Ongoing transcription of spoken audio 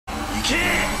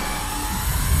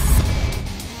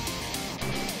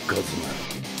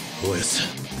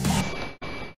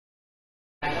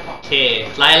โอเค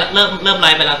ไลฟ์เริ่มไล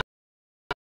ฟ์ไปแล้ว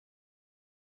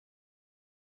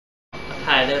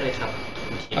ถ่ายได้เลยครับ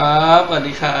ครับสวัส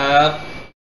ดีครับ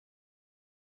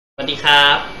สวัสดีครั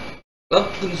บแล้ว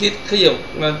คุณคิดขยับ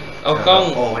มาเอากล้อง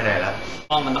โอ้ไปไหนแล้ว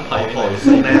กล้องมันต้องถอยไปหน่อย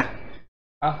ซึ่งหน้า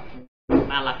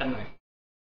น่ารักกันหน่อย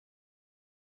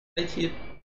ได้คิด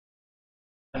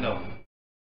ขนม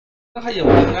ก็ขยับ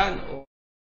มาด้านโอ้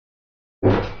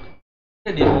แ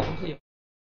ค่เดี๋ยวก็ขยับ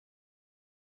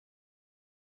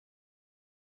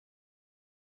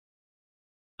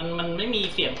มันไม่มี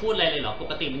เสียงพูดอะไรเลยเหรอป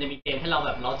กติมันจะมีเพลงให้เราแบ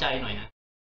บเร้าใจหน่อยนะ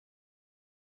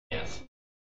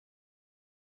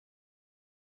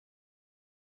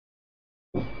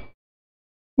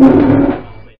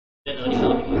เดินดีก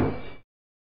ว่า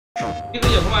พี่ข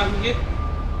ยับเข้ามาพี่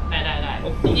ได้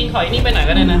จริงๆถอยนี่ไปหน่อย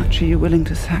ก็ได้นะ Much are you willing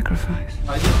to sacrifice?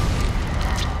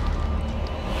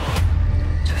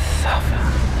 To suffer.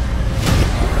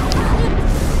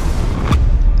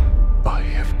 I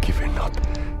have given up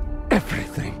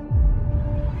everything.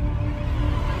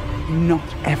 Not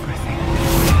everything.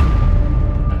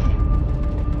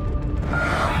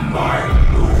 My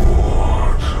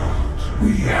lord,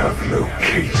 we have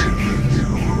located the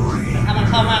new ring. ถ้ามัน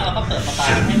เข้ามากเราก็เปิดประตู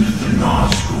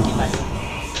ให้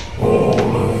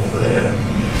All of them.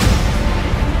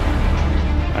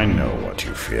 I know what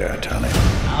you fear, Tally.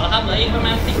 เอาละครับเหลืออีกประม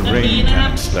าณ10 นาที Ring นะครับ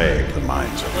can enslave the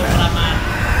minds of โดยประ men. มาณ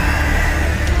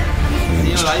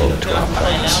We must hold to our ไ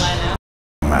ล่แล้ว purpose, ไล่แล้ว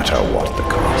no matter what the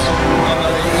cost. เอามา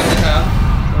เลยนะครับ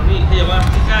พี่ขยับมา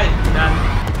ใกล้ๆดัน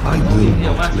I will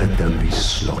not let them be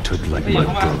slaughtered like my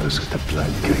brothers at the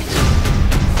Black Gate.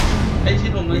 ไอ้ชิ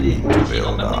ดผมเลยดิ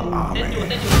Build our เต้น army. อยู่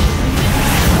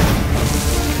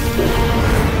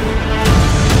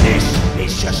This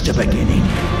is just a beginning.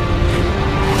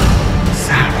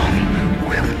 Sauron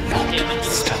will not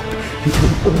stop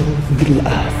until all of Middle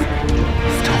Earth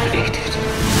is dominated.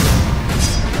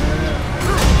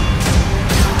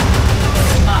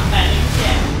 ปากแปะแ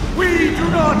ย่ We do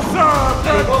not serve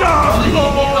the Dark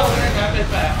Lord.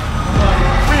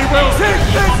 We will take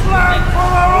this land for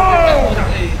our own.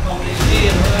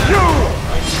 You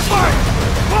fight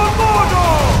for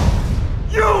Mordor.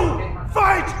 You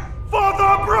fight for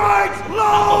the Bright ดัน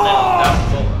Lord.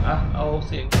 โอ้เอาเ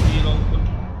สียงดีลง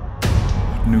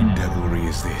What new devilry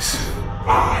is this?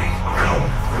 I come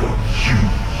for you,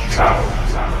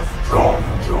 Towers of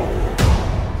Gondor.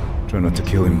 Try not to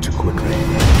kill him too quickly.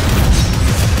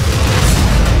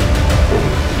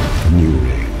 New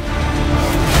ring.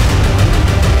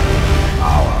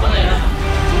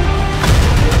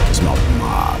 It's not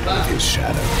marred with his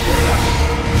shadow.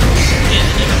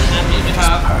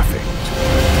 Perfect.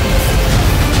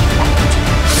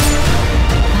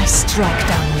 I strike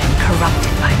down men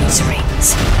corrupted by these rings.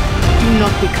 Do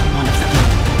not become one of them.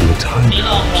 In the time นี่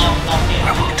ลองเกม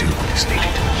I will do what is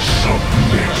needed.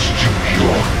 Submit to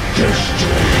your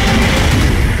destiny.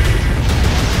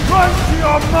 Run to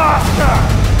your master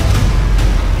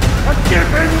and give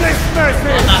him this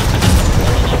message.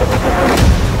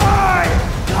 I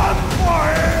come for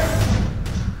him.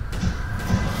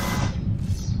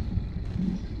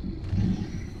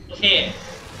 โอเค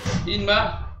ยินปะ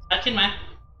ชัดขึ้นไหม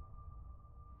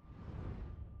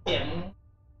เสียง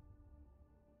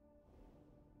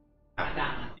ดั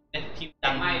งเป็นทีมดั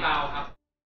งไม่เบาครับ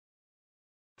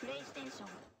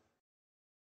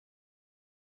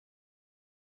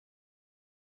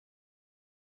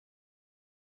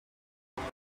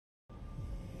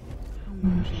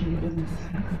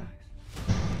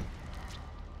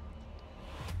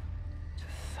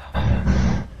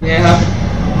เนี่ยครับ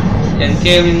เสียงเก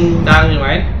มยังดังอยู่ไหม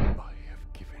I have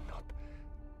given up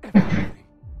everything.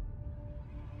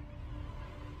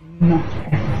 Not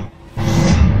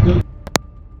everything.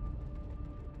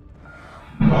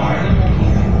 My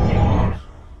lord,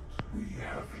 we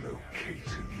have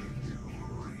located the new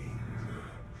ring.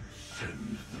 Send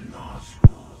the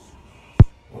Nazgûl,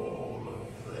 all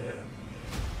of them.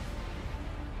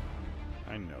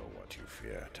 I know what you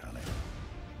fear, Tally.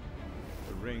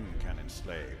 The ring can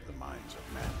enslave the minds of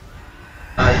men.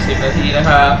 อีก10 นาทีนะ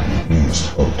ครับ We must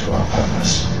hold to our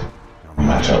purpose, no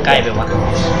matter ใกล้ what ไป the วะ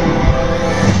cost.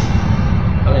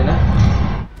 อะไรนะ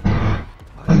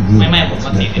I will ไม่ผม not ม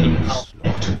าเสียง let กัน them ดิ be เขา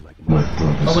slaughtered like my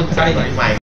เพราะ brothers มัน at ใกล้ the หน่อย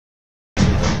Black Gate.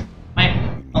 ไม่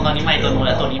ตอนนี้ไม่ตัวนู้นแ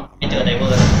ล้วตัวนี้ไม่เจอไดเวอ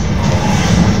ร์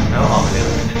แล้วออกเร็ว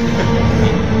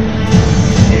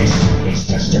This is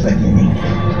just a beginning.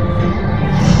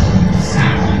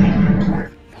 Sauron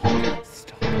will not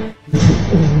stop until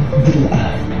all of Middle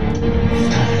Earth is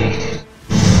dominated.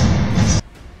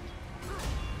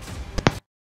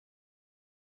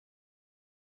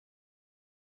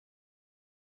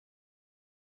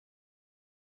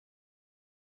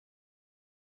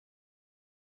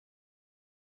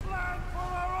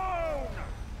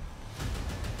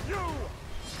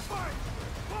 fight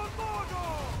for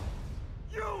Mordor!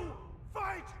 You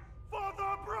fight for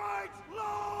the Bright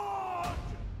Lord!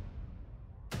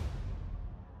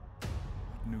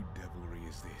 What new devilry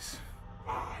is this?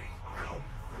 I come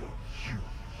for you,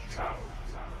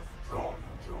 Towns of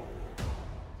Gondor.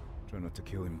 Try not to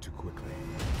kill him too quickly.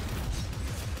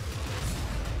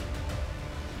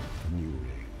 New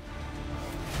ring.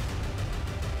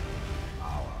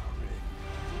 Our ring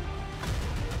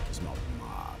is not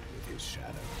marred with his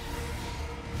shadow.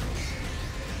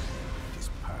 It is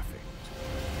perfect.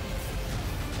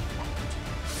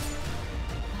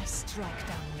 I strike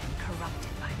down men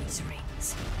corrupted by these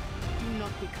rings. Do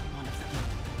not become one of them.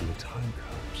 When the time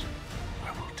comes, I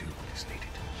will do what is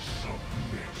needed.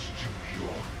 Submit to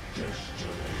your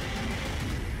destiny.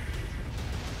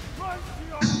 Run to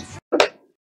your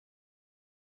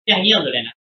ยังเงียบอยู่เลยน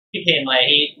ะที่เพลงอะไร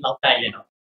ที่เราใจเลยเนาะ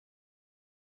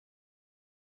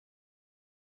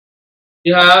ดี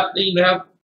ครับได้ยินไหมครับ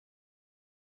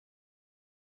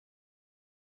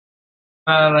ม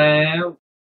าแล้ว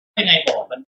ยังไงบอก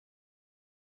มัน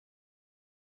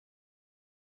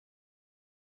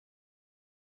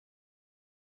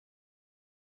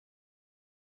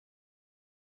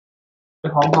ไป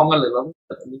พร้อมๆกันเลยแล้วเ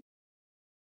ปิดอันนี้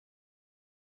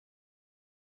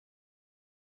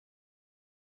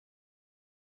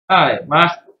ได้มา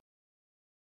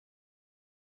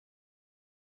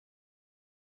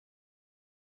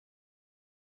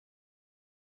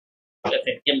เปิดเ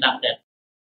สียงเกมดังแต่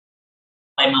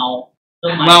ไปเมาเริ่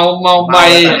ม เมาใบ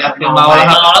เป็นเมาแล้ว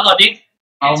ครับ เมาแล้วตอนนี้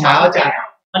เมา เช้าจัด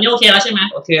ตอนนี้โอเคแล้วใช่ไหม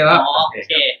โอเคแล้ว อ๋อโอ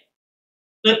เค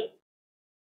คือ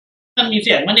มันมีเ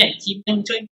สียงมันเนี่ยคลิปนึง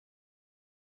ช่วย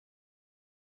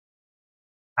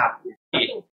ครับ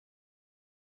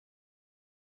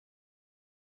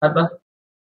ชัดปะ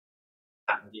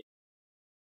ต่างดี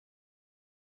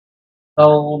เรา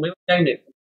ไม่ต้องแจ้งเด็ก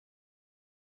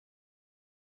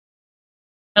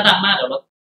ถ้าดังมากเดี๋ยวเรา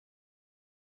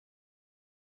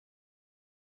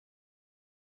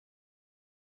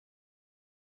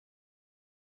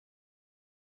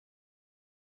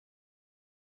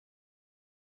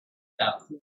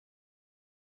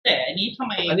แต่อันนี้ทำไ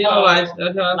ม อันนี้เราไลฟ์แล้ว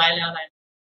ใช่ไหม ไลฟ์แล้วไลฟ์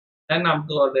แนะนำ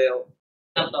ตัวเร็ว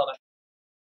นำต่อกัน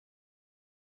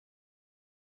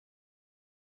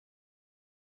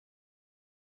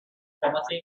ผมมา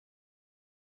ซิ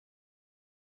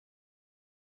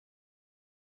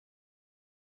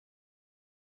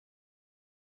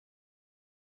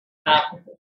ครับ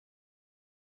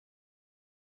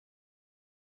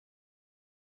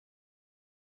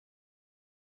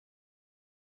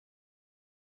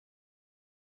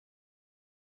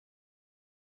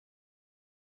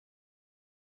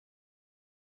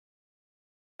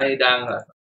ใครดังเหรอ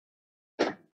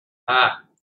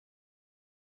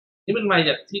นี่มันมาจ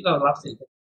ากที่เรารับเสียง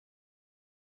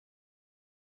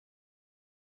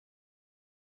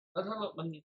แล้วถ้ามัน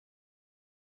มี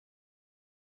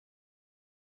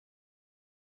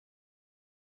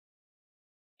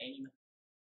ไอ้นี่มัน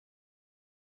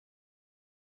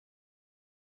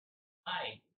ใช่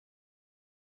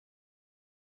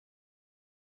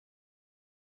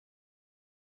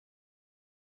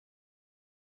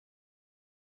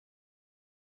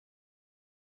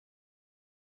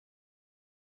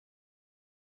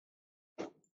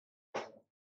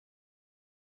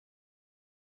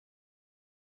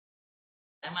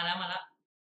มาแล้วอ่ะ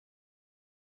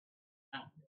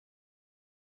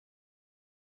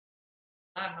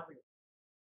ต้านเข้าไปอยู่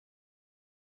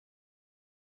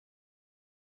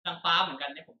ดังฟ้าเหมือนกัน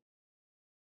เนี่ยผม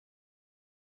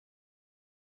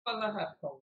ก็รหัสขอ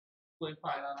งคุยไฟ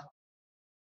ล์แล้วนะครับ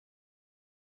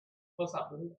โทรศัพท์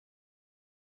ด้วย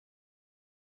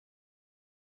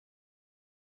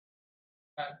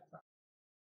การ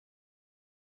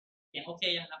เสียงโอเค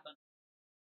ยังครับตอน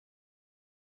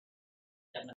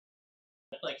แต่มัน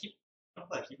เปิดคลิป ต้อง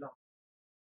เปิดคลิปลอง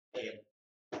เกม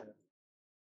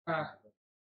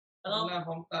แล้วก็ หน้าพ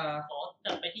ร้อมตา ขอ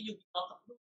จัดไปที่ยูบิซอฟต์กับ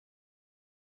ลูก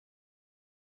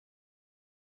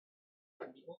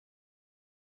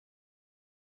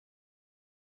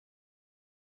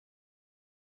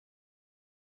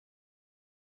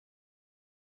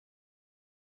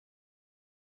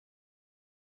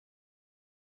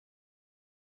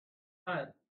ใช่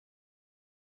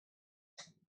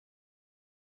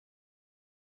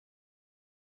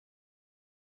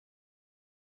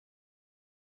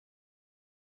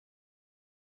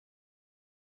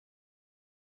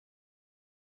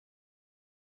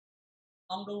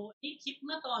ลองดูนี่คลิปเ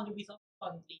มื่อตอนยูบิซอฟต์ตอ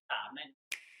นตี 3เนี่ย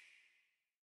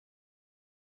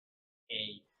โอเค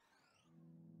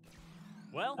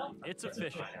Well, it's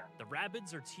official. The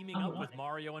Rabbids are teaming up with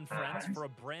Mario and friends for a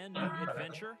brand new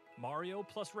adventure, Mario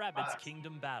plus Rabbids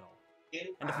Kingdom Battle.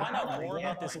 And to find out more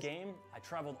about this game, I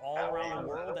traveled all around the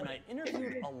world and I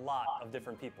interviewed a lot of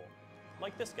different people,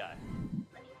 like this guy.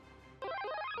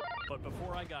 But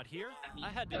before I got here, I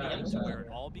had to get to where it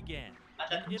all began, อาจ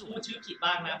จะ in พูด Italy. ชื่อผิด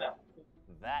บ้างนะแบบ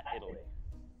That Italy.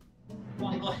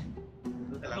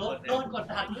 โดนกด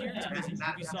ดัน I'm here to visit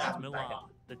Ubisoft Milan,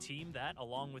 the team that,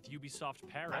 along with Ubisoft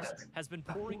Paris, has been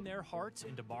pouring their hearts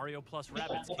into Mario plus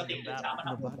Rabbids Kingdom Battle.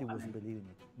 Nobody was believing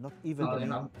it. Not even the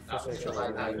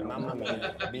Mamma mia,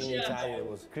 being Italian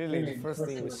was clearly the first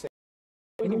thing we said.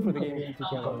 Waiting for the game to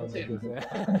come out.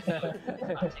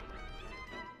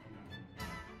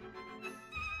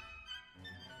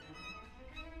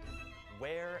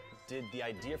 Where did the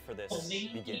idea for this ผมนี่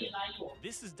begin? ไลฟ์อยู่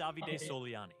This is Davide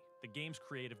Soliani, the game's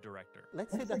creative director.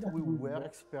 Let's say that we were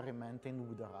experimenting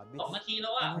with the 2 rabbits นาทีแล้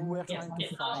วอ่ะ and we were เก็บ trying เก็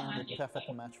to บเข้า find มา the เก็บ perfect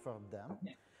match for them.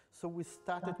 So we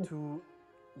started to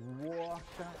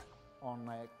work on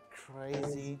a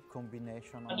crazy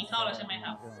combination of วันนี้เข้าแล้วใช่ไหมค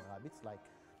รับ Mario and rabbits, like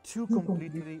two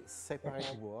completely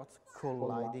separate worlds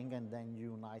colliding and then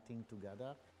uniting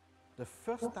together. The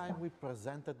first time we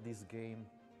presented this game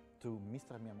to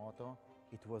Mr. Miyamoto,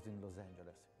 it was in Los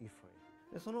Angeles, E3.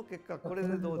 でその結果これ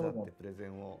でどうだってプレゼ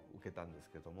ンを受けたんです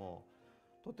けども、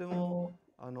とても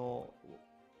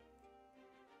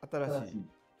新しい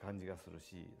感じがする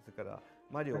し、それから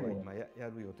マリオが今や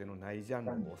る予定のないジャン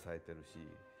ルを抑えてるし、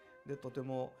でとて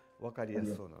も分かりや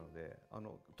すそうなので、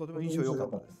とても印象良かっ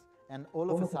たです。And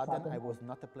all of a sudden, I was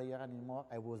not a player anymore.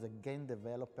 I was a game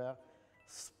developer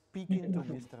speaking to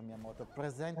Mr. Miyamoto,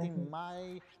 presenting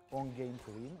my own game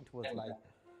to him. It was like,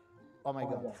 oh my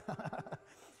God.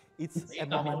 It's a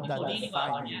moment that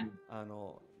defined me.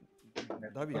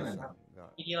 ダビアさんが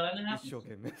ทีเดียวแล้วนะครับ 一生懸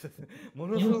命も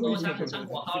のすごく一生懸命作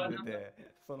ってて、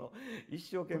その一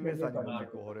生懸命さにも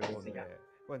結構惚れ込んで、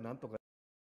これなんとか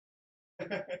เ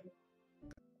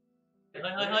ฮ้ย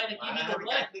ตะกี้มีหลุดเ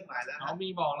ว้ย ขึ้นมาแล้ว เขามี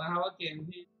บอกนะครับว่าเกม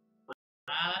ที่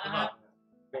มาแล้วนะครับ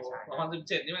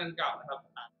 2017 นี่มันเก่านะครับ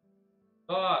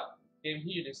ก็เกม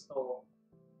ที่อยู่ในสโตร์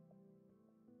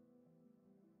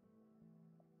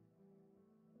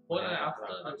โพสต์อะไร after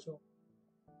the show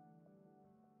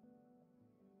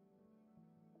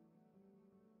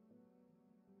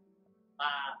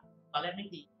ตอนแรกไม่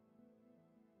ดี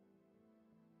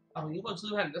เอาอย่างนี้คนซื้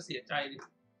อแผ่นก็เสียใจดิ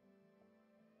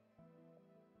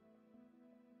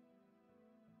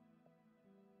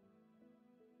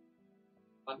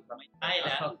ไม่ใช่แ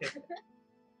ล้ว โอเค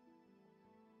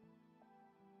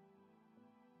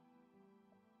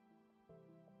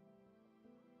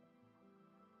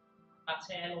ปักแช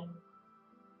ร์ลง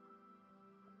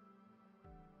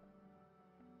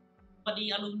สวัสดี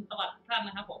อรุณสวัสดิ์ทุกท่านน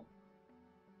ะครับผม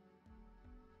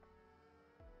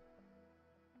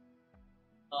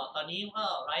ตอนนี้ก็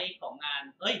ไลฟ์ของงาน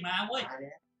เอ้ยมาเว้ย มาแ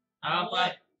ล้ว เอาไป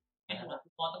ให้หัวฟุ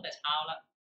ตบอลตั้งแต่เช้าแล้ว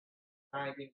ใช่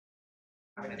จริง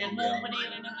 7 โมงพอดี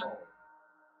เลยนะครับ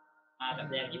มาแบบ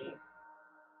แดงญี่ปุ่น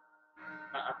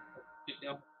จุดเดี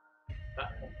ยว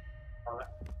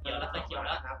เกี่ยวแล้วเกี่ยวแ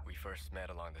ล้ว We first met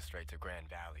along the Strait of Grand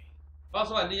Valley. ก็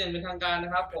สวัสดีอย่างเป็นทางการน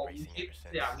ะครับผมคิดส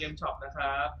ยามเกมช็อปนะค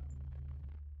รับ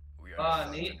We ก็ are อัน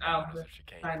the นี้ sons เอา and daughters of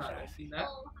chicane ให้หน่อย chassis, สินะ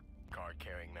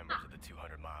card-carrying members of the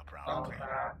 200-mile-per-hour ต้อง clan. ค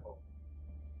รับ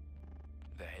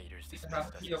The haters ครับ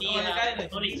dismissed us เดี๋ยว as ที่ เข้ามาใกล้ๆหน่อย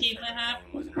ตัวดิคิงนะครับ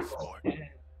game wasn't a sport.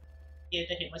 เกม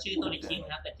จะเห็นว่าชื่อตัวดิคิงนะ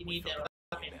ครับ แต่ที่นี่จะ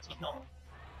เป็นชิโน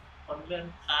คนเลื่อน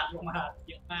คาร์ดลงมา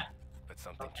เยอะมาก But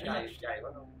something ใหญ่ changed. ใหญ่กว่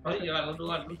าเฮ้ยเดี๋ยวเราดู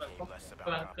ก่อน It รู้ก่อน became less ก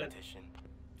ำลัง about เกิด competition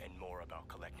and more about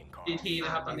collecting cards. GT น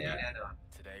ะครับตอนนี้ แน่นอน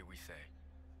Today we say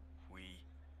we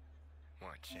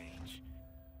want change.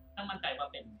 ถ้ามันใจว่า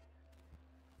เป็น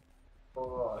โอ้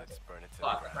Let's burn it to ก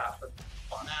อ the ดครับ ground.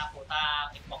 ของหน้าโคตา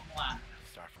เอ็กบอกเมื่อวาน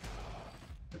Start from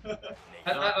อ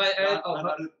ะไรออกม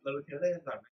า เราดูเทรลเลอร์กัน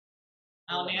ก่อนไหม เ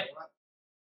อาเน็ต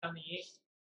ตอนนี้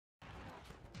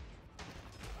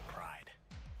pride.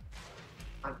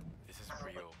 This is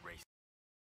real race.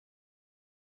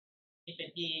 นี่เป็น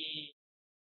ที่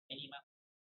ไอ้นี่มาก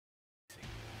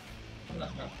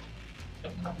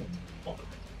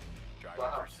Driver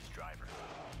versus driver.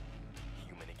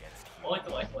 Human against โอ้ย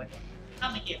human. สวยถ้า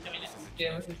ไม่เกมใช่ไหมเนี่ย เก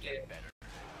มก็คือเกม Better,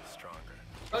 stronger.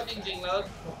 ก็จริงๆแล้ว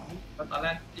ผมตอนแร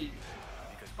กที่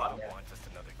Because ก่อน we เนี่ย don't want just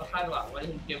another ก็คาด game. หวังว่าจะ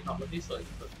เป็นเกมขับรถที่สวย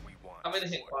ที่สุด We want ถ้าไม่ได้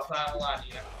เห็นควา sports. ซ่าเมื่อวาน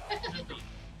นี้นะ อาจจะไม่จ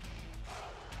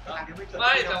บ ไ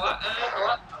ม่แต่ว่า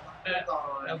แต่ ก่อ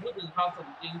น พูดถึงความสม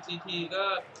จริง GT ก็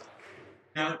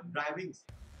driving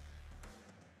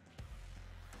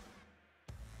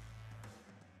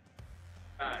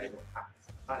อ่า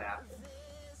ก็แล้ว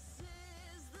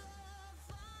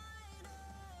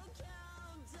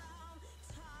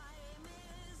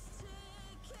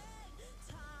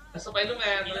สไปเดอร์แม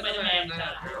นนะครั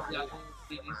บอยากดู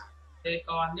เตก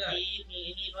อนเนี่ยมี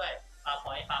นี่ด้วยปลาพ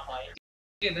อย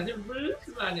เห็นนะที่มันบื้อ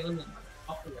ขึ้นมาเนี่ยมันเหมือนเอ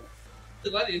าเปลือกถื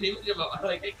อว่าเดี๋ยวนี้มันจะแบบอะ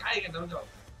ไรใกล้ๆกันนะมันจะแบบ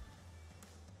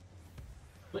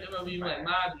มันมีเหมือน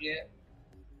มากอย่างเงี้ย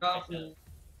ก็คือ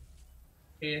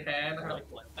เคแท้นะครับ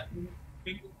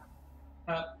ค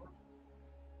รับ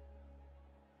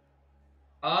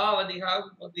อ๋อสวัสดีครับ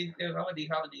สวัสดีครับสวัสดี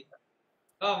ครับ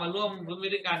ก็มาร่วมลุ้นไป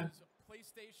ด้วยกัน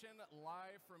PlayStation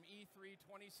live from E3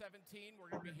 2017.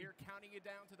 We're going to be here counting you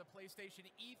down to the PlayStation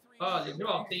E3. ก็อย่างที่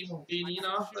บอกธีมของปีนี้เน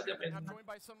าะก็จะเป็น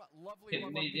เห็น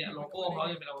ในเนี่ยโลโก้เขา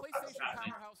จะเป็นอวตารสารเ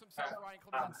นี่ย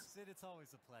Sid, it's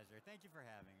always a pleasure. Thank you for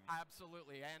having me.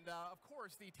 Absolutely, and of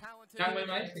course the talented,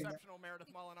 exceptional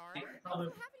Meredith Molinari.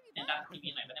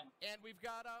 And we've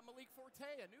got Malik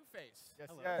Forte, a new face. Yes.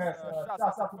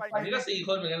 อันนี้ก็4 ค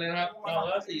นเหมือนกันเลยนะครับเรา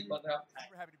ก็4 คนครับ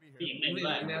Super happy to be here.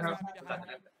 นะครับ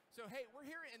So hey, we're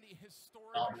here in the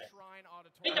historic Shrine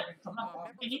Auditorium. สำหรับ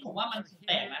ปีนี้ผมว่ามันแ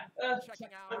ปลกนะ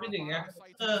มันเป็นอย่างเงี้ย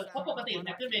เพราะปกติมัน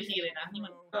ขึ้นเวทีเลยนะนี่มั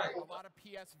น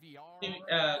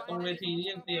ตรงเวทีนี้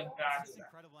ยังเตรียมการ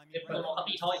เป็นปก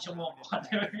ติเขา1 ชั่วโมงก่อน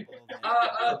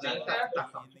จริง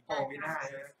นะ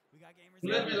เ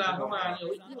ลื่อนเวลาเข้ามาเนี่ย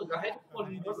ที่ผมจะให้ทุกคน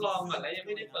ทดลองก่อนแล้วยังไ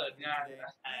ม่ได้เปิดงานน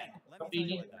ะปี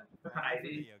นี้ขาย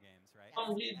ดีต้อง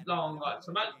ที่ลองก่อนส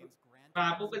มมติมา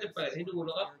ปุ๊บก็จะเปิดให้ดูแ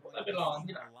ล้วก็ไปลอง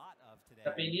ที่หลังแ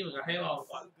ต่ปีนี้เหมือนกับให้ลอง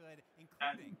ก่อน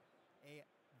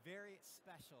very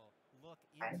special look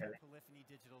into Polyphony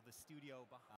Digital, the studio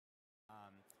behind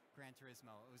Gran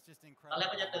Turismo. It was just incredible to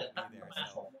be there.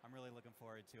 So I'm really looking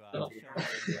forward to showing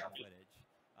that footage.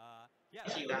 Yeah,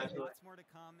 lots more to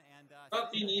come, and ก็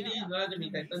ปีนี้นี่ก็จะมี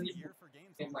ไทเติ้ลญี่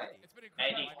ปุ่นใหม่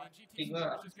จริงว่า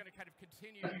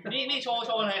นี่โช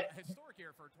ว์เลย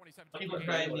ที่คนไ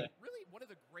ทย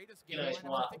นี่เลยชั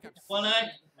วร์เลย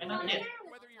ไอ้นั่นเนี่ย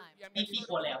ที่ค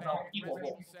วรแล้วเราที่หัวบ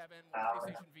ก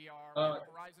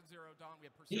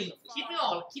คิดไม่ออ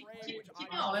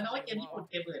กเลยนะว่าเกมญี่ปุ่น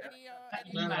เกมเลย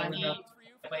นี่มานี่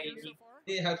ไป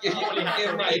นี่ครับเกม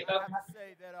ใหม่ครับ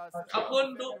เอาคุณ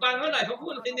ดูฟังเขาหน่อยเขาพู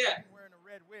ดที่เนี่ย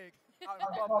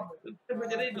มัน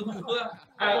จะได้ดูเพื่อ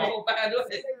แปลด้วย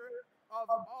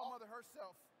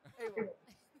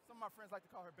Some of my friends like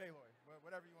to call her Baylor, but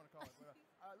whatever you want to call it.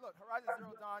 Look, Horizon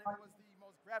Zero Dawn was the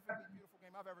most graphically beautiful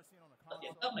game I've ever seen on a console.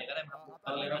 I thought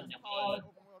it was the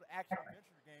open world action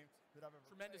adventure game that I've ever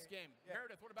played. Tremendous game.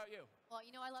 Meredith, what about you? Well,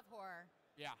 you know I love horror.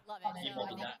 Yeah. Love it. So I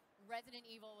think Resident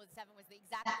Evil 7 was the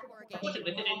exact horror game.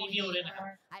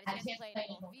 I had a chance to play it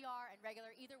in both VR and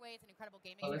regular. Either way, it's an incredible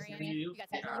gaming experience. You got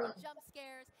some really good jump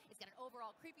scares. It's got an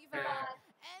overall creepy vibe,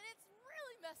 and it's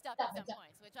really messed up at some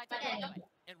points, which I totally enjoy.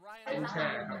 And Ryan,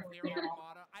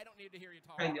 I don't need to hear you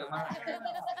talk. But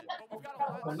we've got a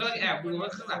lot. ผมก็เลยแอบดูว่า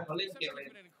ข้างหลังเขาเล่นเกมอะไร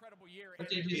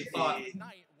จริงๆตอน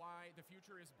why the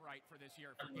future is bright for this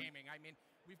year for gaming. I mean,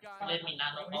 we've got เล่นมีนา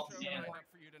นแล้ว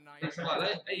for you tonight. สปอร์ตเล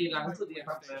ยไอ้หลังสุดเนี่ยค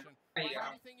รับไอ้ครั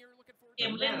บ เก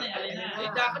มเล่นเลยอะไรนะ ไอ้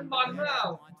ดาร์กบอลเปล่า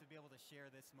to be able to share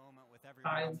this moment with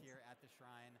everyone here at the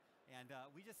shrine, and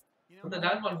we just, you know. แต่ด้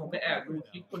านบอลผมไปแอบดู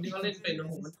คลิปคนที่เขาเล่นเป็นแล้ว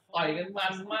ผมมันต่อยกันมั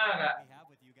นมากอ่ะ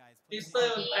พิสเตอ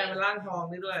ร์มันแปลเป็นร่างทอง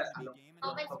ได้ด้วยเขา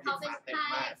เป็น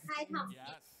ค่ายทำ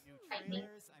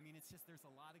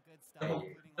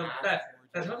แ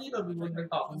ต่เท่าที่เราดูมันเป็น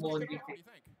ต่อขโมยจริงๆ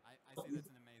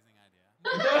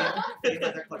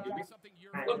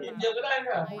คนพิมพ์เยอะก็ได้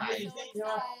ค่ะผมไม่ดีใช่ไห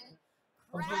ม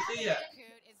คอมพิวเตอร์อ่ะ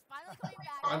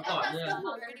มันต่อเนื่อ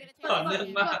ง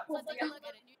มาก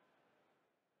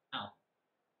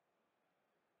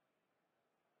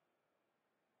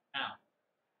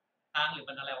ทางหรือ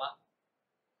มันอะไรวะ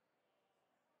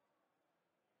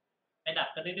ไปดับ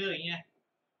กันดื้อๆอย่างเงี้ย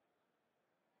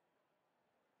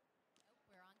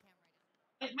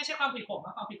ไม่ใช่ความผิดผมน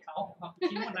ะความผิดเขาความผิด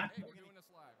ที่นู่นนะ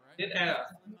เด็ดแอร์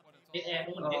เด็ดแอร์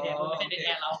นู่นเด็ดแอร์นู่นไม่ใช่เด็ดแอ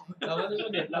ร์เราก็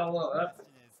เด็ดเราเหรอ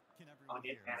เอาเ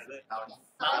ด็ดแอร์เลยเรา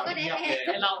ก็เด็ดแอ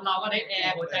ร์เราก็เด็ดแอ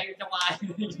ร์หัวใจจะวาย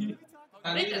อั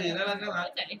นนี้คือน่ารัก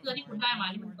แต่ไอ้เสื้อที่คุณได้มา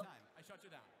ที่มัน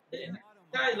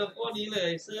ใช่โลโก้นี้เลย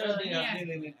เสื้อนี่ครับ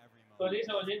นี่ตัวนี้โช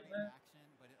ว์นิด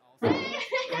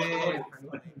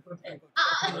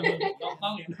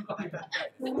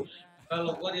ก็โล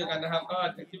โก้เดียวกันนะครับก็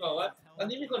อย่างที่บอกว่าตอน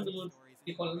นี้มีคนดู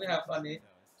กี่คนแล้วครับตอนนี้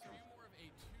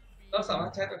เราสามาร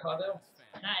ถแชทกับเขาได้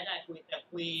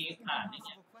คุยผ่านอย่างเ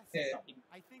งี้ย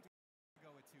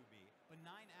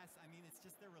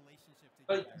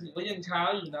ก็ถือว่ายังเช้า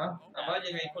อยู่นะแต่ว่า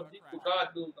ยังไงคนที่ดูก็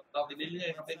ดูกับเราไปเรื่อย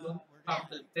ๆครับเป็นเรื่องความ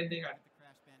ตื่นเต้นด้วยกัน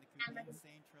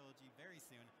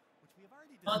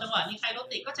พอจังหวะนี้ใครรถ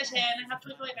ติดก็แชร์นะครับ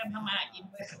ช่วยกันทำมาหากิน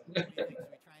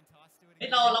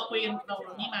เราคุยเรา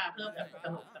นี่มาเพื่อแบบส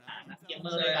นุกสนานนะเกมเม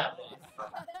อร์เลยแบบ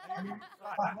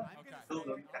รูป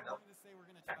ลุ้นกันแล้ว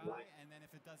And then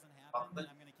if it doesn't happen, then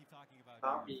I'm going to keep talking about it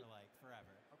for like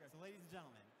forever. Okay, so ladies and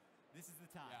gentlemen, this is the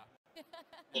time.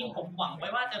 จริงผมหวังไว้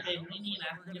ว่าจะเป็นนี่น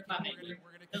ะยึดมาในเค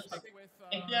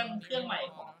รื่องใหม่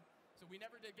ของ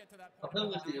เครื่อง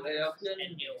มือถือเลยแล้วเครื่อง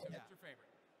เดียว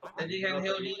แต่จริงแฮนด์เฮ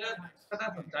ลนี้ก็น่า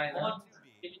สนใจนะ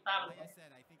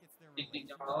จริงๆ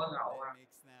จะเขาเหงาอ่ะ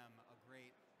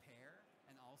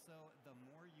And also, the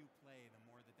more you play, the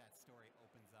more that story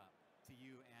opens up to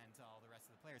you and to all the rest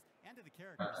of the players and to the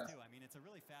characters too. I mean, it's a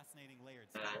really fascinating layered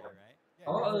story, right?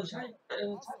 อ๋อใช่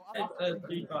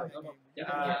คุยก่อนแล้วบอกอย่า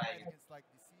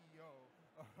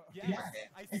Yes,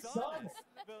 I saw this.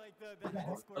 The head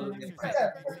of score pictures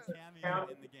makes a cameo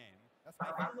in the game.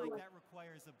 I feel like that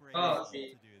requires a break to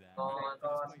do that.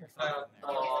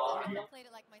 I played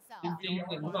it like myself. จริงๆ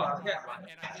ผมบอกแ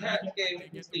ค่เกม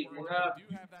มิติมัน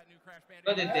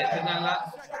ก็เด็ดๆทั้งนั้นละ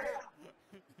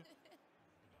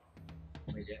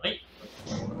เฮ้ย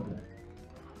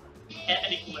แค่อัน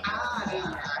นี้คุณนี่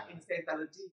อินเซนตาลู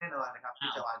จี้แน่นอนนะครับที่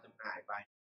จะวางจำหน่ายไป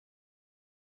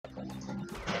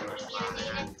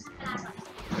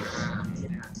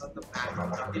ต้นตำนานของ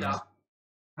เราที่เรา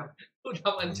ผู้ท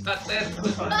ำอันชัดเต้น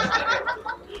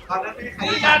ตอนนั้นไม่ใคร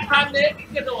การทันเน็ก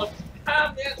กระโดดข้าม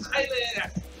เนี่ยใช่เลยเนี่ย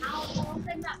เอาเ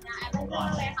ป็นแบบไหนเป็นเรื่อง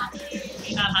อะไรคะ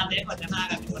พี่ การทันเน็กก่อนจะฆ่า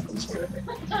กันทุกคน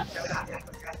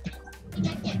จ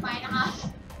ะเขียนไว้นะคะ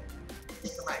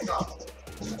สมัยก่อน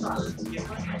เรียน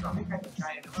ว่าสมัยก่อนไม่ใครสนใจ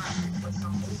นะว่าคนท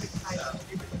ำไม่เป็นใครไ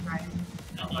ม่เป็นใคร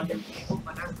ตอนนี้พวกม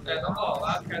านั่งแต่ต้องบอกว่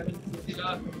าการเป็นผู้ที่ก็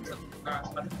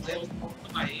มันเล่นส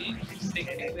มัยเด็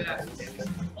กๆเลยนะ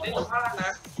เล่นภาคนะ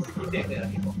ที่เด็กเลย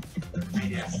ที่ผมไม่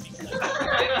เนี่ย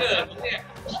ไม่เกิดเนี่ย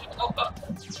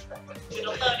คือ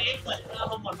ด็อกเตอร์นี่เหมือนเรา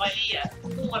หมดไวรี่อ่ะ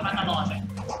พุ่งมันมาตลอดเลย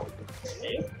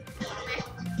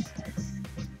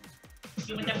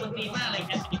คือมันจะคนตีมากเลยแ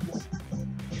ค่นี้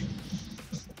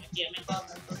เกมไม่ก็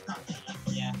ทำ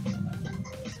เนี่ย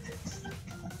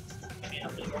ไม่ท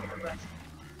ำถึงด้วย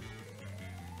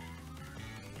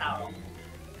ข่าว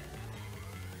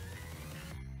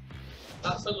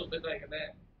รับสรุปเป็นอะไรกันแน่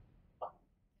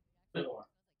ไม่รู้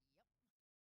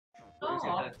ก็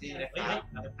ที่นะค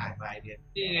รับถ่ายไปเดือน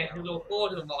นี่ไงคือโลโก้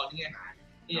ถึงบอกนี่ไง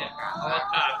เนี่ยอว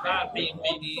กาศว่าปี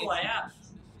นี้สวยอ่ะ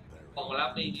บอกแล้ว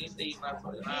ปีนี้ตีมาส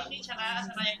วยมากนี่ชนะ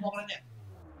ยังคงแล้วเนี่ย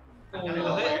โอ้โห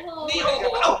นี่โอ้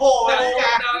โห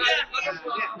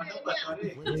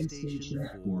PlayStation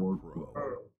 4 Pro.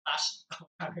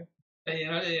 แต่ยัง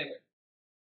ไง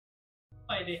ไ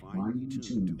ปดิ Finely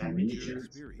tuned to manage your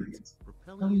experience,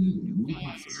 propelling you to new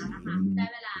heights of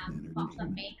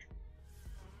energy.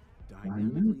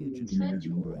 Dynamically engineered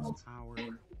device power,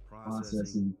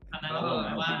 processing, and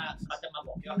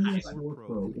PS4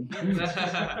 Pro.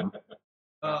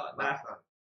 ก็นะ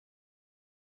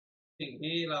สิ่ง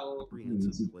ที่เรา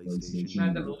น่า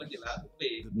จะรู้กันอยู่แล้วทุกปี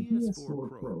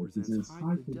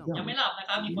ยังไม่หลับนะ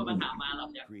ครับมีคนมาถามมาหลับ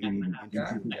ยังนะครับ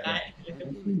ได้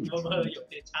โรเบอร์อยู่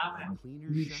ตื่นเช้ามา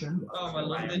ก็มา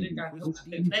ลุ้นด้วยกัน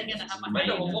ตื่นเต้นกันนะครับไม่แ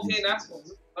ต่ผมโอเคนะผม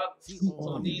ก็โซ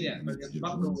นี่เนี่ยมันยังต้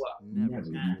องดูอ่ะ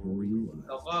เ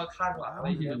ราก็คาดหวังอะไร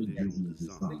เยอะใ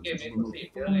นเกมเอ็กซ์คลูซีฟ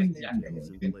เยอะเลยอยากเห็น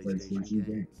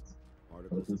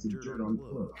Particles of dirt on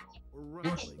clothes or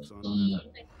rust flakes on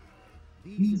metal.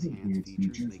 These enhanced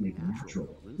features make natural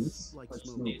elements like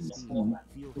smoke and steam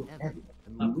feel heavy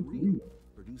and look real,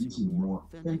 producing a more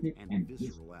authentic and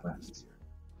visceral atmosphere.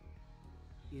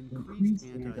 Increased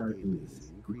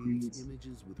anti-aliasing creates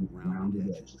images with rounded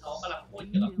edges.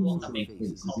 Real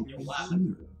faces become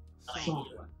clearer,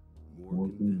 softer, more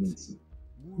convincing,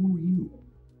 more real.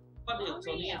 ก็เดี๋ยวโซ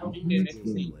นี่เขามีเกมเอ็กซ์ค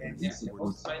ลูซีฟเนี่ยพว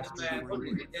กสไปเดอร์แมนพวก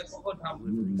อื่นเนี่ยพวกคนทำ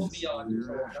พวกบิยอนด์โช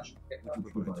ว์นะ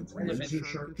จะเป็น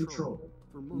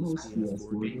for most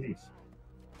PS4 games.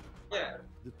 เนี่ย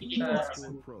The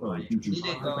PS4 Pro features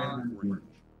high-band range,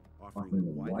 offering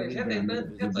a wider band of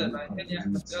visibility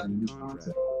contrast.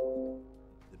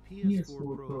 The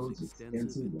PS4 Pro's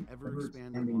extensive and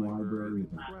ever-expanding library of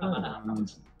incredible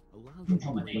sounds allows you to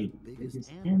play the biggest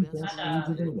and best games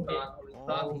available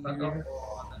all here,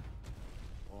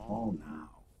 all now.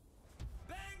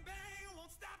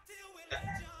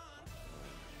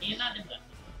 นี่น่าจะเหมือน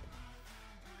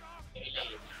เ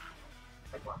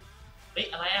ฮ้ย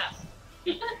อะไรอ่ะ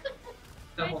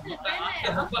แต่ผม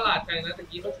ประหลาดใจนะตะ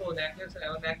กี้เขาโชว์แน็กเนี่ยแสดง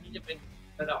ว่าแน็กนี่จะเป็น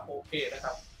ระดับโอเคนะค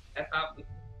รับนะครับ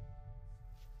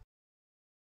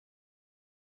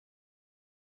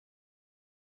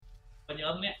คนเยอ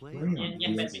ะเนี่ยยั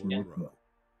งเป็นเป็นเนี่ย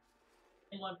ไ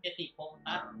อ้วันเจติโคง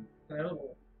ตัดแล้ว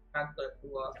การเปิด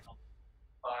ตัว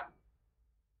ปาน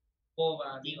โกมา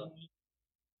ดีกว่า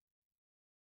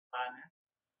ปานนะ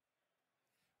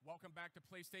Welcome back to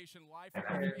PlayStation Live.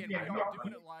 Again, we are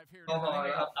doing it live here.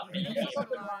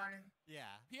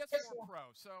 Yeah, PS4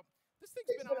 Pro. So this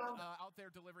thing's been out there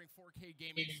delivering 4K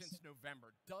gaming since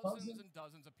November. Dozens and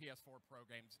dozens of PS4 Pro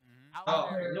games out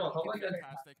there. เขาก็จะ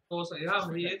โชว์ศักยภาพ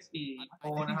PS4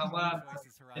 Pro นะครับว่า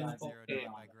เป็น 4K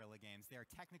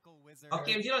เอาเก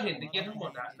มที่เราเห็นในเกมทั้งหม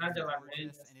ดน่าจะรันได้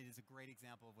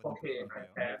 4K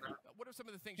แท้นะ What are some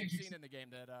of the things you've seen in the game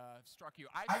that struck you?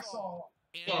 I saw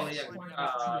ก็อย่าง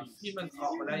ที่มันออ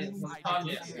กมาได้ตอนเ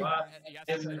นี่ยถือว่า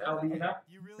MLB นะ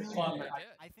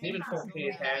นี่เป็น 4K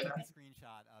แท้นะ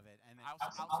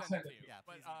I'll send it to you. Yeah,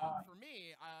 but for me,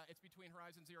 it's between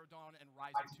Horizon Zero Dawn and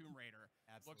Rise of Tomb Raider.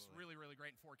 Looks really, really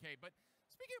great in 4K. But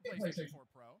speaking of PlayStation 4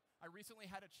 Pro, I recently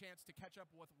had a chance to catch up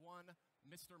with one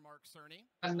Mr. Mark Cerny.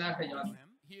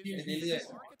 He is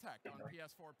the architect on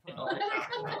PS4 Pro. Kind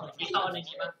of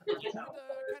give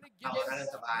us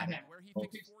where he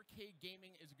thinks 4K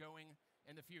gaming is going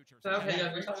in the future. So we're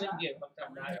going to take a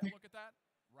look at that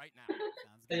right now.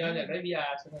 แต่ยังอยากได้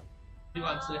VR ใช่ไหมพี่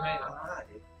วันซื้อให้เหรอ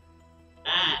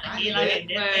นี่เราเห็น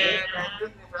เด็ดๆนะ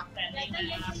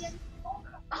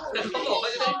แต่เขาบอกว่า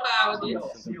จะได้มาวันนี้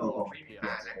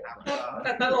แ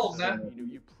ต่ตลกนะ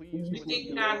จริง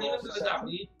ๆงานนี้มันเป็นระดับ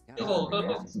นี้โอ้โห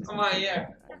ทำไมอ่ะ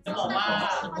จะบอกว่า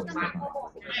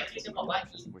ไม่คือจะบอกว่า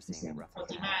ทีมโค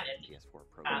จิมะเนี่ย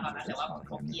ตอนนั้นแต่ว่า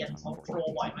ผมเกียร์ของโปร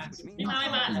บ่อยมากไม่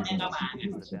มาแต่แม่ก็มา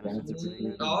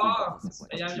อ๋อ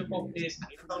พยายามจะปกปิด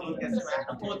ต้องรู้กันใช่ไหม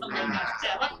ต้องโพสต้องเล่นกันแ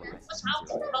ต่ว่าเมื่อเช้า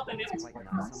ผมเข้าไปเว็บ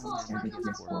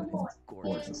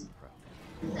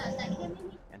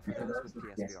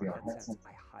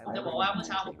จะบอกว่าเมื่อเ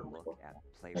ช้าผม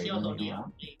เที่ยวตัวนี้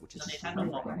ในท่านของ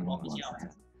ออฟฟิเชียล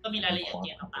ก็มีรายละเอียดเ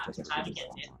กี่ยวกับสุดท้ายมีเขียน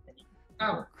เน็ตอ้า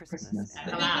ว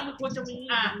มันควรจะมี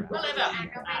ก็เลยแบบ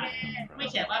ไม่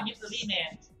เขียนว่ามิสซิลี่แม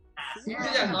นคื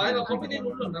ออย่างน้อยเราก็ไม่ได้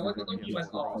รู้หรอกนะว่าจะต้องกี่วัน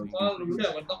ออกก็รู้แต่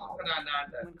มันต้องขนาดนาน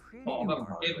แต่ขอแบบ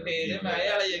เกมเพลย์ได้ไหม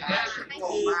อะไรอย่างเงี้ย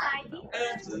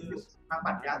ถ้า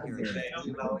ปัดยากที่สุดเลยคื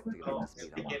อเรา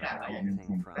ติดเกมอะไร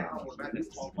แต่ข้อมูลมัน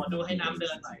ขอดูให้น้ำเดิ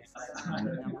นหน่อย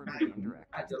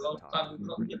อาจจะลองฟัง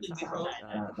นิดนึงที่เขา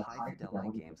The high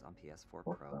fidelity games on PS4 Pro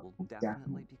will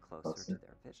definitely be closer to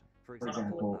their vision. For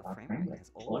example, the frame rate has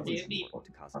always been able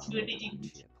to cause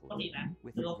unusual pollution.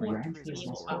 With the Gran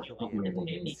Turismo Sport, you'll be able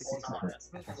to hit 60 hertz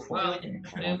at 4K.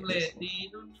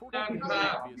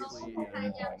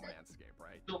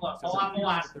 ดูก่อนเพราะว่าเมื่อว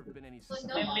าน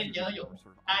เล่นเยอะอยู่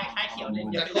ค่ายเขียวเล่น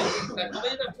เยอะอยู่แต่เขาไม่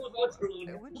ได้พูดว่า True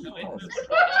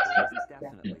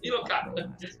นี่เรากัด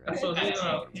โซนี่เร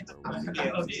าเกี่ย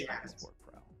วดี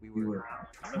We were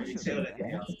trying to show the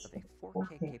benefits of a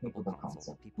 4K capable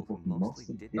console to people who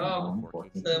mostly didn't know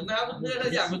 4K. เสริมนะครับเพื่อนถ้า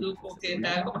อยากมาดู 4K แ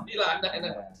ท้ก็มาที่ร้านได้น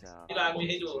ะที่ร้านมี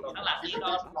ให้ดูข้างหลังนี้ก็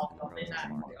ลองได้นะ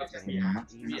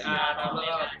VR นะแล้ว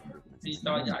ก็มีจ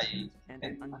อใหญ่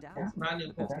หน้าหนึ่ง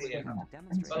 4K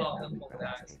ก็ลองเรื่องผมไ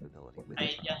ด้ใคร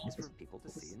ยัง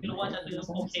ไม่รู้ว่าจะซื้อ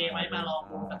 4K ไหมมาลอง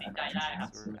ตัดสินใจได้ครับ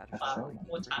ฝากโ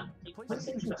ค้ชชันที่คุณ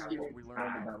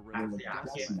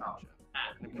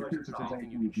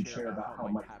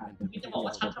นี่จะบอกว่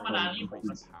าชัดธรรมดานี่ผม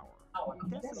เอา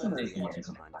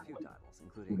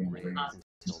including Raiders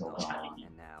Until Dawn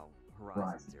and now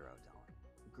Horizon Zero Dawn.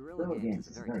 Guerrilla Games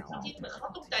is a very talented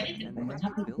team, and they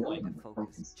have the ability to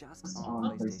focus just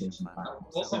on PlayStation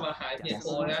platforms.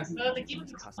 So definitely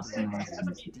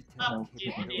customized detailed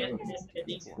capabilities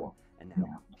before, and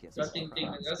now PS4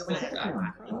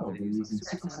 Pro they're using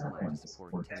Super Samurai to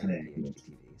support 1080p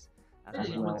HDTVs. As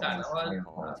well as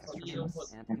texture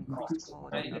and increased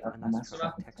quality of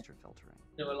unnecessary texture filtering.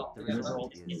 The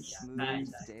result is smooth,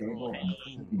 stable, and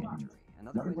clean imagery.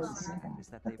 Another way to say it is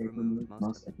that they've removed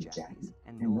most of the jazz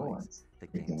and noise that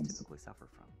games typically suffer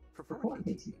from. For 4K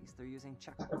TVs, they're using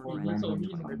checkerboard rendering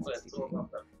by OneSDK,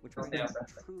 which brings a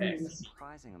truly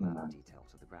surprising amount of detail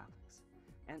to the graphics.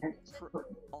 And for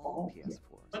all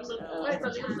PS4s,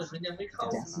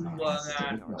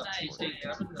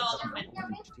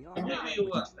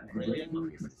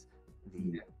 increases the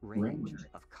range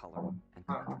of color and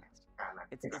contrast.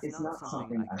 It's not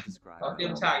something I can describe. You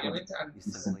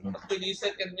simply have to. นี้เซ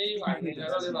ตกันไม่ไหวเลยแล้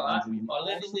วเลยบอกว่าขอเ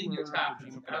ล่นนิดนึงอยู่ฉาก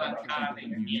อลังการอะไรอ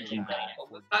ย่างเงี้ยผม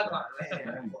ก็คาดหวังเลย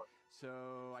So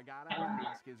I gotta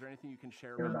ask, is there anything you can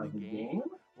share about the game,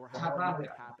 or how do you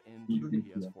tap into the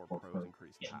PS4 Pro's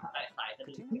increased power?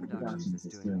 Kojima Productions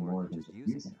is doing more than just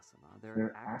using SMA.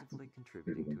 They're actively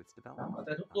contributing to its development.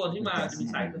 There's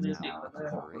now a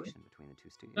collaboration between the two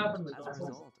studios. As a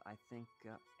result, I think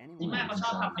anyone who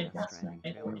saw the Death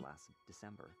Stranding trailer last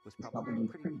December was probably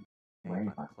pretty by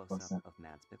the close-up of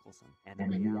Mads Mikkelsen and the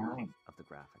reality of the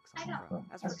graphics on the Pro.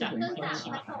 As for gameplay, I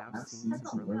have seen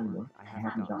some early work. I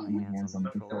haven't gotten my hands on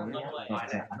the controller yet, but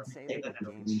I can say that the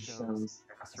game shows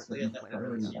a certain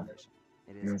player innovation.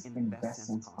 It is, in the best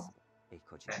sense possible, a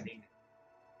Kojima game.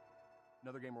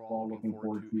 Another game we're all looking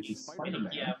forward to is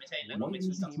Spider-Man. What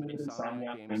is the team at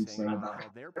Insomniac Games saying about how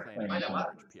they're planning to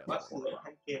launch PS4?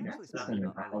 I'm actually spending a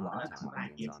lot of time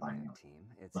with the Insomniac team.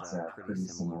 It's a pretty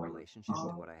similar relationship to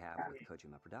what I have with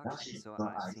Kojima Productions, so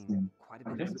I've seen quite a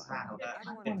bit of Spider-Man.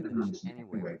 Everyone can finish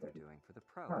anyway what they're doing for the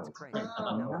Pro. It's great. No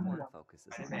one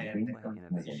focuses on gameplay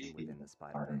innovation within the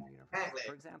Spider-Man universe.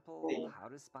 For example, how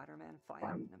does Spider-Man fight?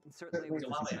 Certainly with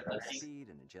speed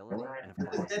and agility, and of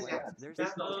course,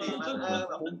 there's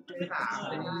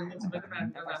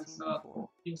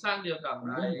ยิงสร้างเดียวกับไ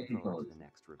อ้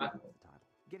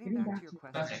Getting back to your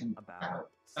question about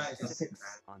specifics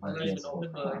on there's a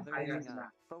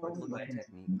forward-looking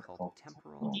technique called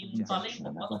temporal injection.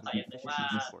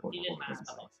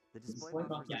 The display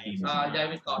buffers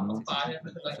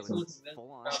so it's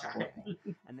full-on display,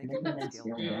 and they can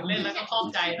scale down. เล่นแล้วก็คล่อง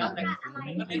ใจนะแต่ไ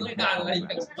ม่ต้องการอะไร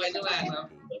จากสไปเดอร์แมนครับ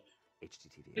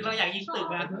คือเราอยากยิงตึก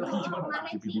นะ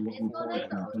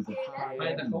ไม่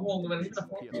แต่เขางงมัน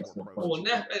โหนเ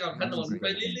นี่ยไปกับถนนไป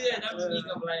เรื่อยๆนะยิง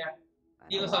กับอะไรอ่ะ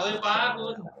ยิงกับเสาไฟฟ้าคุ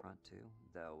ณ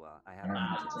Though I haven't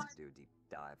had a chance to do a deep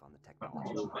dive on the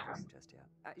technology just yet.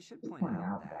 I should point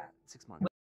out that 6 months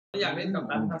อยากเล่นกับ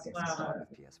ดันพลาสมา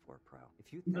PS4 Pro.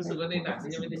 รู้สึกว่าในหนังนี่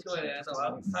ยังไม่ได้ช่วยเลยนะแต่ว่า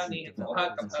ภาคนี้บอกว่า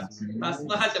กับพลาส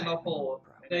มาจะมาโผล่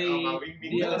ใน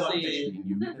DLC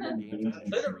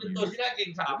เฮ้ยเป็นตัวที่น่าเก่ง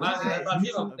ขามมากเลยตอน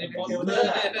ที่แบบในโปสเตอร์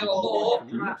เนี่ยโอ้โห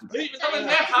เฮ้ยมันต้องเป็นแ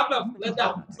ม่ทัพแบบระดั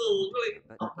บสูงเลย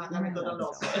เป็นตัวตล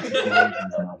ก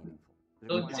โ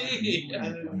ดนจี้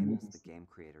enables the game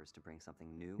creators to bring something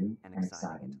new and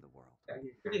exciting into the world.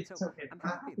 So I'm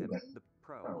happy that the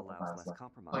Pro allows less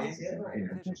compromise in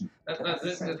vision. แต่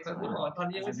พูดตอน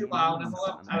นี้ยังไม่ใช่ว้าวนะเพราะว่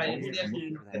าอะไรพวกนี้คือ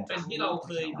เป็นที่เราเ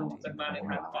คยดูกันมาในภ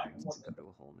าคก่อน to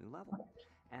a whole new level,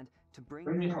 and to bring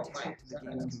new tech to the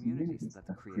game's community so that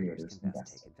the creators can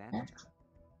best take advantage of it.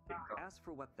 As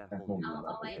for what that whole new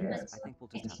level is, I think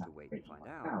we'll just have to wait and find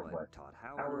out what Todd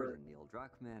Howard and Neil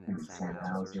Druckmann and Sam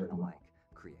Houser and the like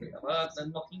create. แต่ว่านั้น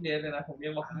Walking Dead เลยนะผมยั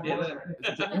ง Walking Dead เลย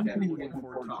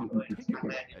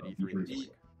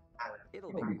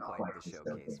It'll be quite the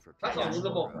showcase for ถ้าสองร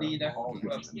ะบบดีนะ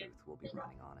Games Booth will be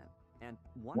running on it. And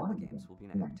one of the games will be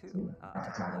Knack 2,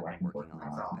 a title I've been working on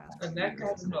for the past แต่ few แน็ก years. ก็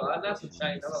เป็นแบบว่าน่าสนใจ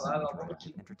นะแบบว่าเราก็มาคิ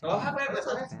ดแต่ว่าภาคแรกก็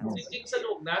จริงๆส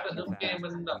นุกนะแต่ทุกเกมมั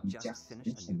นแบบ Just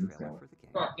finished a new trailer for the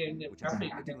game, ก็เกมเนี่ยกราฟิ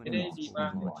กมันไม่ได้ดีมา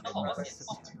ก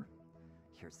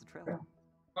Here's the trailer.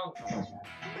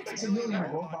 It's a million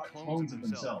robot clones of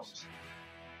themselves.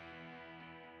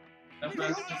 แล้วมันก็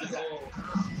จะโอ้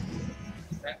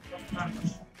แน็กก็ภาค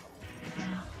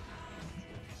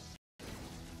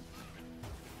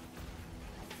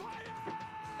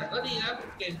แต่ก็ดีนะเป็น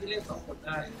เกมที่เล่น2 คนไ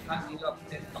ด้ภาคนี้เรา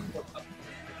เล่น2 คนแบบ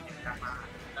กลับมา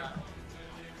ได้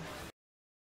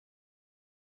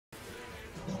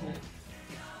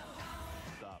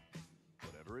Stop.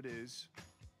 Whatever it is,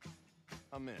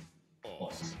 I'm in.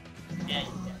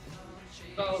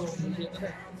 ก็ลงเยอะก็ไ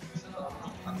ด้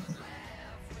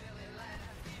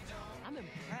I'm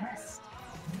impressed.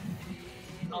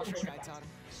 เอาโชว์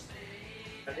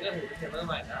แต่นี่ก็ถือเป็นเทรลเลอร์ใ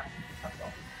หม่นะภาค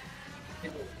 2ให้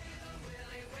ดู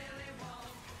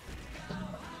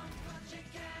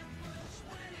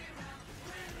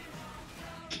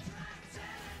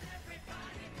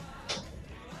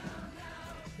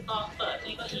ตอนเปิด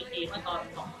นี่ก็ EP เมื่อตอน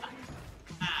2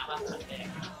 วันครั้งแรก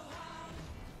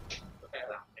แต่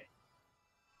หลังเนี่ย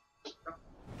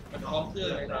มันพร้อมเสื้อ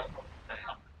เลยนะ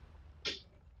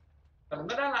แต่มัน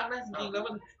ก็น่ารักนะจริงๆแล้ว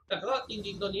มันแต่ก็จ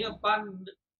ริงๆตัวนี้ปั้น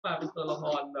มาเป็นตัวละค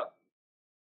รแบบ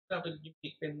จะเป็นกิมมิ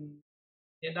คเป็น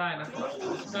เนี่ยได้นะ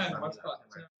ใช่มาสคอต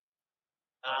ใช่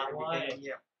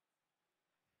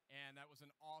And that was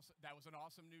an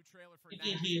awesome new trailer for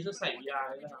GT จะใส่ VR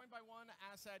เลยนะ joined by one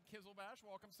Asad Kizilbash.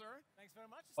 Welcome, sir. Thanks very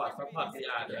much. ปอดสัมผัส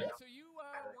VR เลย So you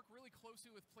work really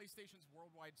closely with PlayStation's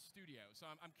worldwide studio. So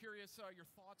I'm curious your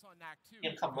thoughts on Knack 2. เก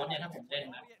มขับรถเนี่ยถ้าผมเล่น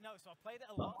นะ No, so I played it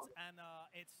a lot, and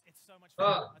it's so much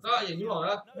ก็อย่างที่บอกแ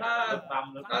ล้ว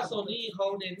ถ้า Sony เขา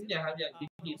เน้นเนี่ยครับอย่าง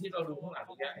ที่เราดูข้างหลัง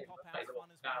เนี่ยใส่ระบบ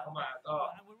การเข้ามาก็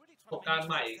ประสบการณ์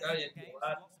ใหม่ก็ยังถือว่า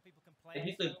เป็น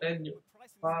ที่ตื่นเต้นอยู่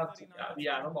ว่า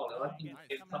VR ต้องบอกเลยว่าจริงๆเ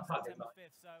กมซัพพอร์ตเยอะหน่อย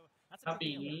ถ้าปี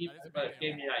นี้เปิดเก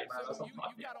มใหญ่มาแล้วซัพพอร์ต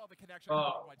เนี่ยก็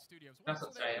น่าส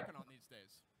นใจอ่ะ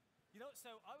You know,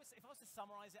 so if I was to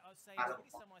summarize it, I would say it's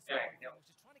really summarized which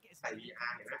is trying to get as many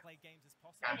people to play games as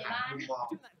possible. We're doing that in 2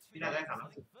 ways. I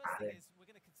think the first thing is we're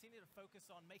going to continue to focus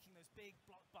on making those big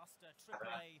blockbuster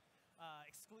AAA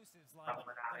exclusives like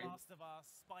The Last of Us,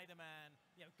 Spider-Man,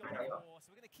 God of War. So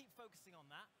we're going to keep focusing on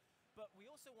that. But we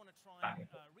also want to try and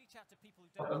reach out to people who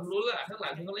don't. ผมรู้แล้วข้างหลั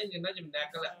งที่เขาเล่นกันน่าจะเป็นแดก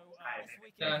กันแหละ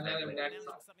น่าจะเป็นแดก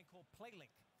something called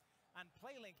PlayLink. And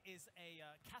PlayLink is a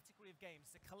category of games,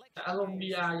 a collection อารมณ์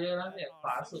VR เยอะแล้วเนี่ยขว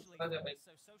าสุดก็จะเป็น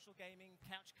social gaming,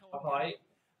 couch co-op.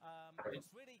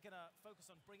 It's really going to focus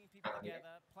on bringing people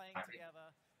together, playing together,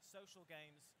 social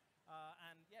games.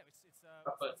 And yeah, it's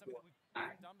something that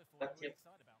we've done before. We're really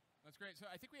excited about. That's great. So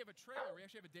I think we have a trailer. We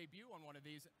actually have a debut on one of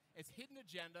these. It's Hidden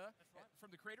Agenda from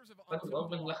the creators of ก็ถือว่า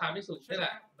เป็นราคาไม่สูงนี่แหล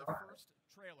ะ the first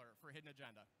trailer for Hidden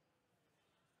Agenda.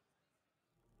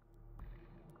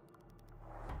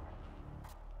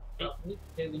 The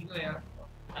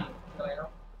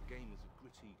game is a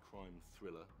gritty crime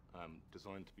thriller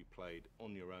designed to be played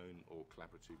on your own or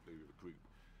collaboratively with a group.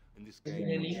 In this game,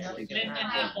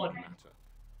 matter.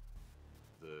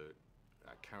 The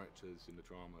characters in the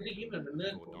drama.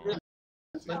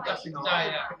 มันตัดสินใจ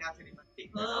อ่ะ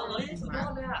สุดยอ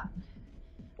ดเลยอ่ะ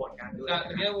โหวตกันด้วยกา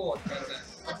รโหวตกันอ่ะ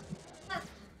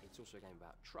It's also a game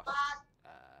about trust.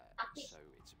 So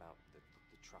it's about the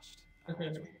trust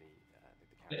between the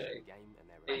characters in the game and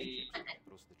their relationships,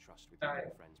 but also the trust with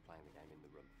your friends playing the game in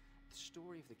the room. The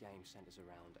story of the game centers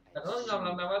around a serial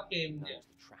killer known as the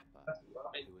Trapper,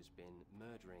 who has been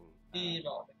murdering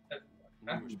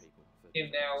numerous people for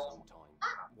some time.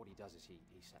 What he does is he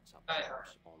sets up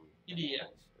traps on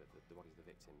the bodies of the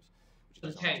victims. มั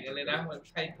นแข่งกันเลยนะมัน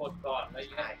ใครกดก่อนอะไรอย่า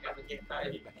งเงี้ยมันเก็บได้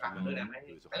who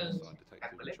is a homicide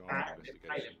detective in charge of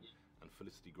investigation, and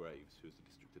Felicity Graves, who is the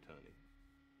district attorney.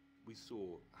 We saw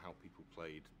how people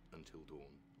played Until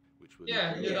Dawn, which was on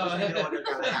the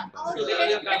internet,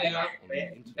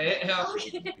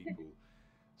 people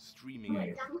streaming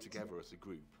it together as a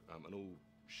group and all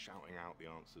shouting out the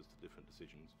answers to different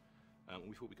decisions.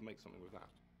 We thought we could make something with that.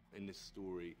 In this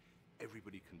story,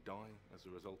 everybody can die as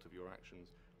a result of your actions,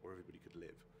 or everybody could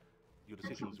live. Your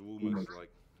decisions are almost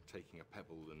like taking a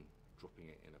pebble and dropping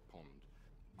it in a pond.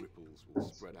 Ripples will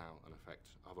spread out and affect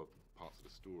other parts of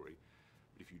the story.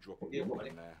 But if you drop a ripple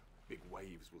in there, big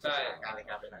waves will spread out and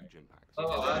have huge impacts. เขา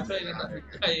บอกว่าช่วยกันตัดสิน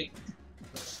ใจ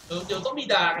เดี๋ยวต้องมี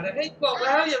ด่ากันนะให้บอกแ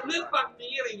ล้วอย่าเลือกฝั่ง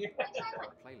นี้อะไรอย่างเงี้ย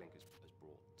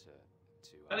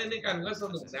ถ้าเล่นด้วยกันก็ส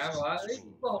นุกนะบอกว่าเฮ้ย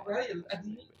บอกแล้วอย่าอัน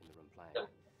นี้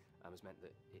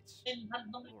เล่นท่าน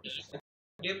ต้องไม่ปี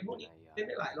เกมพวกนี้เล่นไ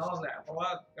ด้หลายรอบแหละเพราะว่า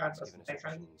การตัดสินใจค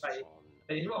รั้งไปแ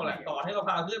ต่ที่บอกแหละต่อให้เรา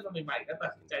พาเพื่อนมาใหม่ๆก็ตั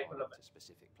ดสินใจคนละแบบ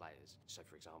So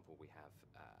for example, we have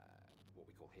what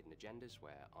we call hidden agendas,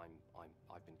 where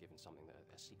I've been given something that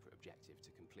a secret objective to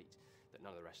complete that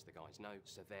none of the rest of the guys know.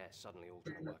 So they're suddenly all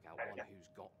trying to work out one, who's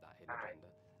got that hidden agenda,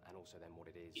 and also then what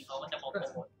it is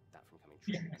that from coming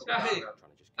true. ใช่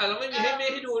เราไม่มีใ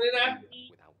ห้ดูเลยนะ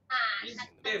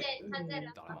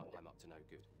I'm up to no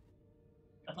good.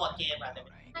 ถอดเกมอ่ะแต่ไ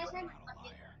ม่ใช่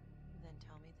Then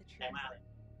tell me the ใช่ truth. มากเลย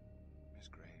Miss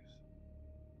Graves,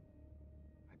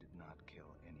 I did not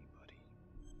kill anybody.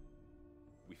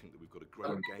 We think that we've got a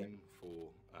great game for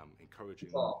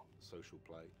encouraging social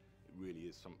play. It really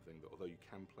is something that, although you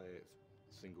can play it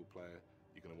single player,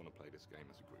 you're going to want to play this game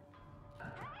as a group.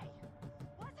 Hey!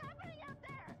 What's happening out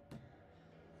there?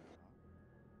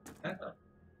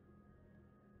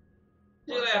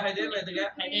 ชื่ออะไรใครเล่นอะไรตะกี้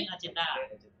ใครเล่นอาเจนดา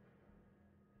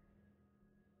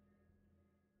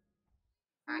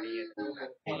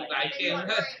หลายเกม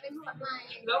นะ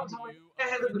แล้วทำไมแค่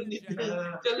เรื่องนิดนึง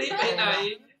จะรีบไปไหน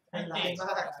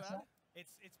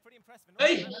เฮ้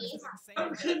ย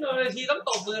ขึ้นมาในทีต้องต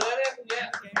บมือแล้วเนี่ยคุณเนี่ย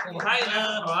ผมให้นะ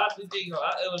เพราะว่าจริงๆเหรอ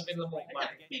มันเป็นระบบใหม่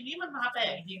ปีนี้มันมาแปลก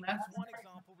จริงๆนะ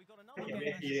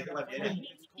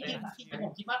ผ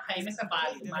มคิดว่าใครไม่สบาย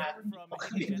มาพวก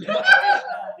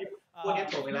นี้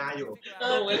ถ่วงเวลาอยู่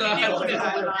เวลาเนี่ย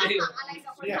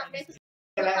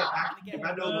อะไรนะม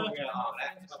าดูเหงื่อออกแล้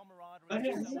ว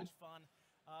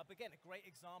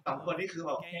สองคนนี้คือแ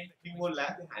บบทิ้งวุ่นแล้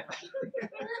วหายไป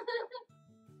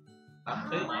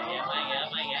ไม่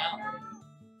แล้ว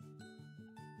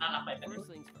น่ารักไปแบบ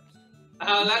เอ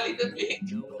าละลิตเติ้ลบิ๊ก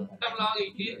จำลองอี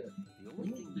กที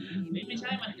ไม่ใช่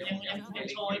มันยัง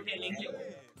โชว์เพลงลิงอยู่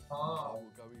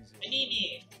ไอ้นี่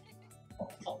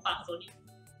ของฝั่งโซนี่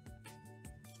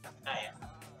ใช่อ่ะ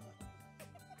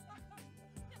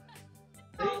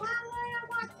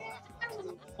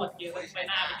กดเยอะไป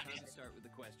หน้าไป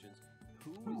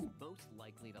Who is most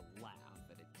likely to laugh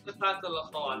at a ก็สร้างตัวละ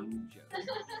คร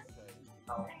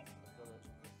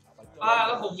แ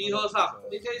ล้วผมมีโทรศัพท์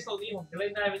ไม่ใช่โซนี่ผมจะเล่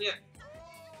นได้ไหมเนี่ย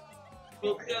ดู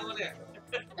เครื่องวะเนี่ย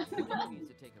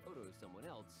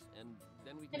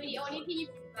วิดีโอนี่พี่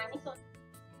มาที่สุด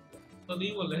โซนี่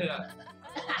หมดเลยอ่ะ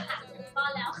ก็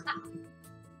แล้วค่ะ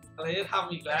อะไรจะท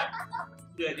ำอีกแล้ว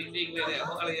เบื่อจริงๆเลยเนี่ยพ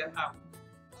วกอะไรจะทำ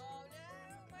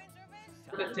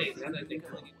ก็เจ๋งนะเลยเจ๋ง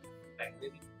แต่งด้ว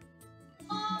ยเนี่ย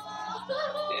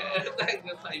แต่ง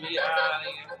ใส่ VR อะไร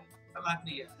เงี้ยน่ารัก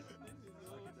ดีอ่ะ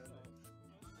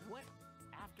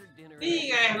นี่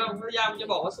ไงเราพยายามจะ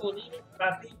บอกว่าโซนี่เป็นปา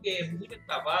ร์ตี้เกมที่เป็น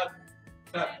แบบว่า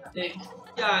แบบเด็ก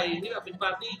ใหญ่ที่แบบเป็นปา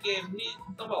ร์ตี้เกมที่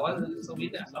ต้องบอกว่าสวิ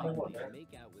ตเนี่ยเราหมดเลย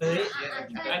เฮ้ย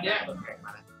อันเนี้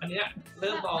ยเ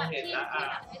ริ่มมองเห็นแล้ว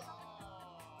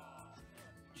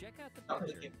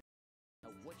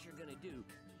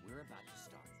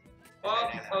เพราะ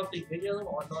เราติดเยอะต้องบ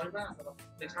อกว่าน้อยมากสำหรับ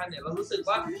เซสชั่นเนี่ยเรารู้สึก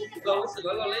ว่า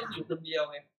เราเล่นอยู่คนเดียว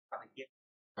ไง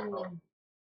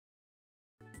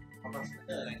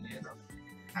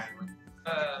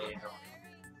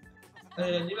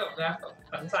นี่แบบนะ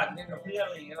สังสรรค์เนี่ยกับเพื่อนอ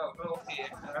ะไรเงี้ยเราก็โอเค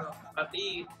แล้วปาร์ตี้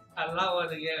ทานเหล้าอะไ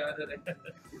รเงี้ย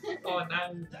ก็นั่ง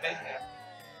เล่นกัน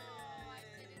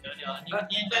เดี๋ยว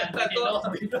แ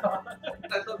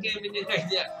ต่ตัวเกมเป็นยังไง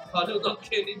เนี่ยขอดูตัวเก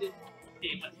มนิดนึง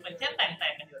มันแค่แต่ง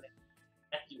กันอยู่เลย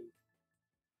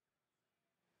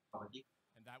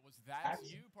And that was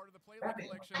That's You, part of the Playland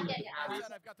collection. That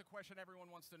said, I've got the question everyone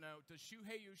wants to know. Does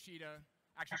Shuhei Yoshida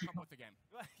actually come with the game?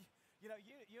 You know,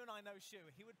 you and I know Shu.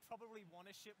 He would probably want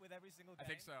to ship with every single game.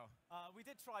 I think so. We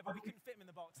did try, but we couldn't fit him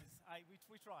in the boxes.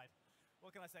 We tried.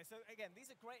 What can I say? So again, these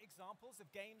are great examples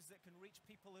of games that can reach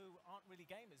people who aren't really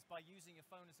gamers by using your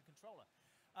phone as a controller.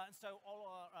 And so all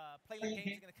our Playland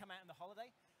games are going to come out in the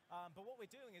holiday. But what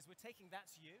we're doing is we're taking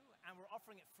That's You and we're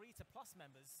offering it free to Plus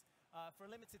members for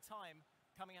a limited time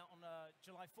coming out on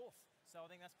July 4th. So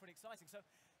I think that's pretty exciting. So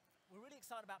we're really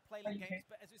excited about Playland games,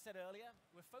 but as we said earlier,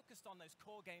 we're focused on those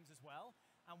core games as well.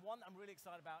 And one I'm really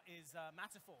excited about is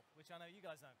Metaphor, which I know you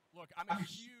guys know. Look, I'm a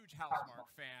huge Housemarque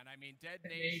fan. I mean, Dead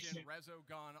Nation,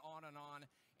 Resogun, on.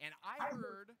 And I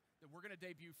heard that we're going to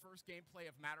debut first gameplay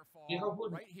of Matterfall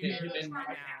right here,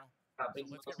 right now. So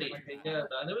let's get ready for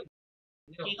that. จ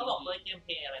ริงเขาบอกเลยเกมเพ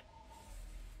ลย์อะไร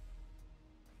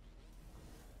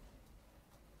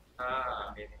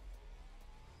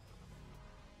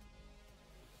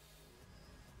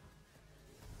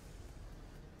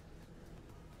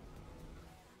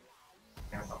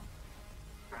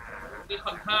นี่ค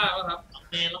อนท่าป่ะครับ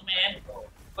ล็อกแมน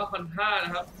ว่าคอนท่าน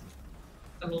ะครับ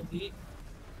อารมณ์นี้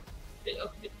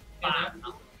ปาก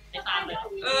ไม่ตามเลยเ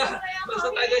หมือนส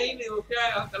ไตล์เกอร์ฮินิวใช่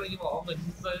ครับกำลังจะบอกว่าเหมือน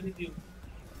สไตล์ฮินิว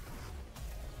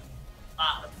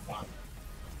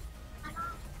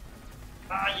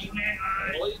ยิงแม่งเล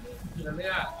ยโอ้ยเหมือนเลย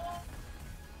อ่ะ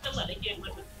ก็เหมือนในเกมมั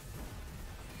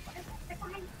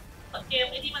นเกม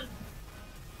ไอ้ที่มัน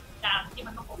การที่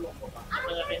มันต้องกดลงเ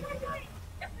ลยเป็น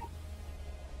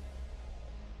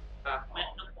แม่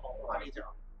ต้องบอกว่าดีจั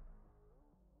ง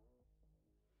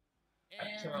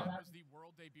And that was the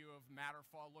world debut of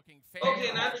Matterfall, looking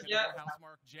fantastic.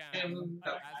 Housemarque gem. As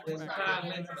you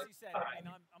said, I mean,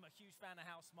 I'm a huge fan of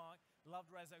Housemarque.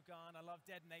 Loved Resogun. I love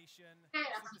Dead Nation.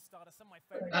 Superstar. Some of my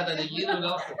favorites. แต่อย่างนี้ดูแ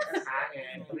ล้ว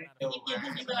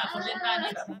ที่เวลาเขาเล่นได้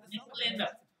นี่แบบเล่นแบ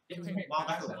บมองก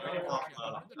ระสุนไม่ได้มอง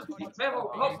แม่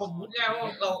ผมพูดง่ายว่า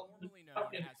เรา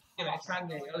เป็นเกมแอคชั่น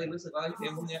ไงก็เลยรู้สึกว่าเก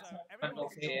มพวกนี้มันโอ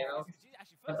เคแล้ว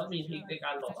มันต้องมีทริคในก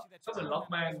ารหลบก็เหมือนล็อก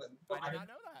แมนเหมือน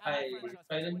ไ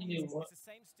ปเล่นที่นิว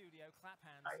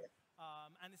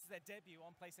and this is their debut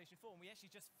on PlayStation 4 and we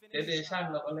actually just finished Edition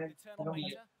เราก็เล่นก็มี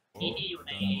ที่อยู่ใ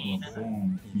นนั้น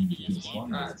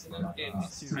เกม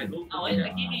ถ่ายรูปเอาไว้เมื่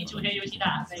อกี้มีชูเฮโยชิด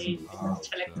ะในค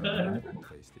าแรคเตอร์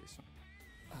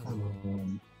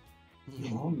日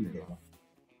本では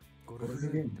ゴルフ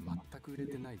ゲームって全く売れ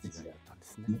てない時代だったんです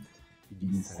ね。リ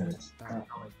リースされた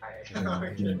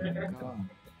ゲームが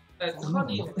แต่ข้อ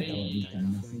ดีของไอ้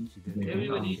เอวิ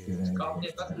วดีกอล์ฟเนี่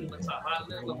ยก็คือมันสามารถเ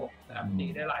ลือกระบบแบบนี้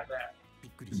ได้หลายแบบ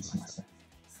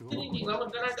ที่จริงๆแล้วมัน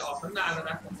ก็น่าจะออกตั้งนานแล้ว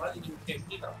นะผมว่าจริงๆเกม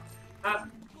ที่แบบถ้า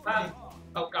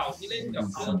เก่าๆที่เล่นกับ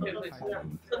เครื่องเกมเลย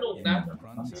สนุกนะ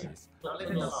เราเล่น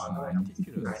ตลอดเลยมัน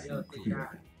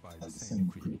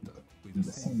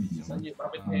อยู่มา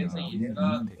เป็นเพย์ซีก็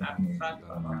อัพสร้าง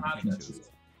ภาพแบบ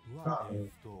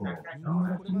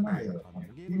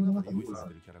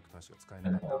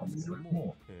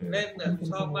เล่นเนี่ย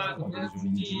ชอบมากตรงนี้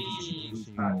ที่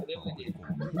เล่น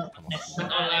มัน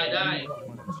ออนไลน์ได้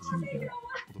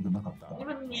นี่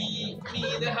มันมี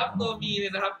นะครับตัวมีเล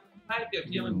ยนะครับให้เปรียบเ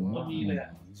ทียบมันตัวมีเลย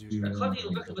แต่ข้อดี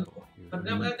ก็คือมัน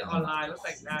น่าจะออนไลน์แล้วแ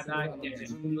ต่งหน้าได้อย่างเงี้ย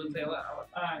ดูเซลว่าเอา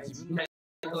ได้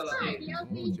ตัวเราเอง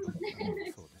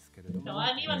แต่ว่า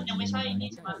นี่มันยังไม่ใช่นี่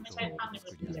ใช่ไหมไม่ใช่ภาพใน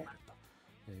มือถือใช่ไหม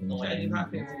ใช่ที่ภาพ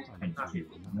เป็น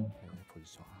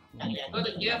ก็จ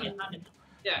ะเกี่ยวเป็นภาพเ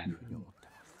นี่ย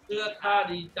เลือกท่า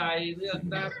ดีใจเลือก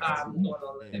หน้าตาตัวเรา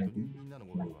เลย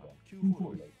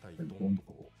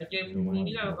เกมนี้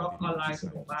นี่เราออนไลน์ส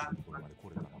นุกมาก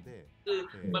คือ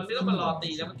มันไม่ต้องมารอตี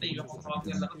แล้วมันตีกันพร้อมๆ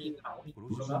กันแล้วก็มีเขา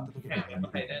แล้วก็แข่งกันว่า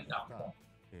ใครได้อันดับ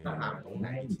ตรงไหน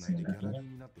ที่つないでギャラリーに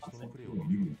なって人のプレーを見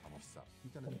る楽しさみ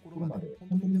たいなところまで本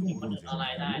当にでもゴルフ全体を支え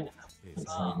ていく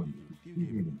っていう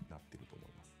ゲームになってると思い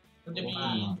ます。มันจะมี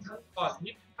ก่อน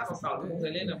ที่ภาคเก่าๆที่ผมเค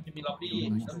ยเล่นมันจะมีล็อบบี้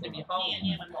แล้วมันจะมีห้องเ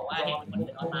นี่ยมันบอกว่าเห็นคน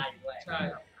อื่นออนไลน์อยู่ด้วย ใช่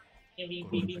เนี่ยวิ่ง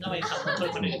เข้าไปขับรถชน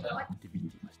คนอื่นแล้ว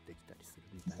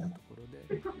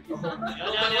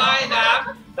มันว่ายน้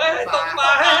ำเฮ้ยตกปล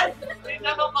าแ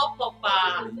ล้วก็เขาตกปลา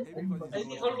ไอ้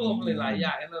ที่เขารวมหลายๆอย่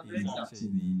างให้เราได้จับ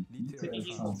คือจริงๆ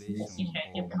ที่แพ้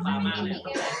เก็บปลามากเลย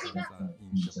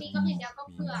มีก็อย่างเดียวก็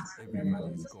เผื่อ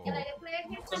อะไรเล็ก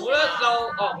ๆ สมมติว่าเรา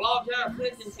ออกรอบใช่ไหมเพื่อ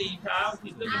นตีเช้าที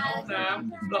เพื่อนไปห้องน้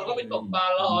ำเราก็ไปตกปลา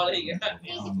รออะไรอย่างเงี้ย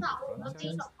ตี12เราตี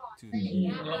2ก่อนอะไรอย่างเ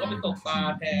งี้ย เราก็ไปตกปลา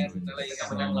แทนอะไรอย่างเงี้ย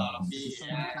มานั่งรอเราพี่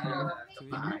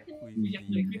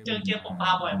เจอตกปลา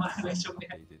บ่อยมากเลยช่วงนี้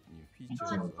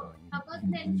เราก็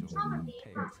เน้นชอบแบบนี้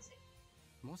ค่ะ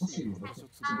もし場所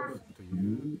継ぐという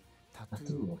タトゥ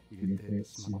ーを入れて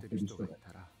しまってる人がい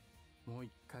たらもう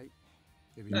一回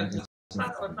エビデンス สร้าง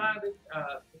คนสร้างด้วย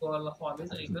ตัวละครด้วย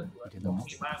ตัวเองก็ถือว่า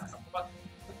ดีมากครับเพราะว่า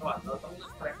ก่อนเราต้องเลือ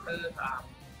กคาแรคเตอร์ตาม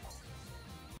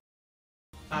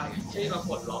ที่เราก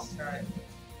ดล็อกใช่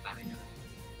ตาม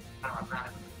นั้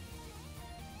น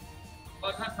ก็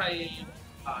ถ้าใคร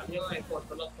เรียกว่าไงกด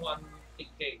ตัวละคร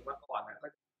เก่งๆมาก่อนนะก็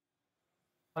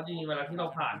เพราะจริงๆเวลาที่เรา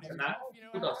ผ่านชนะ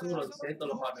ผู้ต่อสู้เราจะใช้ตัว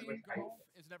ละครนั้นไปใช้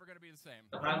แ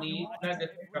ต่ครั้งนี้น่าจะ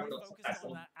กำหนดสกัด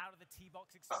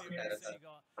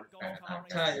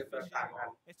ใช่จะต่างกัน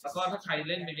แล้วก็ถ้าใคร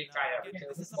เล่นไปไกลๆไปเจ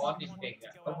อผู้บอสเก่ง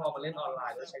ๆก็พอมาเล่นออนไล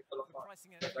น์แล้วใช้ตัวละคร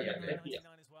ก็อยากจะได้เปรียบ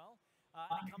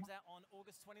And it comes out on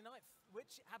August 29th,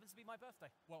 which happens to be my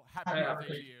birthday. Well, happy birthday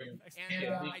to you. And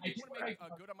I did want to make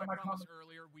good on my promise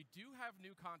earlier. We do have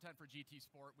new content for GT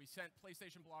Sport. We sent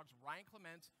PlayStation Blog's Ryan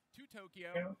Clement to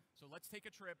Tokyo. So let's take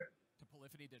a trip to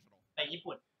Polyphony Digital. ไปญี่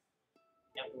ปุ่น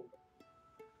อยากดู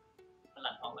มันห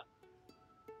ลังท้องอ่ะ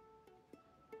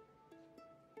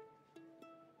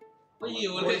ไม่หิ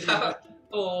วเลยครับ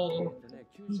โอ้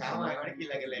เช้ามาไม่ได้กินอ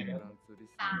ะไรกันเลยเนี่ย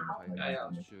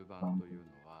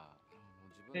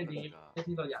ที่นี้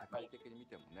ที่เราอยากไป 的に見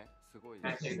てもね、すごいいいんじ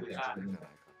ゃないかってい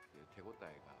う手応え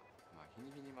がまあ日に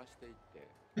日に増していって。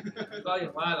ก็อย่า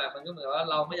งว่าแหละมันก็เหมือนว่า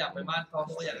เราไม่อยากไปบ้านเขาเข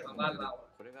าก็อยากมาบ้านเรา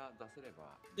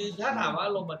คือถ้าถามว่า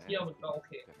ลงมาเที่ยวมันก็โอเ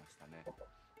ค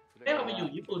เราไปอยู่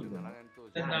ญี่ปุ่น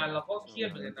นานๆเราก็เครียด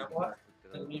เหมือนกันนะเพราะว่า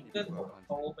มีเพื่อนของเข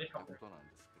าไปทำ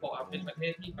บอกว่าเป็นประเท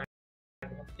ศที่ไป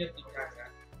เครียดจริงจังนะ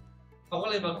เขาก็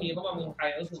เลยบางทีเขามาเมืองไทย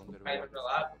รู้สึกไทยมันแบบ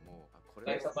ว่า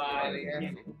สบายอะไรเ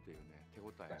งี้ย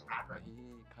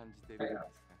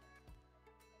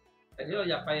แต่ที่เรา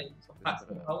อยากไปสัมผัส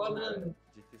เขาก็เรื่อง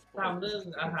ทำเรื่อง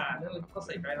อาหารเรื่องเขาใ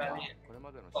ส่ใจรายละเอียด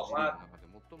บอกว่า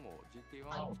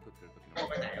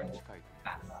ไปไหน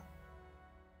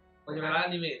มันจะเป็นร้านอ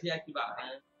นิเมะที่อากิบะ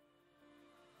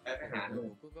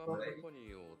僕がポリフォニ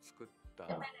ーを作った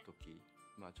時、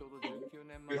まあちょうど19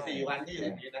年前に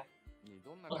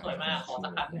どんな感じで思っ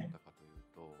たかという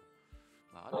と、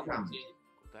まあある意味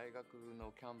大学の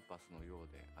キャンパスのよう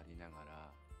でありながら、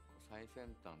最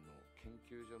先端の研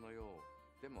究所のよう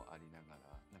でもありなが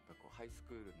ら、なんかこうハイス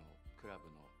クールのクラブ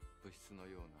の部室の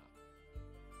ような。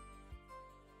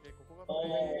ここがプ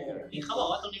レイเขาบอก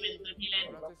ว่าตรงนี้เป็นพื้นที่เล่น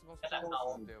กระดาษเข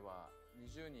าでは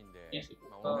20人で、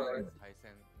まあ、オンラインで対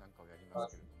戦なんかをやりま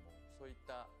すけれども、そういっ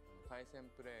た対戦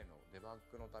プレーのデバッ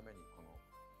グのためにこの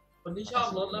คนที่ชอ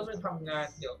บรถแล้วไปทำงาน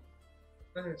เกี่ยว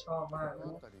ก็จะชอบมากこ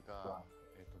の辺りが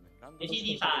ランドที่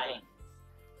ดีไซน์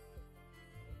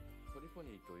ポリフォ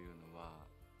ニーというのは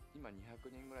今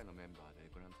200人ぐらいのメンバーで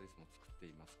グランツーリスモを作って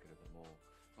いますけれども、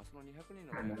まあ、その200人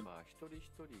のメンバー一人一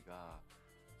人が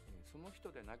その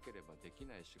人でなければでき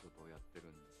ない仕事をやって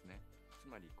るんですね。つ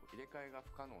まりこう入れ替えが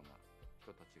不可能な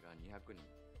人たちが200人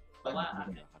働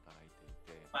いてい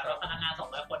て、เราพนักงาน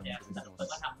200 คนเนี่ยแต่ทุกคน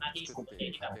ก็ทำหน้าที่ของตัวเอง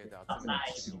ที่แบบทำได้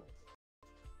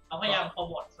เขาพยายามโปร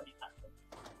โมทบริษัท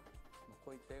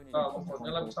ก็บางคน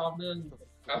ก็ชอบเรื่อง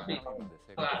กราฟิก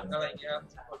กลางอะไรเงี้ย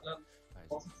คนเรื่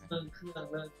องเครื่อง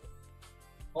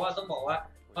เพราะว่าต้องบอกว่า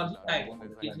ตอนที่แต่ง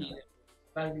ทีเนี่ย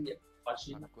รายละเอียดพอ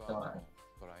ชิ้น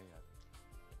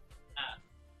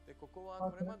でここは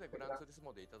これまでグランツーリス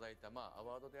モでいただいた、まあ、ア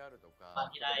ワードであるとかそ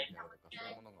うい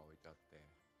うものが置いてあって、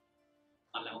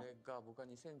これが僕が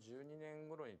2012年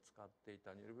頃に使ってい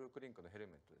たニュルブルクリンクのヘル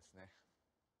メットですね。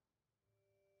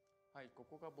はい、こ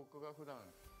こが僕が普段、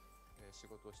仕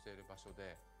事をしている場所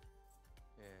で、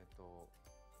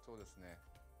そうですね、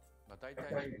まあ、大体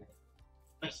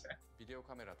ビデオ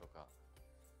カメラとか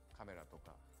ある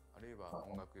いは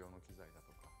音楽用の機材だ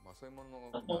とかそういうもの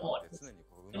โปรโมท が常に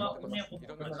こう ที่ว่าเนี่ยผม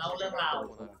เล่าเรื่องราว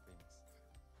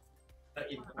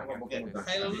ใ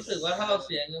ห้เรารู้สึกว่าถ้าเราเ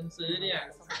สียเงินซื้อเนี่ย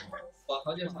กว่าเข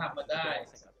าจะทำมาได้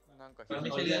มันไ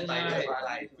ม่ใช่เรื่องง่ายอะไ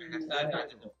รใช่ครับ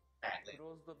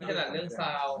ไม่ขนาดเรื่องซ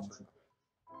าวด์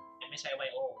ไม่ใช่ไว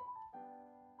โอ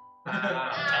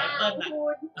ใช้เปิ้ลนะ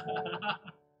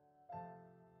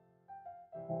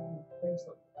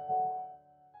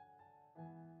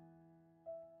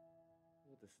そ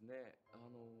うですね。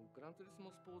グランツーリス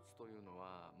モスポーツというの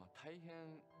は、大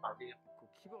変こう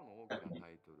規模の大きなタ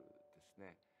イトルです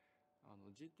ね。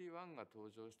GT1 が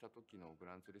登場した時のグ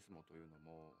ランツーリスモというの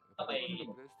も、やっぱり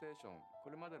プレイステーション、こ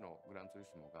れまでのグランツーリ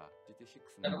スモが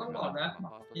GT6 のファ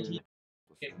ーストジェネレーション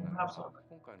とするならば、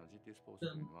今回の GT スポーツ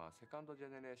というのはセカンドジェ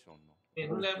ネレーションの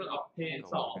グラン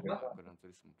ツー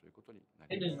リスモということにな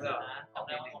ります。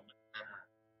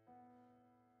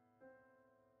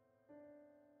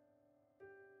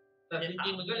แต่จ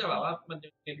ริงๆมันก็จะแบบว่ามันจะ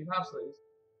เป็นภาพสวย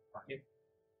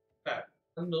แบบ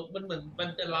มันเหมือนมัน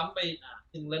จะล้ำไป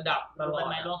ถึงระดับตลอด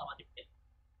โลก2011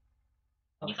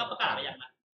นี่เขาประกาศไปอย่างนั้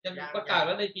นยังประกาศแ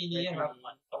ล้วในปีนี้ครับ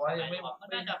แต่ว่ายังไม่บอกฟัน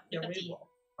ได้ยังไม่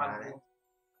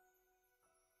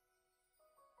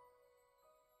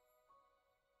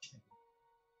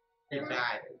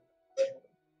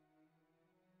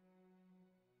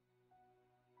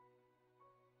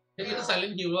ต้องใส่เล่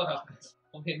นฮิวแล้วครับ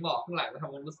ผมเห็นบอกข้างหลังแล้วท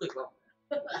ำความรู้สึกว่า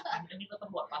อันนี้ก็ต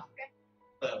ำรวจปะ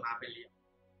เปิดมาไปเรียน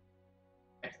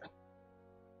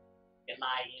เป็นล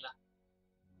ายอย่างนี้ละ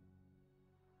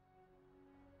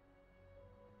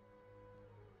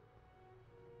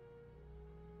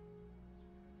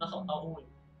ผสมเต้าหู้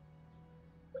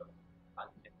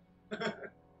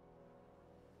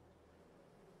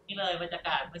นี่เลยบรรยาก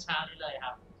าศเมื่อเช้านี้เลยค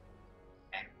รับ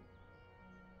แอ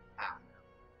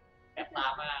บตา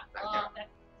มากแ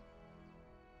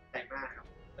ต่งหน้าครับ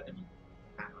ก็จะมี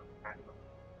การ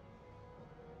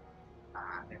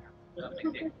นะครับเริ่มเ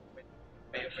ด็กๆ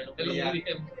ไปโรงเรีย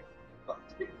นก่อน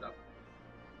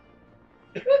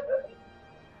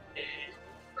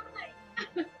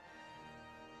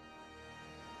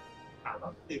เรา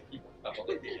ตื่นกี่โมงเราก็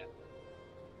ตื่น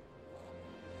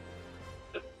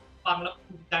ฟังแล้ว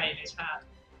ภูมิใจในชาติ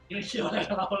ที่ไม่เกี่ยวอะไร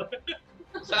กับเราเลย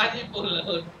ชาติญี่ปุ่นเลย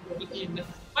ไม่กินนะ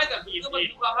ไม่แต่ก็มัน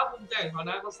ความภาคภูมิใจของเขา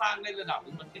นะเขาสร้างในระดับนึ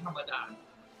งมันไม่ธรรมดา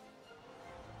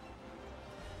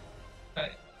ใช่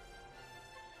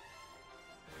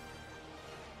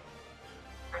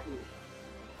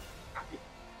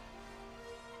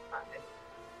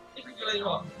นี่คืออะไรบ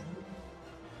อก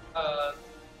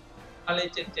อะไร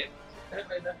77อะ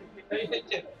ไรนะไม่7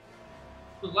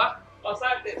ถูกว่าเราสร้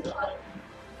าง7เป็น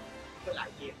หลาย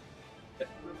เกม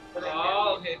อ๋อ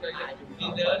โอเคก็มี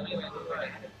เดินมีอะไรด้วย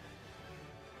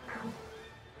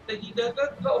แต่ยิงเดิน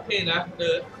ก็โอเคนะเ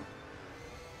ดิน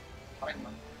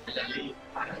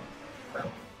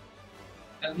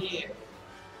อันนี้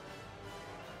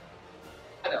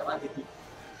แต่ว่าจริงๆ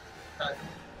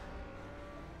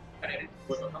อันนี้ค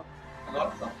วรต้องรอบ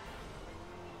สอง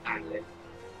อ่านเลย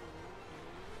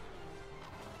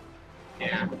เนี่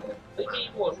ยไม่มี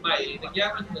โหมดใหม่แต่ยาก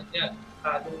มันเหมือนเนี่ย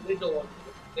ดูไม่โดน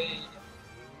ใ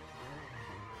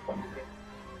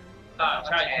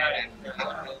ช่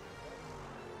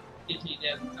ทีเ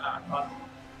นี่ย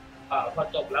พอ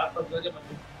จบแล้วมันก็จะมา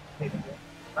เห็น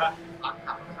ว่าท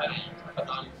ำอะไร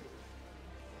ต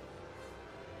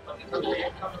อนนี้ก็เลย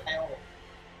เข้ามาแถว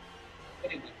ไม่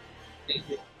ได้จ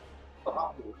ริงๆก็ต้อง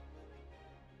ดู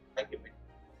ใช้เก็บเป็น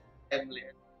เต็มเลย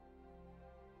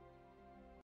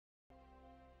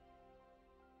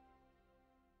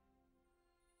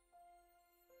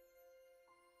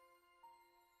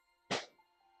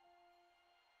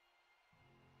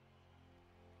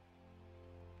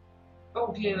ก็โอ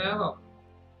เคนะแบบ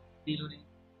ดีดูดี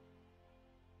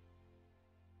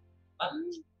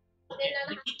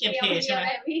นี่เกมเพลย์ใช่ไหม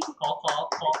ขอเ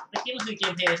มื่อกี้มันคือเก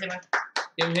มเพลย์ใช่ไหม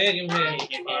เกมเพลย์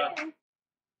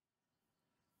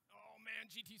Oh man,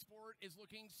 GT Sport is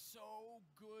looking so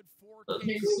good for โ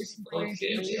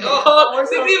อ้โห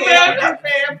60 เฟรม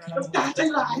ใจ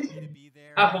ร้าย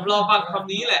ผมรอฟังค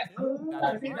ำนี้แหละ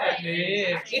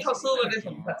นี่เขาสู้กันในส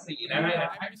มศักดิ์ศรีนะ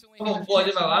ผมกลัวจ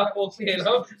ะแบบว่าโอเคแ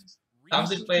ล้ว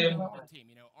30 เฟรม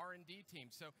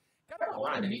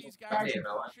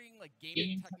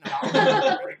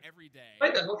ไม่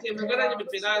แต่โอเคมันก็น่าจะเป็น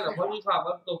ไปได้หรอกเพราะมีความ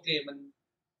ว่าตัวเกมมัน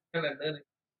ขนาดนั้นเลย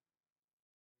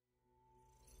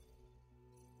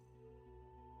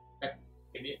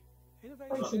ทีนี้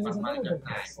มันมาจากไหน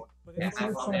แต่ท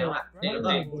ำพอแล้วอ่ะนี่ก็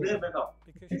เลื่อนไปแบบ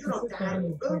ที่เราการ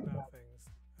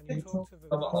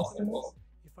เราบอกเขา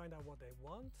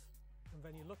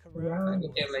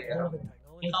เกมอะไรกัน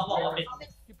ที่เขาบอกว่าเป็น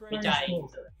วิจัย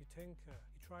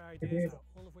try ideas out,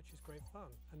 all of which is great fun.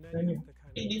 And then you have the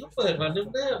kind จริงๆ of ก็เปิดมาเ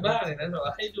นิ่มๆบ้างเลยนะแบบว่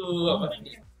าให้ดูแบบว่า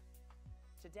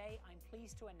Today, I'm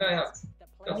pleased to ใช่ครับ announce that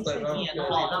ก็เปิดมา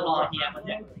ต้องรอเฮียมันเ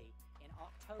นี่ย in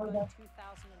October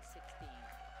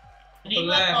 2016. นี่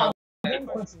ว่าตอน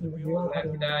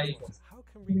how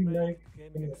can we make the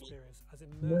gaming experience as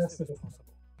immersive as possible?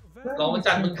 ลองมา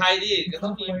จัดเมืองไทยดิก็ต้อ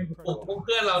งมีกลุ่มพวกเ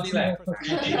พื่อนเรานี่แหละ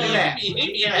นี่แหล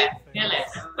ะ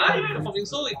ผมยัง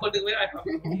สู้อีกคนหนึ่งไม่ได้ครับ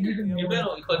มีเพื่อนผ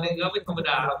มอีกคนหนึ่งก็ไม่ธรรมด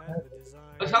าครับ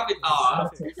เขาชอบไปต่อ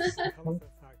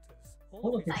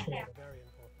All of these things are very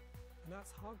important, and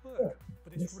that's hard work, but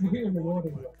it's really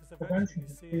rewarding work because eventually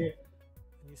you see it,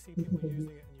 and you see people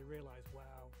using it, and you realize,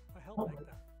 wow, I helped make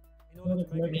that. In order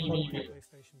to make it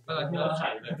PlayStation, it's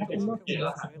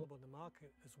available in the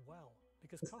market as well,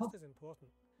 because cost is important.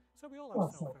 So we all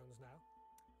have cell phones now,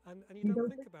 and you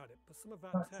don't think about it, but some of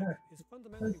that tech is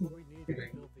fundamentally what we need to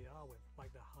build VR with,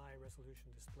 like the high resolution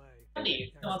display.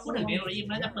 พูดถึงเทคโนโลยีมั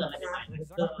นน่าจะเปิดอะไรใหม่ๆ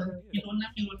พี่ลุ้นนะ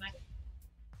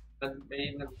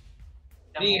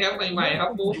นี่ครับใหม่ๆครับ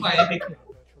มูฟใหม่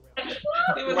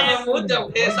นี่มันเป็นมูฟจาก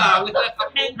เพย์3เลยนะครับ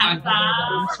แห้งหันตา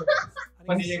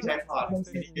วันนี้ยังใช้พอร์ต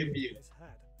ซีดีเกมอยู่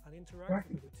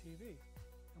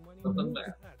ต้นแบ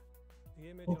บ The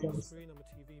image on the screen on the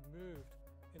TV moved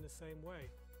in the same way,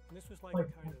 and this was like a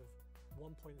kind of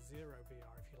 1.0 VR, if you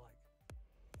like.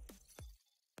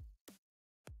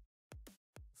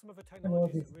 Some of the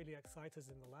technologies that really excite us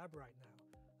in the lab right now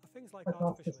are things like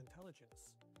artificial intelligence.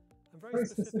 And very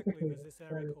specifically, there's this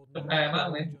area called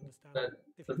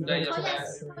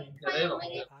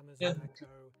Amazon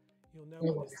Echo. You'll know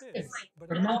what this is, but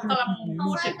to talk to the characters,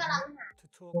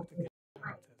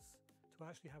 to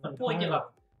actually have a dialogue.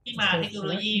 ที่มาเทคโนโ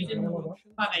ลยีซึ่ง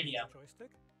ภาคไอเดีย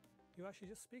You actually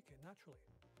just speak it naturally.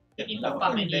 ที่เราฟั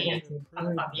งไอเดีย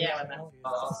ฟังแยกมันนะ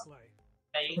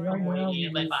ไอ้ขโมย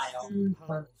ใบใบเอา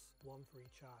one for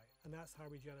each eye, and that's how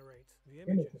we generate the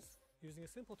images using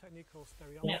a simple technique called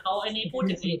stereology. เนี่ยเขาไอ้นี่พูด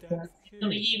ถึงเทคโน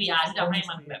โลยี VR ที่ทำให้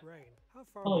มันแบบ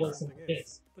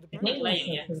เทคนิคอะไรอย่าง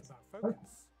เงี้ย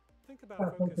Think about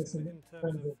focus in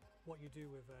terms of what you do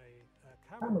with a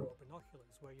camera or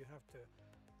binoculars, where you have to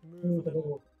move a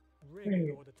little ring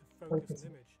in order to focus an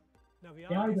image. Now the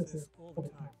eye does this all the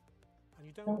time, and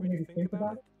you don't really think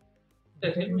about it. แต่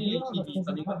เทคโนโลยีทีวีต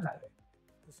อนนี้ก็ถ่าย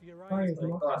So your eye is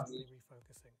like constantly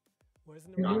refocusing, whereas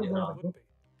in the real world it would be.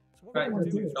 So what we want to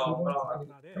do is plug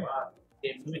that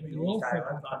in. We also have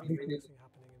refocusing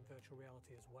happening in virtual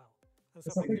reality as well. And so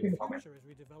I think in the future, as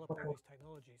we develop all these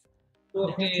technologies, ตัว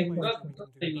เกมก็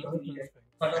ตี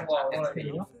มันต้องบอกว่าอะไร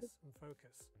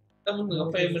แต่มันเหมือน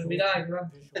เฟรมมันไม่ได้ใช่ไหม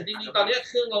แต่จริงๆตอนนี้เ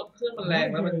ครื่องมันแรง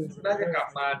แล้วมันน่าจะกลับ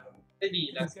มาได้ดี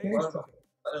นะว่า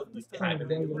ถ่ายไป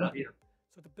ได้อยู่แล้วพี่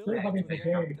So to build up the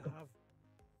game to have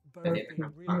both the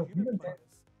real human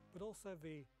players, but also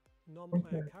the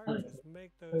non-player characters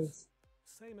make those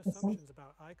same assumptions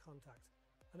about eye contact,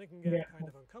 and it can get kind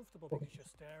of uncomfortable because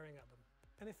you're staring at them.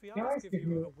 And if the eyes give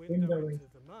you a window into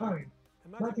the mind,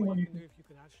 imagine what you can do if you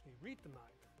can actually read the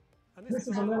mind. And this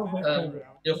is a little bit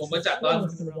เดี๋ยวผมมาจัดตอน2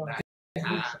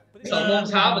 โมง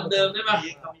เช้าเหมือนเดิมได้ป่ะ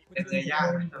เป็นเนื้อย่าง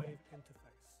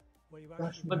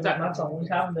มาจัดตอน2 โมงเ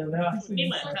ช้าเหมือนเดิมได้ป่ะ นี่เ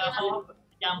หมือนเขา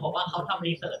ยังบอกว่าเขาทำ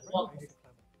รีเสิร์ชพวก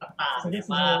ต่าง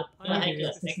ๆมาเพื่อให้เกิ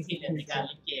ด experience ในการเ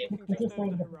ล่นเกม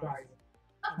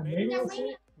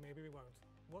Maybe we won't.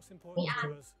 What's important to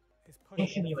us is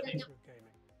pushing the future of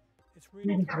gaming. It's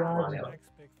really the next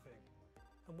big thing.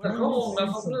 แต่เขาคงแล้ว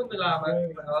เขาเพิ่มเวลามา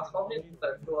เขาไม่เปิ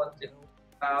ดตัว7 เ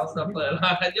ช้าแต่เปิดมา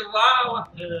จะว้าวอ่ะ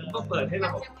ก็เปิดให้เร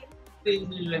าตี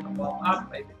มือเลยมองอัพ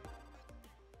ไป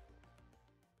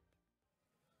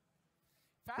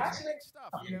Fascinating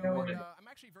stuff, you know, and I'm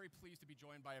actually very pleased to be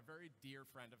joined by a very dear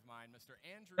friend of mine, Mr.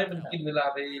 Andrew. ให้มันกินเวลา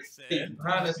ไป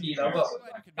45 นาทีแล้วแบบ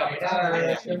กลับไม่ได้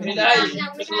ไม่ได้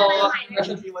รอ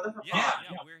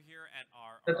we're here at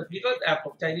our แต่พี่ก็แอบต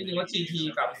กใจนิดนึงว่า GT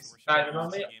กับกลายเป็นว่า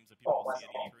ไม่ออกมา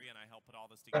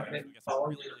แต่เป็นเขา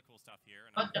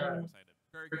ก็จะ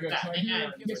Very good.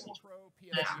 PS4 Pro,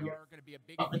 PSVR are going to be a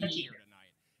big feature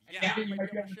tonight. And you might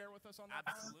be able to share with us on that.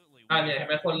 Absolutely. เนี่ยเห็นไ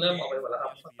หมคนเริ่มออกไปหมดแล้วครั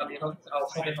บตอนนี้เขาเอา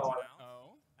เข้าไปฮอล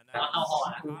เอาฮอล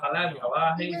ตอนแรกเหมือนว่า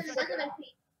ให้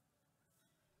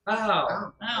อ้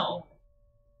าว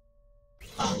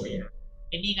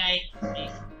ไอ้นี่ไง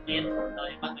เรียนเล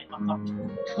ยบ้างไหมครับ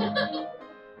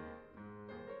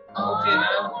โอเคนะ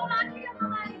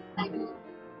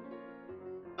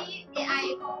AI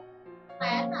แฟ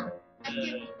นอ่ะ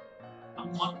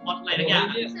มดอะไรทุกอย่าง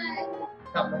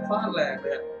กลับมาฟาดแรงเล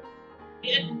ย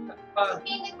นี่ฟาด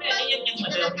ไม่ได้ยังเหมือ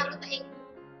นเดิม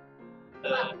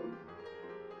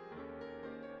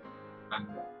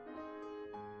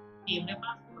ทีมได้ป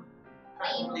ะ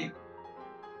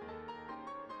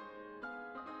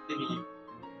ไม่มี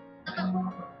ไ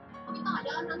ม่ต่อย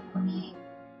อดทั้งคนนี้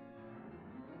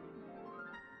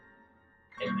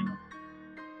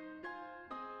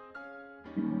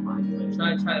ใ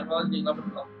ช่เพราะจริงๆแล้วมัน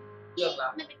ต้องเรื่องละ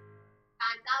มันเป็นกา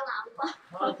รก้าวร้าวหรือเปล่า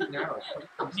เพราะจริงแล้ว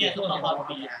เนี่ยตัวละคร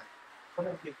ปีก็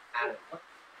ต้องเป็นอะไร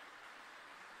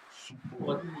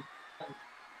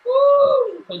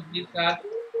คนยิงการ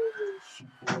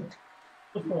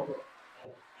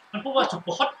มันพูดว่าจุดบ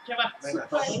อสใช่ไหม ซุป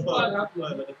เปอร์ครับเล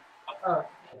ย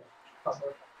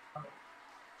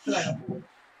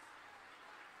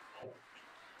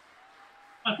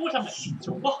มันพูดทำไม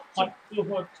จุดบอส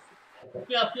เ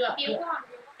พื่อ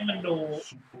ให้มันดู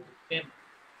เป็น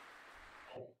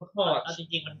เอาจ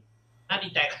ริงๆมันน่าดี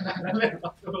ใจขนาดนั้นเลย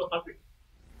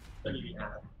เป็นวีอา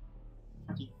ร์ไ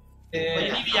ว้ที่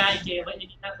วีอาร์เกมไว้ที่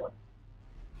น่ากด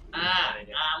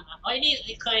ไอ้นี่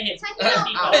เคยเห็น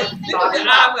คุณจะ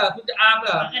อาร์มเหรอคุณจะอาร์มเหร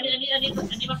ออัน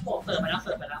นี้มันโผล่เสิร์ฟไปแ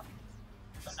ล้ว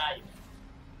มันได้อยู่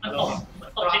มัน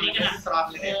ตกชนิดกันนะตอน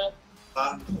เลยตอน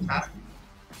ชัด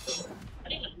อัน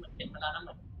นี้เหมือนเห็นมาแล้วนะเห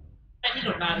มือนไอ้ที่ห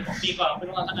ลุดมาของปีก่อนไม่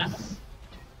รู้ว่าขนาด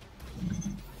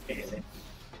เห็นเลย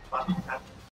ตอนชัด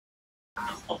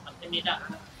ผมมันชนิดอ่ะ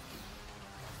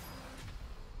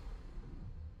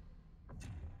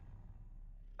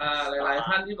หลายๆ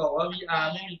ท่านที่บอกว่า VR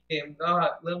ไม่มีเกมก็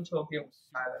เริ่มโชว์เกม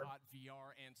ขายแล้ว VR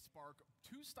and Spark,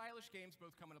 two stylish games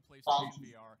both coming to PlayStation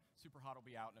VR. Super Hot will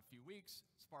be out in a few weeks.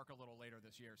 Spark a little later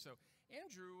this year. So,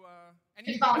 Andrew, any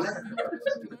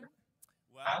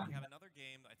Well, we have another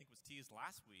game that I think was teased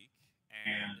last week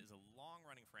and is a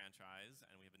long-running franchise,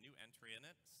 and we have a new entry in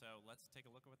it. So let's take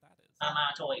a look at what that is. มา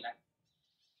โชว์อีกแล้ว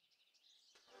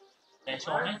แต่โช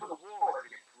ว์ไหม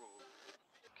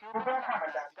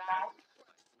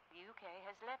UK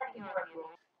has left the European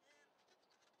Union,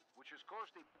 which has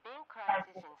caused a bank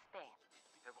crisis in Spain.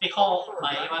 ไปข้อไหม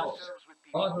วะ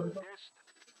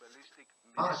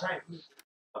ใช่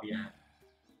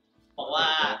บอกว่า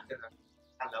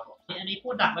อันนี้พู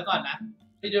ดดักไว้ก่อนนะ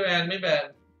พี่จูแอนไม่แบน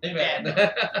ไม่แบนเลย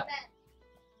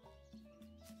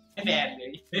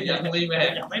ยังไม่แบ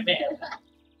น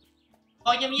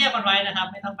ก็เงียบๆกันไว้นะครับ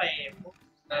ไม่ต้องไป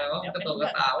กระตุกกระ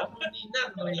ตาว่านี่นั่น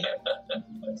ตรงนี้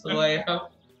สวยครับ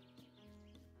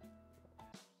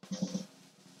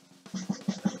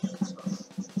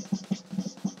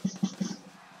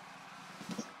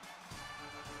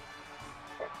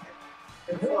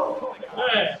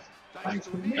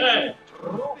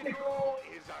Tropical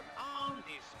is an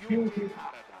undisputed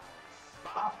paradise,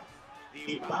 but the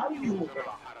values of a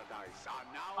paradise are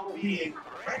now being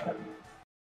threatened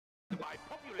by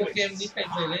populations. เกมนี้ใคร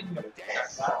เคยเล่นแบบ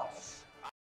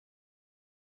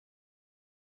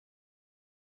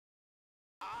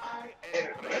I am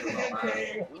Presidente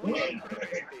will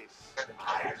prevent this.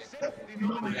 I accept the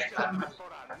nomination for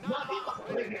another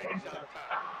presidential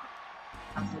term.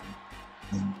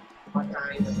 พอใจ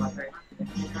แต่พอใจไ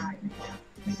ม่ได้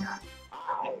ไม่ได้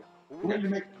will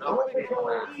make Tropical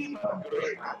even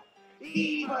greater,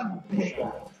 even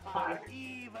bigger, and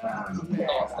even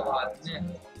ต่อ better. สวรรค์เนี่ย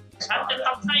ฉันจะท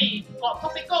ำให้เกาะท็อ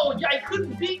ปิโก้ใหญ่ขึ้น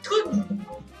ดีขึ้น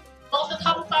เราจะท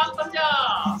ำตามสัญญา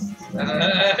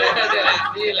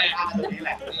นี่แหละ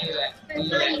เป็น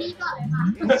ตัวนี้ก่อนเลยค่ะ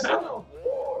ไ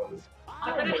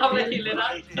ม่ได้ทำอะไรผิดเลยนะ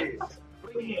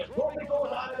Bringing tropical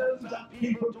islands and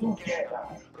people together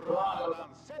rather than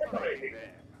separating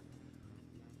them.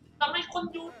 ทำให้คน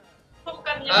อยู่ร่วม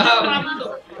กันอย่าง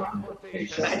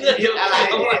อะไร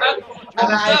ค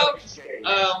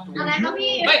รับ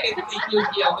พี่ไม่เห็นสี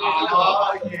เขียวเล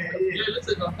ยรู้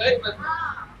สึกว่าเฮ้ยมัน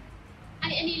อัน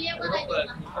นี้เรียกว่าอะไร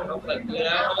ต้องเปิดเนื้อ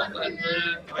ร่วมกันค่ะ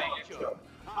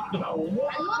เ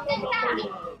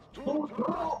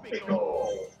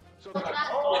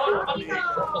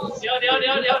ดี๋ยว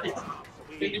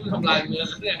นี่มันทำลายเมือง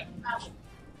เนี่ย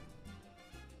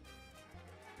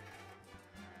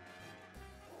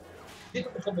นี่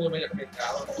ขโมยมาจากเพจเก่า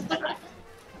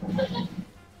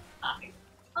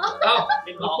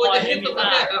ควรจะคิดตรงนั้น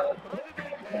แหละครับ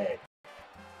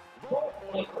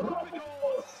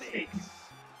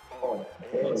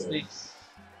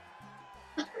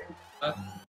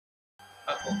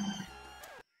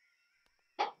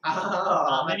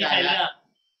ไม่มีใครเลือก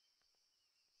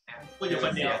พูดอยู่ค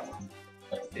นเดียว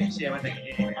เชียร์มันอย่าง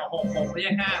นี้6ไม่ใ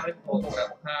ช่5ไม่6แบบ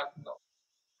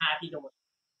5ที่โดน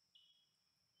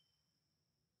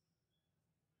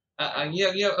เงีย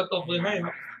บเอาตบมือให้ค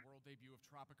รับ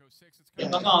เก็บ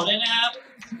ประกอบด้วยนะครับ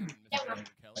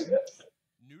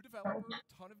New developer,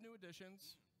 ton of new additions,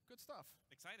 good stuff.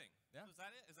 Exciting. Yeah. So is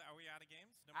that it? Are we out of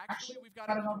games? Actually, we've got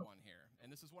another one here. and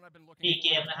this is what I've been looking 4 เก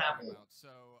มนะครับ about.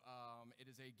 So it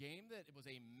is a game that it was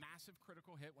a massive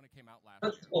critical hit when it came out last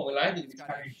โอ้โห year. ไลฟ์ถึง It's got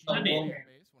a 2 โมง huge fan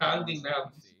base ค้างจริงนะครับ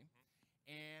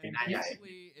and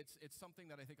basically it's something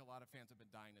that I think a lot of fans have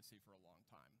been dying to see for a long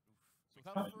time. So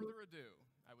without further ado,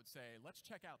 I would say let's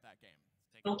check out that game.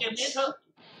 ดูเกมนี้เถอะ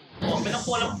โอ้ไม่ต้องก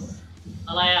ลัวแล้ว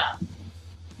อะไรอ่ะ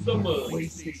เสมอ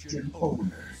PlayStation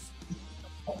owners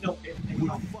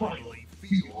will finally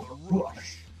feel the rush.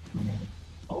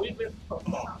 เขาวิ่งเป็น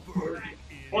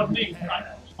คนดิ่ง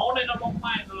เขาในระบบไ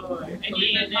ม่เลยไอ้นี่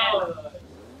แน่เลย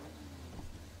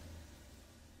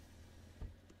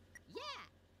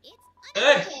เ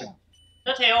ฮ้ย เ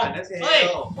นื้อเทลเฮ้ย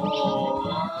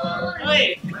เฮ้ย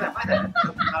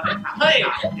เฮ้ย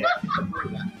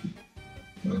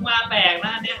มึงมาแปลกน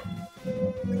ะเนี่ย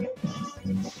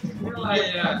อะไร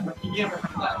อ่ะ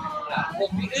ผม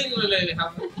มีอึ้งเลยครับ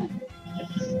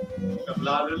กับร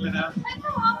อรุ่นเลยนะ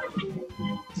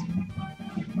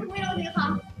ไม่รู้ดิค่ะ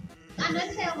อันนั้น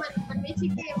เซลมันไม่ใช่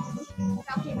เกม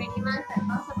กับเพลงนี้มากแต่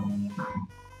ก็สนุกดีค่ะ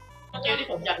เกมที่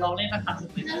ผมอยากลองเล่นสักครั้งหนึ่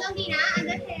งเลย แล้วเรื่องดีนะอัน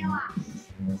นั้นเซลอ่ะ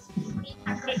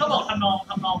คือเขาบอกทำน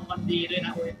องมันดีด้วยน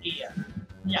ะ OST อ่ะ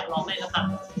อยากลองเล่นสักครั้ง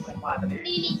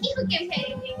ดีนี่คือเกมเพลย์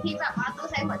จริงๆที่แบบว่าต้อง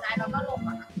ใช้หัวใจแล้วก็ลง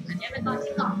อ่ะอันนี้เป็นตอน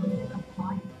ที่สอง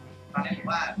ตอนนี้ผม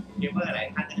ว่าเกมเมอร์หลาย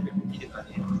ท่านจะเป็นพี่ตอน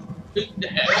นี้ ตึ๊ดแด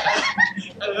ด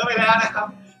ไปแล้วนะครับ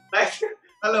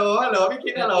ฮัลโหลพี่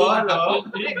คิดฮัลโหล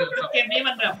เกมนี้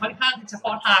มันแบบค่อนข้างเฉพา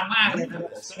ะทางมากเลย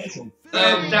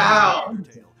เจ้า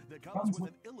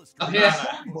โอเค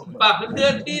ฝากเพื่อ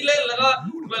นๆที่เล่นแล้วก็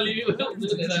มารีวิวทุกค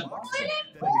นเลยนะ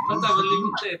แล้วแต่มันลิมิ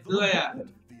เต็ดด้วยอ่ะ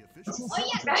โอ้ย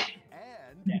อยากได้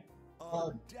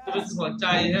จะเป็นหัวใจ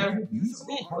นะ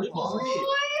นี่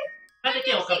น่าจะเ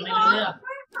กี่ยวกับในเรื่อง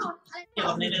เกี่ยว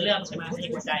กับในเรื่องใช่ไหมที่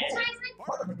หัวใจ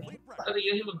ก็ตะ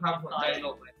กี้ที่มึงทำหัวใจล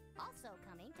งเลย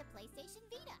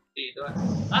ดีด้วย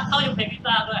เข้าอยู่เพลงพิซ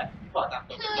ซ่าด้วยบอกตาม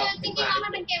คือจริงๆแล้วมั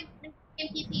นเป็นเกม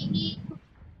PC ที่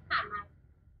ผ่านมา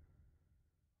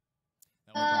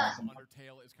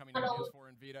Undertale is coming to PS4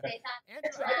 and Vita.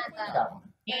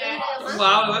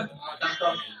 ว้าวเลย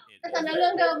แต่ตอนนั้นเรื่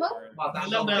องเดิมมั้ง บอกตาม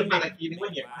เรื่องเดิมมาตะกี้นึกว่า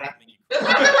เหยียบแคป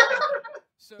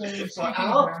So,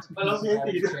มาลงเพลง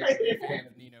สีด้วย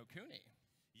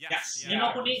Yes, Nino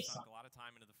Kuni sunk a lot of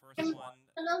time into the first one.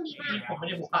 เรื่องดีมาก ผมไม่ไ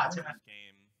ด้บุกป่าใช่ไหม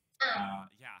Game.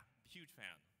 Yeah, huge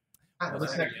fan. ต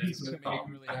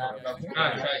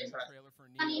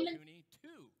อนนี้มัน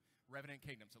Revenant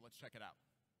Kingdom, so let's check it out.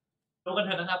 ดูกันเ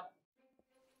ถอะนะครับ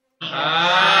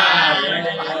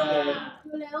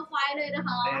ดูแล้วไฟเลยนะค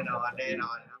ะ แน่น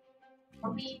อนครับ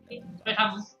ไปท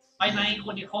ำไปในค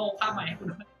นที่เขาภาพใหม่ให้คุณ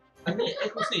อันนี้ไอ้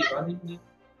คุณสี่ตอนนี้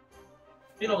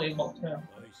ที่ลงเองบอกใช่ไหม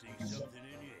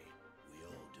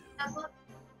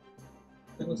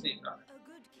ไอ้คุณสี่ก่อน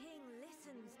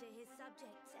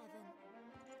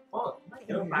โอ้เ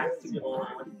ดี๋ยวมาสิโอ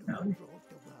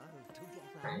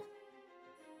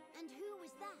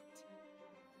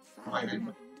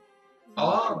อ๋อ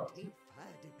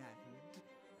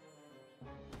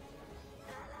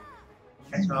แ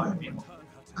ค่ชอบพี่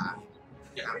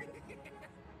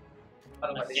แ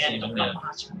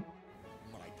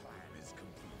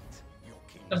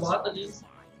ต่บอสตอนนี้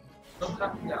ต้องตั้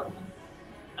งยาว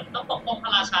ต้องปกป้องพร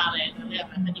ะราชาเลยเรื่อง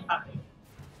นั้นที่ฟัง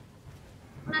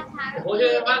ราชา โอ้ย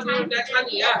บ้านมีแอคชั่น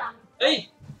อีกอ่ะเฮ้ย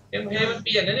เกมเพลย์มันเป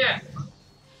ลี่ยนแล้วเนี่ย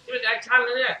นี่เป็นแอคชั่นแ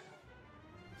ล้วเนี่ย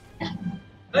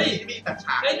เฮ้ยมีตัดฉ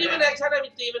าก ไอ้นี่เป็นแอคชั่น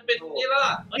RPGมันเป็นนี่แล้ว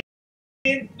ล่ะ เ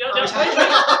ดี๋ยวใช้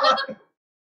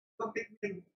ต้องติ๊กนึ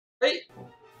ง เฮ้ย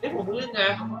นี่ผมเรื่องไง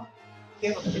เก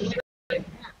มของพี่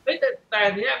เฮ้ยแต่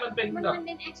เนี้ยมันเป็นแบบ มันเ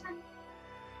ป็นแอคชั่น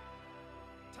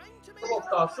ระบบ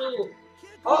ต่อสู้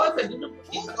อ๋อแต่นี่มัน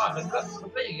กินก่อนมัน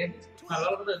ก็อย่างเงี้ยมาแล้ว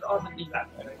เราก็เดินอ้อมมันดีกัน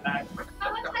ได้ เพราะ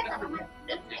ว่าใช่แต่มันเ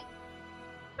ดินไหน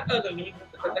แต่นี้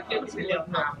แต่เกมที่เป็นเรียล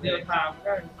ไทม์ไ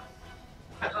ด้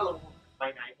ถ้าลงไป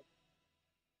ไหน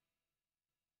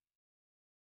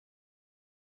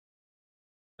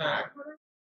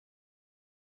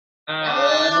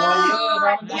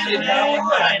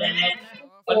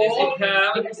วันที่10ครับ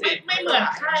วันที่10ไม่เหมือน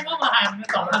ค่ายเมื่อวาน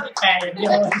2018อย่างเดีย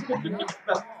ว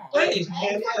เฮ้ย เก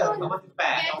มเนี่ย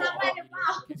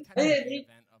2018 เฮ้ย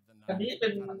อันนี้เป็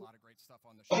น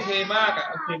โอเคมากอ่ะ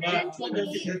โอเคมากเรื่อง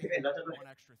11แล้วจะดู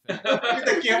มีแ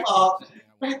ต่เกมออก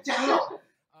แม่เจ้า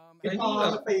ไอ้พอ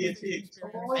สปีดสิ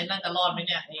ไอ้นั่นจะรอดไหมเ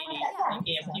นี่ยไอ้เก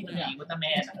มที่มันหนีอุลตร้าแม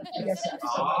น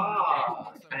อ๋อ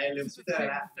ไอ้ลืมชื่อแล้ว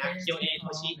นะ QA โท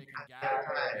ชิ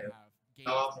เร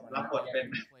ารับบทเป็น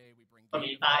ตอน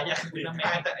นี้ตายอย่างอุลตร้าแม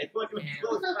น แต่ไอ้พวกที่มัน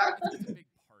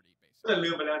สู้ลื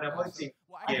มไปแล้วนะเพราะจริง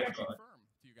เกมก่อน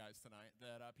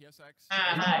ใ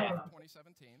ช่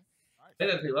แ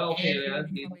ต่ถือว่าโอเคเลยนะ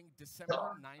ที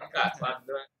อากาศวัน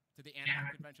ด้วย to the Anaheim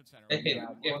Convention Center. ได้เห็น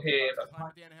เกมเพลย์แบบ Time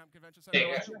at the Anaheim Convention Center.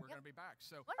 We're going to be back.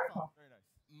 So Wonderful. Very nice.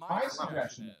 my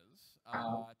suggestion is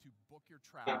to book your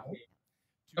travel.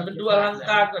 มันเป็นดูอลัง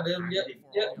การกว่าเดิมเ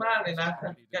ยอะมากเลยนะ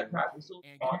แกะฉากที่สู้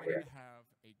And บอส get เลย ready to have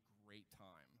a great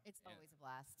time. It's always a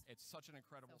blast. It's such an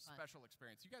incredible, So fun. special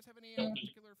experience. You guys have any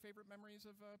particular favorite memories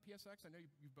of PSX? I know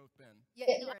you've both been. Yeah,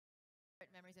 you know,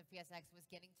 memories of PSX was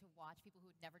getting to watch people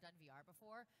who'd never done VR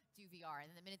before do VR, and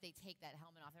then the minute they take that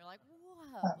helmet off, they're like,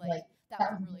 "Whoa!" Like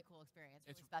that was a really cool experience.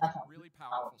 It's Really special. really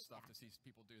powerful stuff to see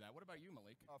people do that. What about you,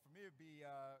 Malik? For me, it'd be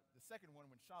the second one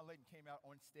when Sean Layton came out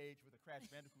on stage with a Crash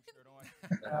Bandicoot shirt on.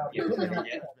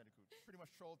 Pretty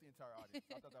much trolled the entire audience.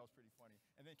 I thought that was pretty funny.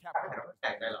 And then Capcom was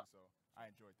cool, so I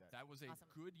enjoyed that. That was a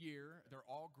good year. They're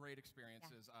all great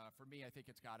experiences. For me, I think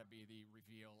it's got to be the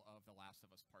reveal of The Last of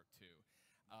Us Part 2.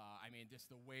 I mean, just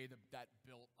the way that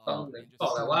built ต้อง up. And บอ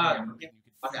ก just เลยว่า you could feel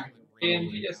it เกม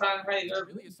ที่จะสร้างให้ก็ It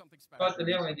really is something ก็ special. จะเ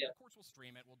รียกว่าไงเดียว Of course, we'll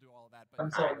stream it. We'll do all of that. คอน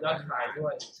โซลยอดขายด้ว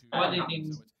ยเพราะว่าจริง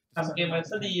ๆทำเกมมัน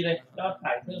ซะดีเลยยอดข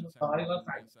ายเพิ่มน้อยก็ข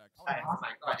าย ใช่สมั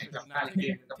ยก่อนกับการเก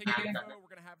มกับงานกัน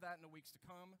We're going to have that in the weeks to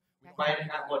come. ไปนะ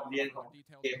ครับบทเรียนของ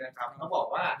เกมนะครับเขาบอก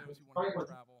ว่าเขาเป็นคน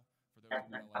แบบ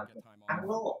ทั้ง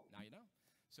โลก Now you know.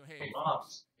 So hey,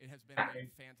 folks, it has been a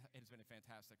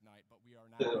fantastic night, but we are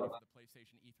now ready for the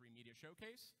PlayStation E3 Media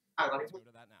Showcase. Let's go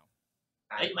to that now.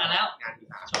 มาแล้ว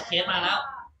โชว์เคสมาแล้ว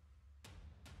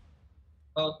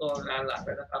เข้าตัวงานหลักเล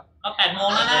ยนะครับ ก็8 โมง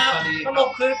แล้วนะครับสรุป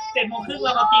คือ7 โมงครึ่งเร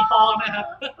ามาตีฟองนะครับ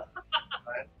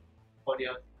คนเดี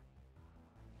ยว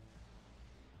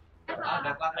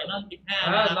นักว่า ไปนอน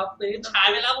15นะครับ ล็อกตีน ฉาย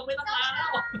ไปแล้วผมไม่ต้องมาแล้ว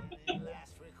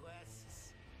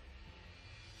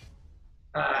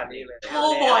นี่เลย โช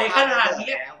ว์บ่อยขนาด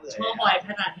นี้โชว์บ่อยข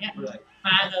นาดนี้ม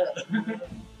าเถอะ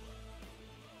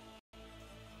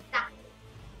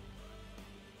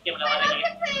เก็บอะไรอย่างงี้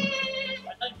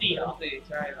มันต้อง4 เหรอ 4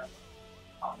ใช่ครับ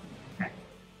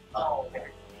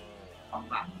ของ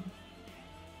หลัก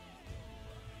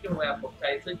ที่โรงแรมผมใช้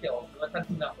เสื้อเขียวหรือว่าท่าน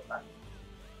ที่นำมา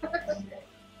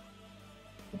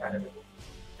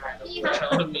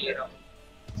มันมีครับ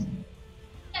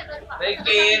ใน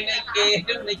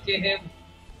เกม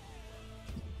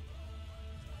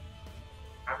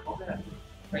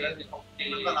ไปแล้วสิของจริง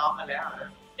ก็ร้องกันแล้วนะ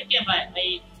ไอ้เกมอะไรไอ้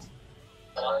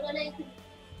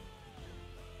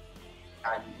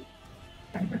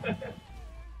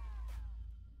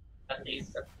ตัดตี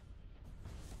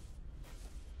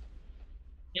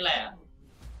นี่แหละ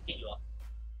ติดอยู่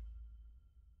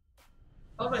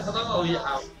ทำไมเขาต้องเอาเอ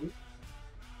า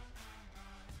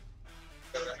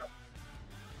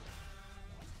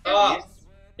ก็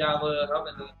ยาเวอร์ครับ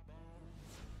อันนี้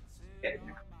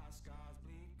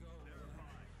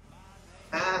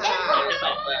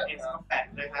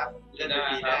8นะครับเลื่อนไปปีหน้า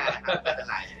นะครับไม่เป็น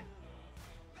ไร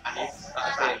อันนี้ส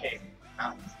ายเพลงครั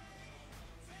บ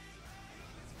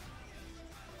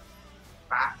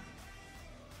ต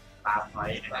าพอย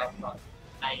นะครับ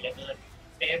ไอ้เกิน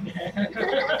เต็ม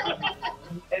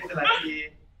เล่นแต่ละที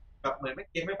แบบเหมือนไม่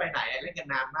เกมไม่ไปไหนเล่นกัน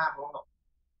นานมากเพราะแบบ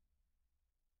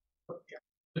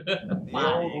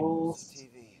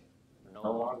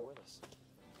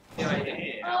นี่อะไรเนี่ย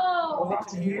โอ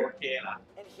เคล่ะ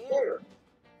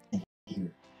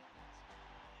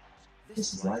This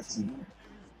is live TV,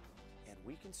 And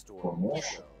we can store for more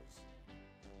shows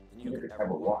than you could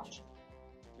ever watch.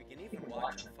 We can even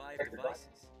watch on 5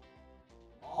 devices.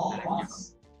 All at once.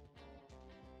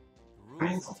 The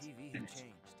rules of TV have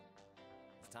changed.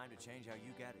 It's time to change how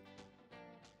you get it.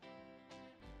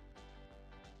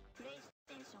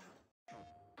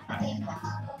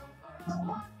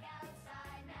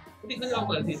 นี่เขาเอาเ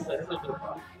ปิดทีเซอร์ให้ดูก่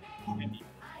อน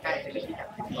ใกล้จะได้ยิน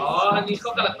อ๋ออันนี้เข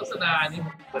ากำลังโฆษณานี่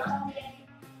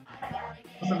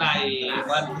โฆษณา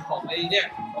วันของไอ้เนี่ย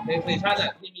ของ PlayStation อ่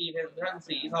ะที่มี PlayStation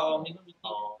สีทองนี่ก็มี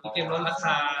เกมลดราค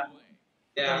า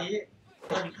อย่างนี้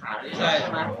ใช่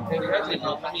PlayStation สีท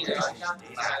องก็มีแล้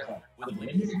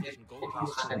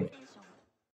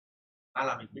วเ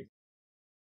รามี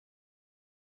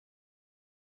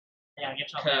อย่างเงียบ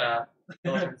ช็อป โด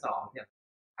นชั้น 2เนี่ย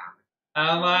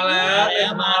มาแล้ว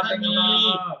มาตรงนี้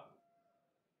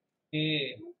นี่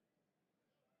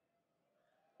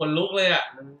คนลุกเลยอ่ะ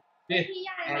ดิ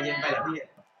แอร์เย็นไปเหรอพี่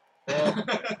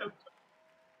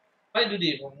ไม่ดูดิ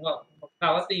ผมก็กล่า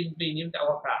วว่าธีมปีนี้มันจะอ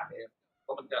วกาศเนี่ยเพร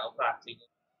าะมันจะอวกาศจริง เ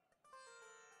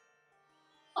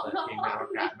พลงอว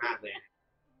กาศมากเลย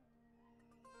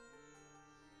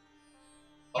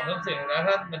ของน้ำเสียงนะ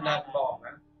ถ้ามันดังบอกน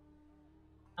ะ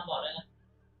ถ้าบอกเลยนะ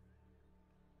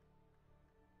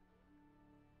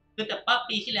คือแต่ป้า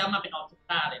ปีที่แล้วมาเป็นออเคส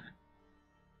ตราเลยนะ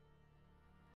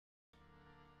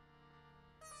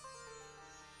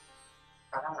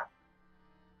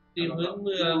ทีมพื้นเ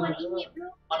มือง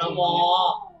ปนว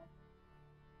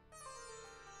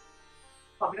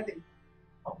ความไม่น่าจะ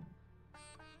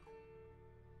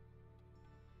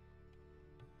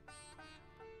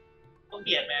ต้องเป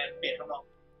ลี่ยนไหมเปลี่ยนคำนอง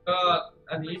ก็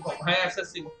อันนี้ผมให้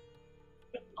Assassin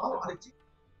อ๋ออะไรจิ๊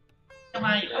ทำไม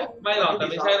ไม่หรอกแต่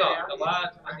ไม่ใช่หรอกแต่ว่า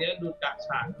อันนี้ดูจากฉ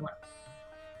ากด้วย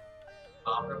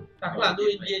จากข้างหลังดู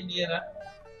เย็นๆนะ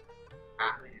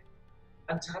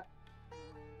อันชัด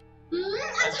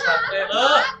อันชัดเลย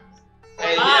ไอ้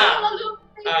เนี่ย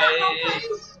ไอ้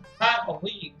ภาพของ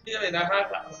ผู้หญิงชื่ออะไรนะภาพ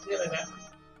หลังชื่ออะไรนะ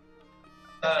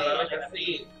แล้วก็แท็กซี่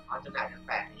จำหน่ายทั้ง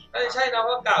8นี้ใช่นะ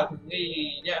ว่ากล่าวถึงไอ้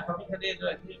เนี่ยพระพิฆเนศด้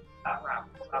วยที่ตามค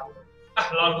รับ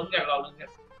รอลุ้นกัน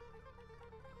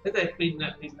แต่ฟินน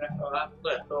ะเพราะว่าเ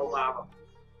ปิดโตมาแบบ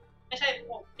ไม่ใช่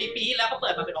ปีแล้วก็เปิ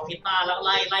ดมาเป็นออเคสตราแล้วไ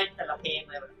ล่แต่ละเพลง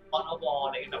เลยแบบบอลเอาบอลอ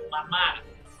ะไรแบบมันมาก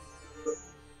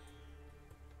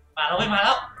มาแล้วเ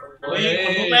ฮ้ยค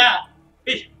นลุกเลยอ่ะ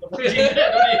พี่คนลุกจริงเลย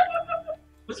ดูดิ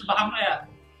รู้สึกบั๊มเลยอ่ะ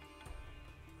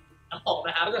น้ำตกน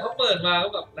ะครับแต่เขาเปิดมาก็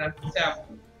แบบนะแจ่ม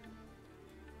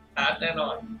แน่นอ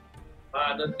นมา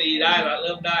ดนตรีได้แล้วเ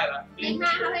ริ่มได้แล้ว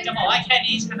จะบอกว่าแค่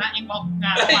นี้ชนะยังบอกง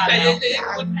านใจเย็น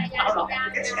ๆคุณเอาหรอแ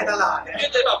ค่ตลาดนี่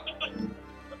เลยแบบนี่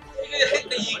ให้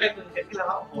ตีกันที่เรา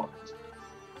โอ้โห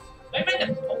ไม่แต่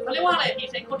ผมเขาเรียกว่าอะไรพี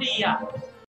เซ็ตเขาดีอ่ะ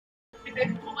พีเซ็ต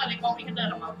เข้ามาในกองนี้ก็เดิน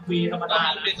ออกมาวีธรรมดา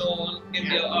เป็นโนเกม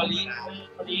เดียวออลี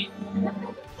เขาดี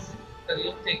แต่นี่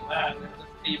เจ๋งมากด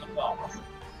นตรีประกอบ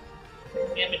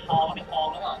เนี่ยเป็นทองแล้วเป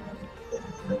ล่า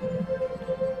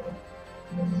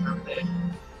ทำเลย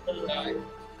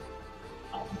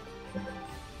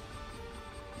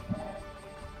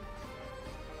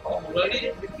โอ้โหเลยนี่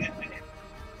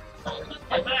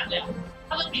สวยมากเลย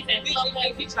ถ้าเรามีเซนต์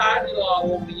ที่ช้าที่รอ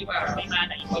วงนี้มาไ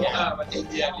หนเพราะว่ามัน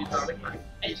เดียมีมาไม่ไหว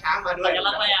ไอ้ช้างมาด้วยสัญ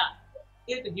ลักษณ์อะไรอ่ะ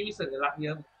นี่แต่ที่มีสัญลักษณ์เย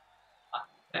อะ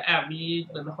แต่แอบมี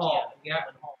เหมือนห่ออย่างเงี้ย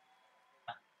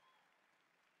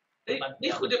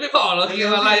นี่คุณจะไม่บอกเหรอเกี่ยว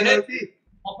อะไรเนี่ย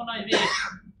ออกมาหน่อยพี่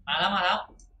มาแล้ว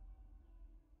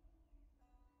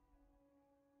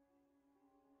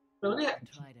แล้วเนี่ย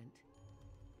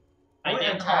ไอเดี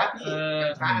ยช้าพี่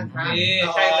นี่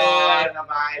ใช่เลยส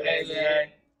บายเลย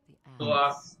ตัว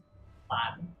ปา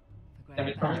นจะเ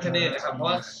ป็นพระพิฆเนศนะครับเพราะ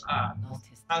ว่า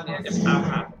ภาคนี้จะตาม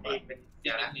หาเองเป็นอ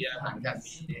ย่างเดียวหลังจาก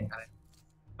มีอะไร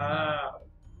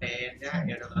เป็นเนี่ยเ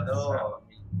อลโดราโด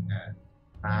มี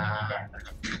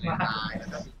ตายแล้ว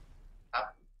ก็ครับ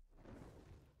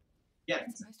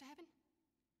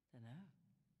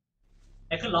ไ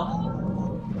อ้ขึ้นหรอ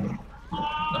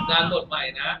ตำนานบทใหม่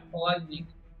นะเพราะว่ายิง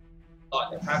ต่อ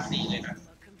จากภาค4เลยนะ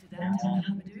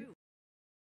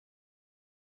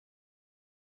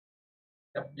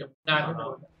อย่านานที่เรา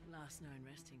เนี่ย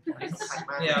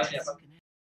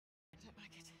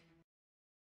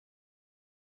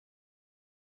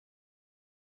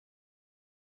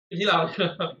ที่เร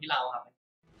าครับ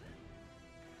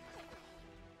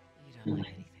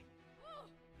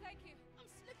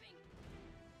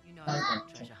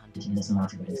treasure hunting is not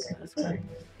a risk.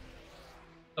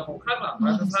 แต่ผมคาดหวังว่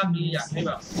าภาพนี้อยากให้แ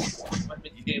บบมันเป็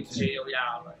นเกมเพลย์ยา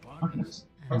วๆเลย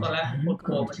เพราะตอนแรกผมก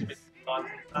ลัวมันจะเป็นตอน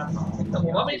สั้นแต่ผ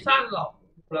มว่าไม่สั้นหรอก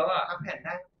แล้วอะทำแผ่นไ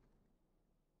ด้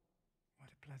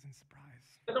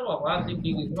ก็ต้องบอกว่าจ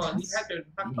ริงๆตอนที่แค่เป็น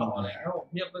ภาคต่อเลยถ้าผม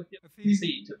เทียบก็เทียบ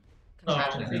ที่4.2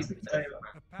 หรือ4.0ได้แบบ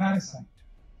parasite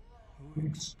who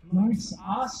exploits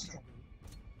our struggle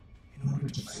in order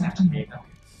to fatten their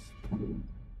pockets.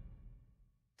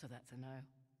 So that's a no.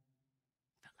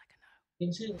 Felt like a no. ยิ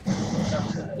งชื่อ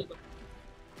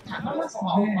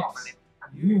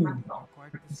You are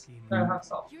quite the scheme. ได้ภาค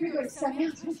2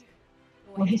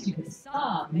 Well, history for the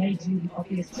star made you the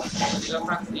obvious choice. แล้ว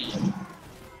ภาค4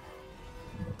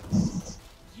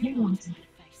 You want to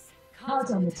face cards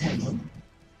on the table.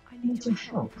 I need your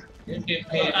help. เกมเ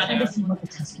พลย์ And this is what the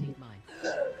Tuscany of mine.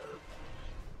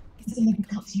 It's the liquor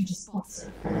cups you just sponsor.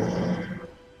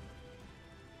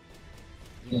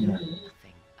 You know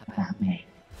nothing about me.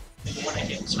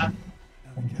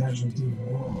 I'm casualty of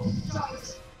war.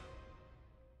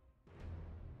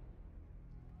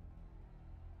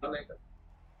 อะไรกัน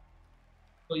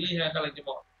ตัวยี่ห้อกำลังจะบ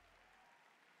อก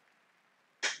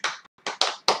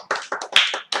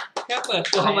แค่เปิด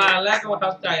ตัวมาแรกก็ประทั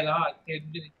บใจแล้วอ่ะเกม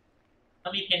นี้ถ้า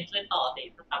มีเพนเล่นต่อติด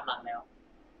ตามหลังแล้ว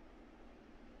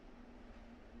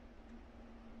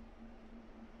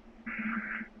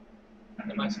จ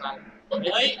ะมาใช้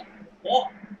เฮ้ยโอ้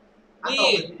นี่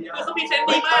เขามีเซน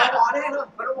ดีมาก บอลได้ด้วย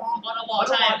บอล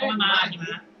ใช่มันมาใช่ไหม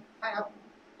ใช่ครับ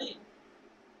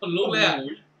คนลุกเลยอ่ะ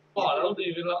บอกแล้วดี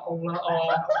เป็นละองค์ละอ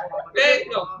เอ๊ะเ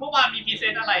ดี๋ยว เมื่อวานมีพรีเซ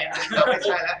นต์อะไรอ่ะไม่ใ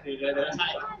ช่แล้วใช่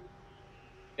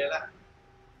เดี๋ยวละ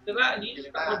อันนี้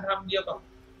คนทำเดียวกับ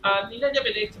นี่น่าจะเ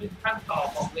ป็น expansion ต่อ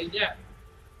ของเลยเนี่ย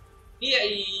นี่ไอ้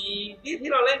นี่ที่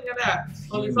เราเล่นกันอะ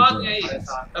โฮลิซอนไง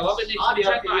แต่ว่าเป็น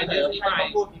expansion ใหม่เดี๋ยวนี้ใหม่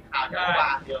ใช่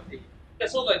จะ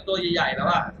สู้กับตัวใหญ่ๆแล้ว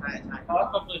อะใช่เพราะว่า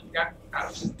ประมือกัน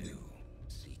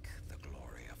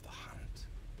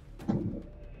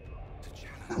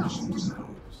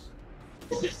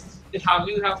จะทำ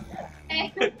ยัง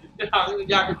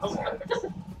อยากท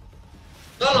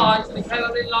ำก็รอแค่เรา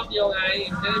เล่นรอบเดียวไง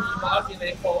จะได้มีบอสมีใน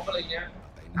โค้กอะไรเงี้ย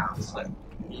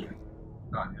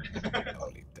ก่อน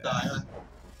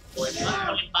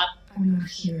I'm not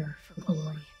here for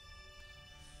glory.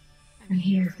 I'm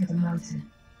here for the mountain.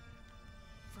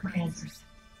 For answers.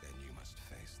 Then you must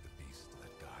face the beast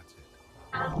that guards it.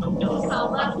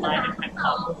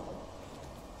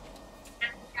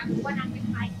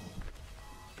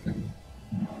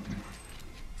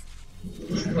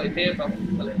 สวยเทพแบบ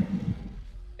อะไร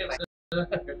เทพ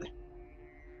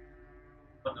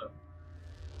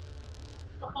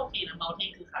ก็เข้าทีนะเมาเทง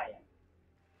คือใครอ่ะ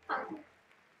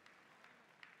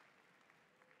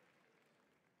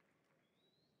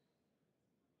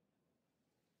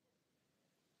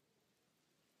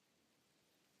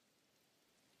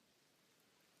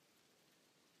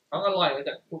เขาอร่อยมาจ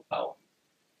ากภูเขา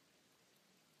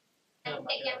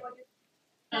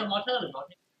มอเตอร์หรือมอเ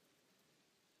ตอร์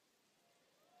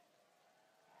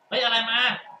เฮ้ยอะไรมา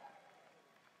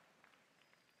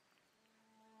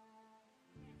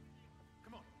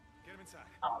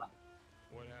เอาละ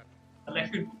อะไร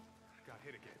ขึ้น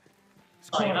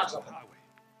ต่อยแล้ว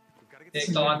เอ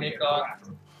กร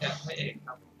เนี่ยไม่เอกค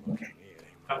รับ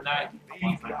ทำได้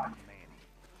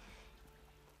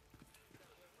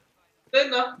เล่น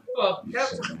เนาะแบบแค่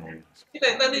ที่เ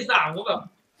ล่นตั้งที่3ก็แบบ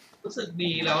รู้สึก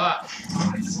ดีแล้วอ่ะ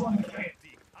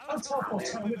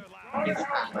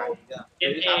เก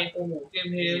มเพลย์โอ้โหเกม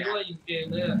เพลย์ด้วยยิงเกม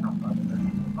ด้วยค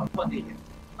รับพอดี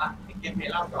อ่ะเกมเพล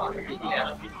ย์เล่าต่อปีที่แล้ว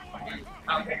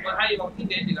ผมมาให้ลองที่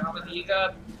เดนอีกนะครับวันนี้ก็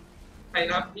ใคร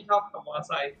ครับที่ชอบขับมอเตอร์ไ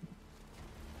ซค์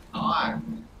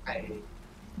ไอ้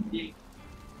ที่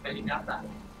ไปลิงนัสอ่ะ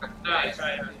ใช่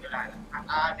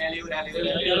แดริว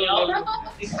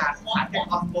ที่ขาดแค่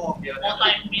คอมโบเดียว มอเตอร์ไซ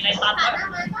ค์มีในตัน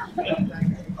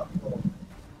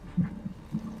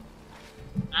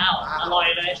อ้าวอร่อย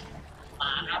เลยมา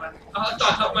ครับจอ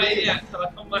ดทำไมเนี่ยจอด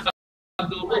ทำไม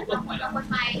ดูรูป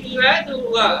และดู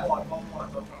อ่ะ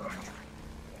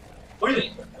เ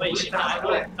ฮ้ยชิบหาย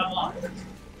ด้วยตลอด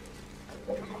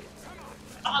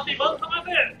ทำมาสิเบิ้งทำมา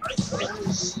สิ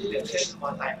เรื่องเช่นมอ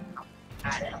เตอร์ไซค์ไ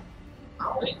ด้แล้วเอา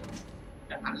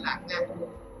จะหันหลังเนี่ย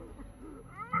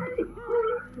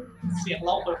เสียง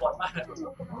ร้องบ่อยๆมาก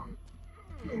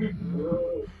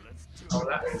เอา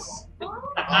ละ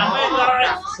ตัดงานไม่เลย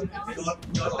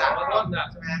โดนด่ามาต้นอ่ะ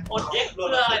ใช่ไหม อดเย็กเพื่อ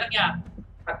อะไรทั้งอย่าง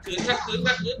ขัดขืน3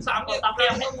ตามเรีย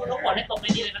งให้มูทั้งหมดให้ตรงไม่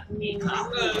ดีเลยนะมีขา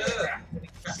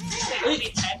เฮ้ยมี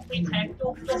แทงจุ๊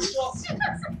บ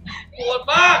ปวด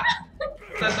มาก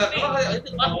แต่ก็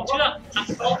ถึงว่าเชือกหัก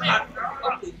โต๊ะเนี่ย ต้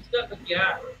องถึงเชือกตะเกีย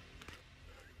บ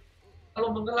อาร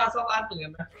มณ์มันก็ลาซ้อมร้านเหมือนกั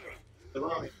นนะหรือว่า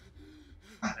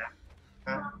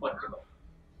ปวดจะบอก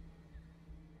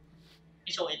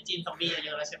พี่โชว์เอนจินซอมบี้เย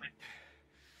อะแล้วใช่ไหม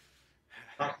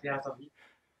ยาซอมบี้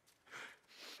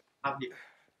ทำดิ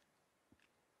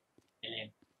เอง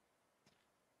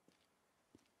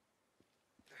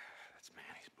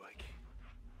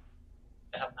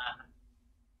ไปทำงาน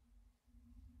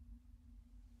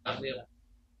ทำเนี่ย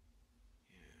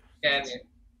แกเนี่ย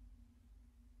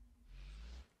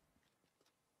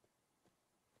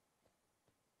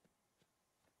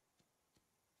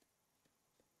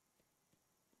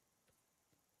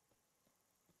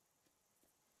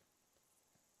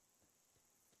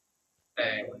แต่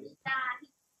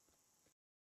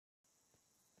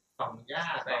ของหญ้า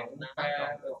แสงน้ำ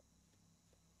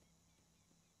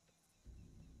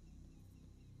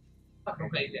ทำ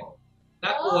ไมเนี่ยน่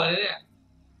ากลัวเลยเนี่ย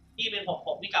ที่เป็นผ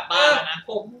มนี่กลับบ้านนะ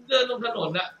ผมเดินลงถนน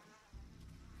อะ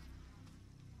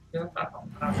เรื่องตัดของ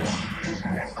ภาพ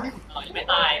ยังไม่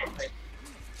ตาย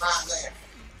บ้านด้วย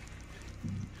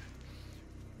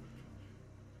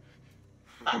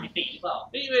ตัดมิติหรือเปล่า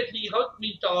นี่เวทีเขามี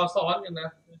จอซ้อนกันนะ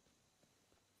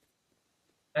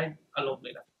ได้อารมณ์เล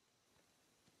ยนะ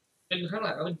เป็นข้างห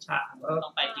ลังก็เป็นฉากแล้วต้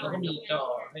องไปจริงแล้วก็มีจอ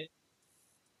ให้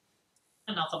ถ้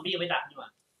าเอาซอมบี้ไว้ดักดีกว่า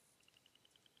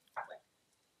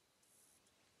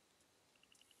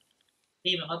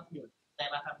ที่มันก็อยู่ได้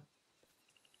มาครับ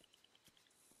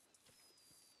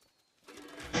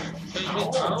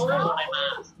อะไรมา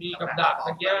มีกับดักต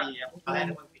ะเกียบอะไรน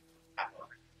ะมัน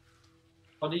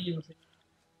เขาได้ยินสิ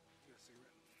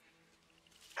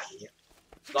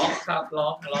ล็อกครับล็อ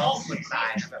กเหมือนตาย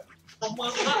นะแบบ ตรงมือ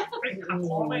ก็เป็นขังค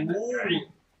อไป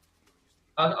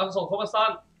เอาส่งเข้ามาซ่อ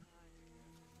น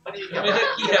ไม่ใช่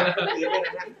เกียร์นะ เกียร์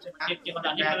กระด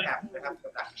านนี่เลย นะครับกร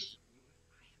ะดาน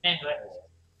แม่งเลย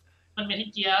มันเป็นที่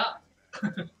เกียร์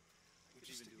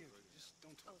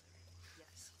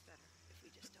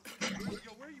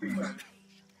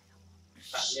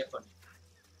เรียกคน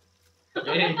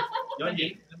โยนยิง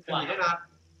แน่นอน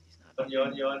คนโ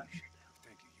ยน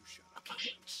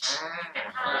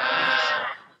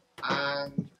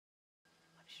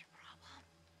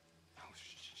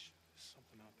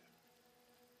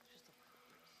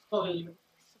โอ้ย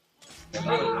นี่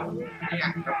ไง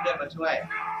เพื่อนมาช่วย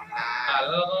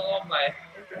แล้วก็อ้อมไป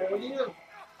โอ้ยนี่ไ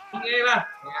งล่ะ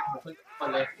นี่ไงเพื่อนคน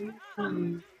เลย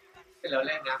เป็นเราเ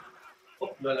ล่นนะปุ๊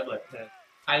บโดนระเบิดเลย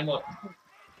ตายหมด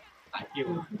ตายคิว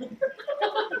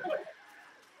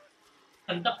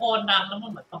มันตะโกนดังแล้วมั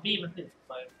นเหมือนซอมบี้มันตื่น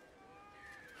ไป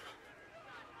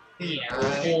นี่โอ้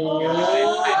โห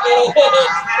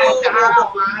จะออก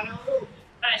มาแล้ว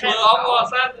ใช่ร้องก่อ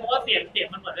สร้างเพราะว่าเสียง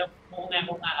มันเหมือนแบบโมงแรงโ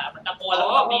มงอ่ะมันตะโกนแล้ว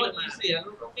ก็มีเสียง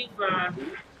ก็วิ่งมา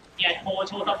เนี่ยโช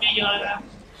ว์ซอมบี้เยอะเลยนะ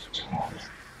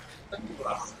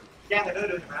แย่งกันด้วย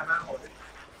ดูเห็นไหมมาโหด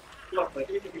หลบเหมือน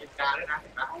ที่จะมีการด้วยนะเห็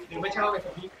นไหมหรือไม่เช่าเป็นซ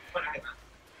อมบี้คนอะไรนะ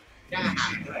แย่งอาหาร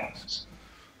ด้วย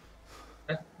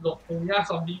หลบปูย่า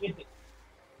ซอมบี้ไม่ติด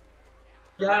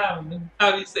ย่ามันท่า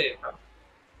พิเศษครับ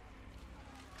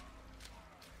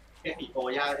เป็นสีโอ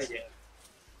ย่าได้เยอะ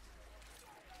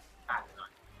อ่านหน่อ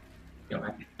ยเดี๋ยวไหม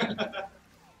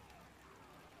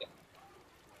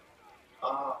อ๋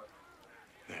อ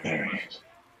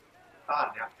ต้อน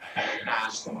ครับการ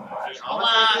เพราะ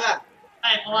ว่าใ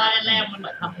ช่เพราะว่าแรกมันเหมื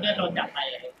อนทำเพื่อนโดนจับไป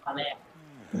ตอนแรก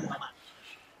ประมาณ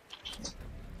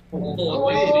โอ้โหโอ้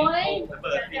ย เ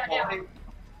ปิดปีโป้ให้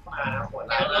มานะหัวไ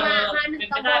หล่ มาหนึ่ง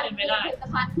ตะบนเป็นไม่ได้ตะ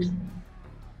พัน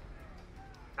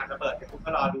ทางระเบิดคุณก็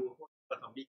รอดูพวกคนซอ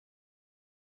มบี้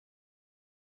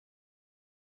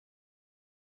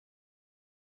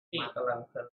มากำลัง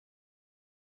เพลิน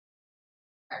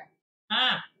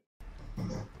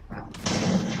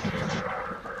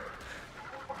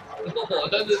โอ้โห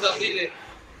ต้องดูซอมบี้เลย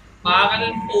มากันเป็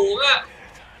นฝูงอ่ะ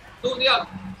ลูกเดียว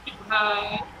ปิดทาง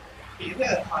ผีเถอ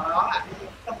ะขอร้องอ่ะ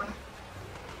ต้องมา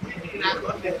น้ำร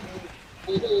ถเลย โ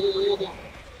อ้โห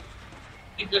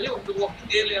อีกเดี๋ยวที่ผมดูวอล์ก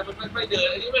เดย์เลยมันไม่เดิน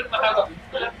อันนี้มันมาแบบ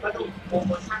มาดูโปรโ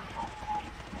มชั่นของ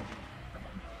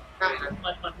ได้นะ เหมื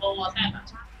อนโปรโมชั่นอ่ะ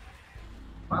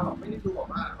ว่าผมไม่ได้ดูบอก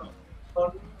ว่าต้น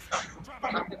กั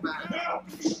บรับขึ้นมา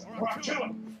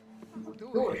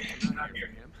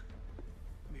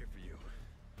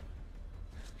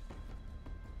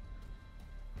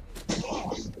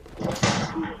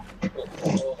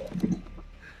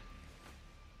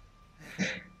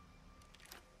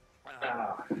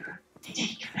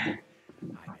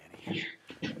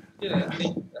แหละนี่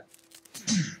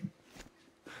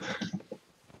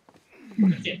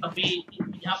เสียงซอมบี้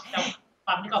ยับ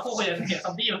ฟังที่เขาพูดไปเสียงซ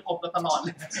อมบี้มันกบกันตลอดเล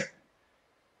ย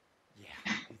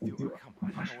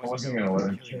I wasn't gonna let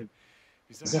him kill.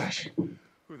 Zach,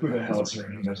 who the hell is here?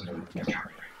 He doesn't know.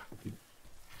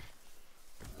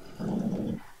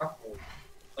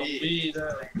 บี้ได้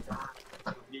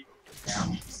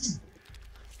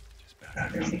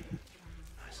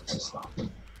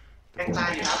แข่งใจ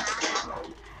ครับ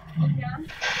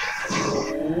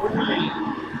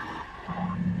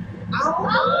เอา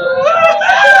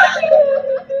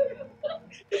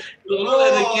รู้เล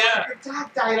ยตะเกียบ ชาติ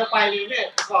ใจเราไปเลยเนี่ย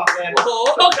บอกเลย โอ้โห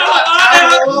ต้องเข้ามา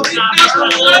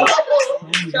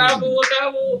ชาบู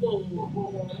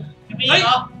มีเหร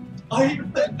อ เฮ้ยมัน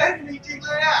ตื่นเต้นจริงๆเล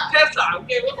ยอ่ะ แค่3 เ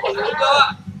กมก็ขนลุกแล้วอ่ะ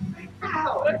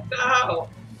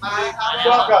 9 มา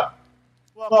ครับ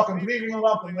Welcome, good evening and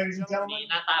welcome, ladies and นี่ gentlemen.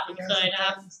 หน้าตาคุ้นเคยนะค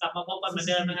รับกลับมาพบกันเหมือนเ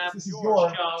ดิมนะครับ This is your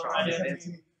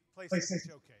PlayStation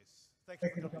Showcase. Thank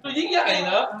you. ตัวยิ่งใหญ่เ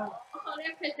นอะ เขาเรีย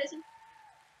ก PlayStation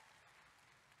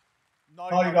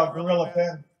Naughty Dog Gorilla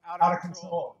Pen, out of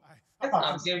control. แค่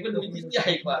3 เกมก็ดูยิ่งใหญ่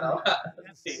กว่าแล้วอ่ะ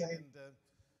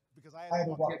Because I I had had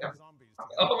to to walk walk out zombies.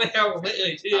 เอาไม่เอาผมไม่เอ่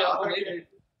ยชื่อเอาไม่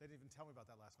They didn't even tell me about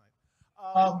that last night.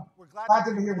 We're Glad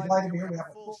to be here. Glad to be here. We have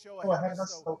a full show ahead of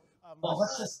us. So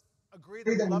let's just agree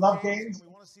that we love games. And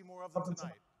we want to see more of them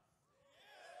tonight.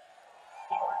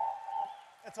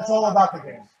 It's all about the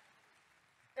games.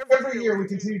 Every year we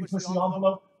continue to push the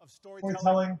envelope of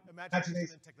storytelling,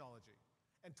 imagination, and technology.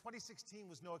 And 2016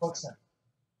 was no exception.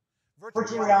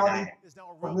 Virtual reality is now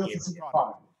a real real physical product.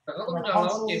 product. แต่ก็ต้อง From ย our อม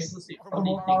รับว่าเกม consoles, คือสิ่ง from ของ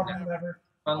ดี more จริง powerful นะ than ever.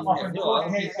 บางอย่างที่บอกว่า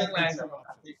มีเครื่องแรงแต่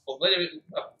ผมก็จะ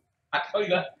แบบอัดเข้าอี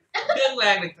กแล้วเครื่องแร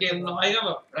งแต่เกมน้อยก็แ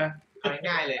บบ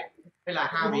ง่ายเลยเวลา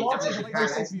5 วิจะไม่ถึง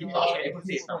5นาทีต่อเอพิเ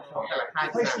ศษของแต่ละค่าย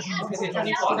ที่พิเศษ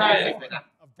ที่ก่อนได้เลยนะ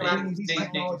จริง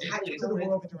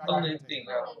ต้องเน้นจริง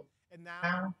แล้ว And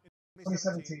now, in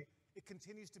 2017, it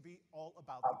continues to be all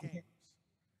about the games.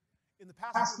 in the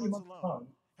past few months alone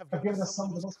have given us some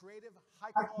of the most creative,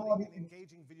 high-quality, and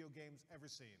engaging video games ever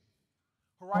seen.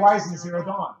 Horizon Zero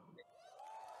Dawn,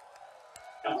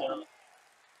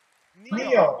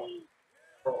 Neo,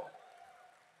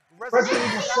 Resident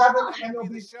Evil 7,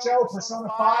 MLB Show, Persona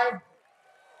 5,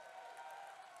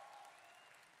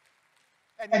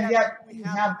 and yet we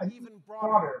have an even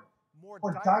broader, more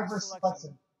diverse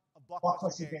selection of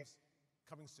blockbuster games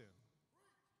coming soon.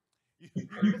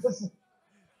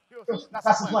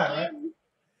 That's the plan, right?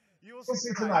 You will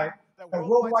see tonight that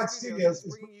Worldwide Studios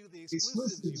is bringing you the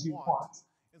exclusives you want,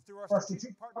 and through our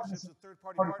strategic partnerships with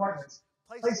third-party partners,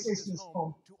 PlayStation is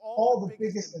home to all the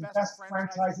biggest and best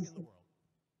franchises in the world.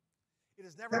 It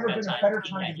has never been a better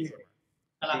time to be here.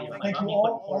 Thank you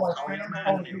all our fans,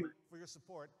 all of you, for your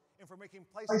support and for making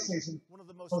PlayStation one of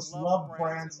the most loved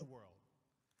brands in the world.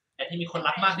 แต่ที่มีคน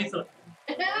รักมากที่สุด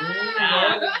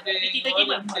จริงๆเ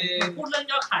หมือนพูดเรื่อง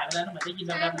ยอดขายมาแล้วเหมือนได้ยินแ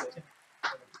ล้วๆอยู่ใช่ไหม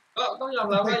ก็ต้องยอม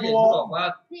รับว่าอย่างที่บอกว่า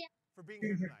ที่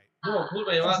ผมพูดไ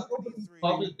ปว่า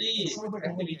Call of Duty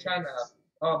Activision นะครับ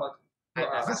ก็มา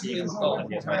ทีมต่อ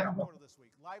ใช่ไหมครับ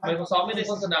Microsoft ไม่ได้โ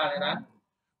ฆษณาเลยนะ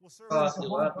ก็ถือ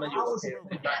ว่ามาอยู่กับเกม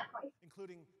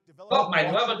ก็หมาย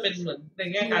ถึงว่ามันเป็นเหมือนใน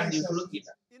แง่การดีลธุรกิจ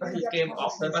ก็คือเกมออ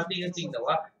ก Third Party ก็จริงแต่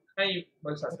ว่าให้บ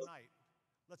ริษัท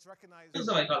ซึ่ง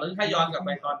สมัยก่อนถ้าย้อนกลับไป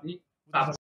ตอนที่ตาม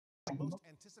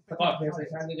ก่อน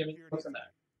PlayStation นี่จะมีโฆษณา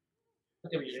ก็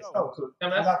จะมี360ใช่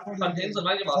ไหมคอนเทนต์ส่วนม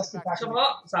ากจะบอกเฉพาะ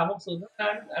360เท่า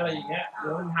นั้นอะไรอย่างเงี้ยหรื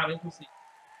อว่ามันทำเป็นคู่สิ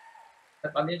แต่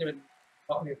ตอนนี้จะเป็นเพ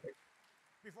ราะเนี่ย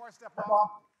Before I step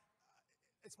off,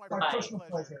 it's my personal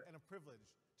pleasure and a privilege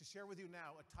to share with you now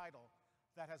a title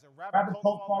that has a rabid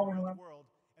cult following around the world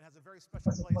and has a very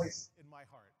special place in my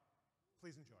heart.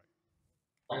 Please enjoy.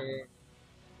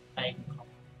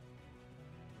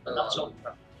 รับชมค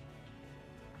รับ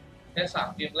แค่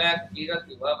3เกมแรกนี้ก็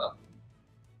ถือว่าแบบ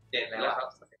เด่นแล้วครับ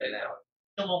ไปแล้ว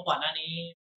ชั่วโมงก่อนหน้านี้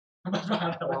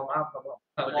วอร์มอัพครับผม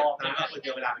ทำให้คนเดี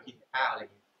ยวเวลาไปกินข้าวอะไรอย่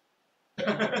างเงี้ย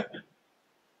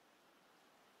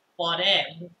ปอแดง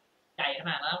ไก่ขน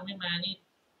าดแล้วไม่มานี่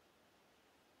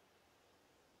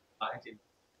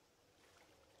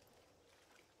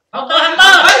ฮันเตอร์ฮันเตอ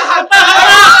ร์ฮันเตอร์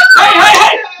เฮ้ยเฮ้ย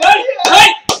เฮ้ยเฮ้ย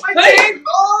เฮ้ย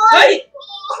เฮ้ย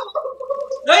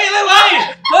เฮ้ยอะไรวะ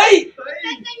เฮ้ย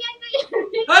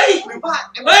เฮ้ย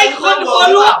เฮ้ยคน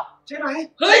ลุกใช่ไหม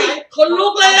เฮ้ยคนลุ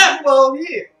กเลยอ่ะเบอร์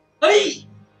พี่เฮ้ย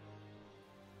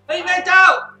เฮ้ยแม่เจ้า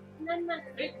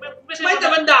ไม่แต่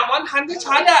มันด่าวันทันที่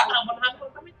ชัดอ่ะด่าวันทันมัน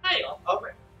ก็ไม่ใช่หรอ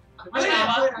ไม่ใช่ห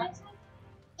รอ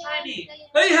ใช่ดิ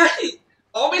เฮ้ยเฮ้ย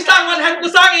อ๋อไม่สร้างวันทันกู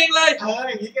สร้างเองเลย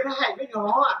อย่างนี้ก็ได้ไม่ง้อ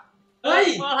อ่ะเฮ้ย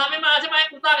วันทันไม่มาใช่ไหม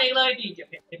กูสร้างเองเลยดิเก็บ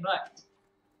เก็บด้วย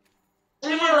ใ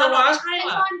ช่ไหมวะใช่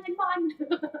ป่ะเป็นบอล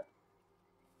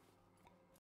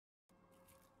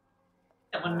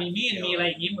แต่มันมีมีดมีอะไร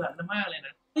อย่างนี้เหมือนมากเลยน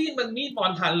ะนี่มันมีดบอ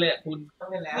ลทันเลยคุณ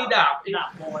นี่ดาบ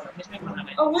โบนไม่ใช่บอลทัน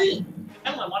เฮ้ยไม่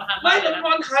เหมือนบอลทันไม่เป็นบ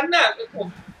อลทันน่ะผม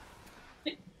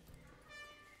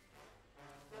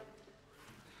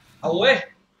เอาเว้ย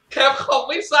แคปคอม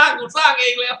ไม่สร้างกูสร้างเอ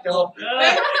งเลยจบเ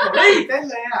ฮ้ยเต้น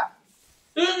เลยอ่ะ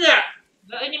อ่ะแ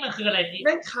ล้วไอ้นี่มันคืออะไรนี่แ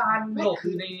ม่งคานโลกคื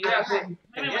อในนี้คุณ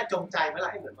อย่างเงี้ยจงใจเมื่อไห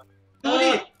ร่เหมือนมันดู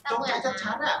ดิจงใจ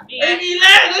ชัดๆอ่ะไอ้มีแ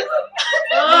ร่เลย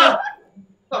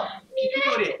มีพี่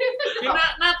ดูดิมี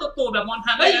หน้าตูดแบบมอน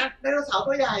ทันด้วยนะไดโนเสาร์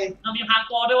ตัวใหญ่มีพางโ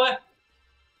กด้วยเว้ย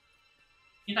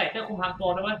มีใส่เสื้อคลุมพางโก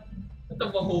ด้วยเว้ยต้อง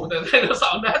โอ้โหแต่ไดโนเสา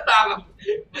ร์หน้าตาแบบ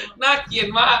น่าเกลียด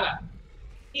มากอ่ะ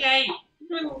นี่ไง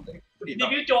ดิ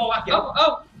วิวโจอ่ะเ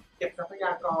ก็บทรัพย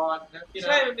ากรนะใ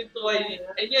ช่มันเป็นตัว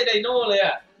ไอ้เนี่ยไดโน่เลย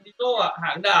อ่ะดิโน่อ่ะห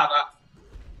างดาบอ่ะ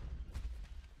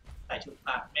ใส่ชุด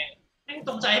ผ้าแม่งต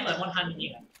รงใจเหมือนมอนทันจริ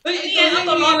งๆอ่ะเฮ้ยนี่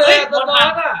ตัวร้อนเลยตัวร้อน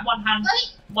อ่ะมอนทันตัว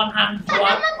เ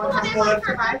บิร์นใ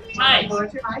ช่ไหมใช่เบิร์น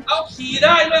ใช่ไหมเอาขี่ไ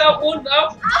ด้ด้วยเอาคุณเอา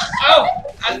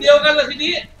อันเดียวกันเลยที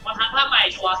นี้มอนทันภาคใหม่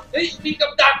ชัวร์เฮ้ยมีกั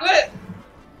บดักด้วย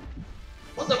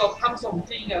ว่าแต่แบบทำสม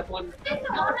จริงอ่ะคุณ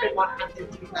มันเป็นมอนทันจ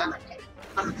ริงๆนะ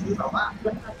มันคือแบบว่า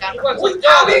การท่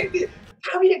า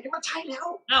วิ่งอย่างนี้มันใช่แล้ว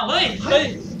อ้าวเฮ้ย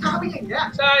ท่าวิ่งอย่างเงี้ย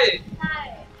ใช่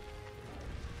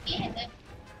ที่เห็นเลย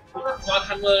มอน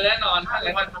ทันเวอร์แน่นอนถ้าอะไร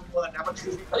มันทันเวอร์นะมันคื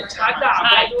อชาร์จดาบไ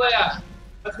ด้ด้วยอ่ะ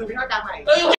มันคือวิธีการใหม่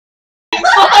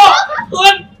คุ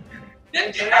ณเย็น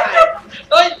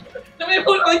เฮ้ยจะไม่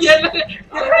พูดเอาเย็นเลย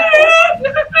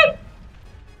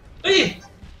เฮ้ย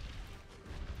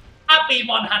5 ปี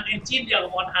มอนทันเอนจินเดียวกั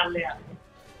บมอนทันเลยอ่ะ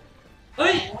เ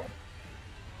ฮ้ย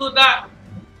สุดอ่ะ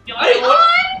เฮ้ย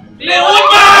เร็ว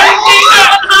มากจริงอ่ะ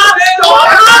เร็ว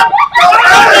มากช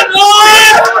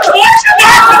น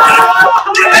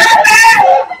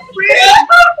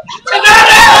ะ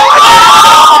แล้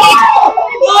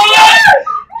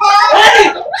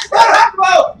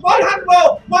วบอลทันโบ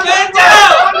เจ้า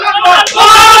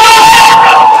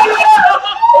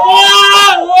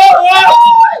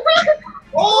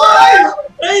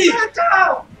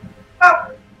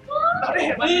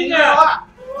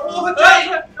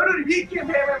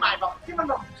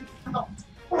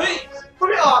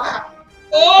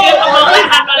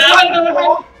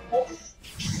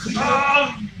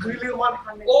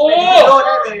ไ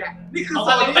ด้เลยอ่ะนี่คือ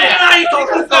2,008อะไรนี่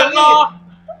คือสองรอ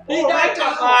นี่ได้กลั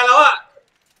บมาแล้วอ่ะ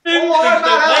ดึงได้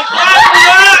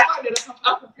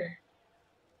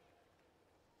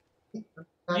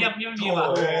เงียบมีว่ะ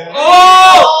โอ้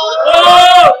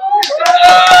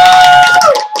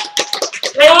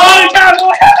ยจ้าโอ้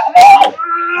ย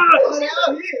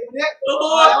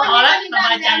พอแล้วสบา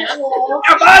ยใจแล้วก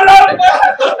ลับบ้านแล้ว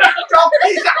จบ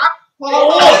ที่3พอ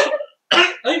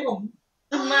เฮ้ยผม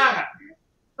ตึ้งมากอ่ะ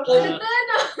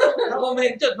ผมเห็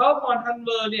นจุดพ่อพรทันเบ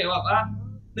อร์เนี่ยแบบว่า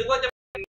นึกว่าจะ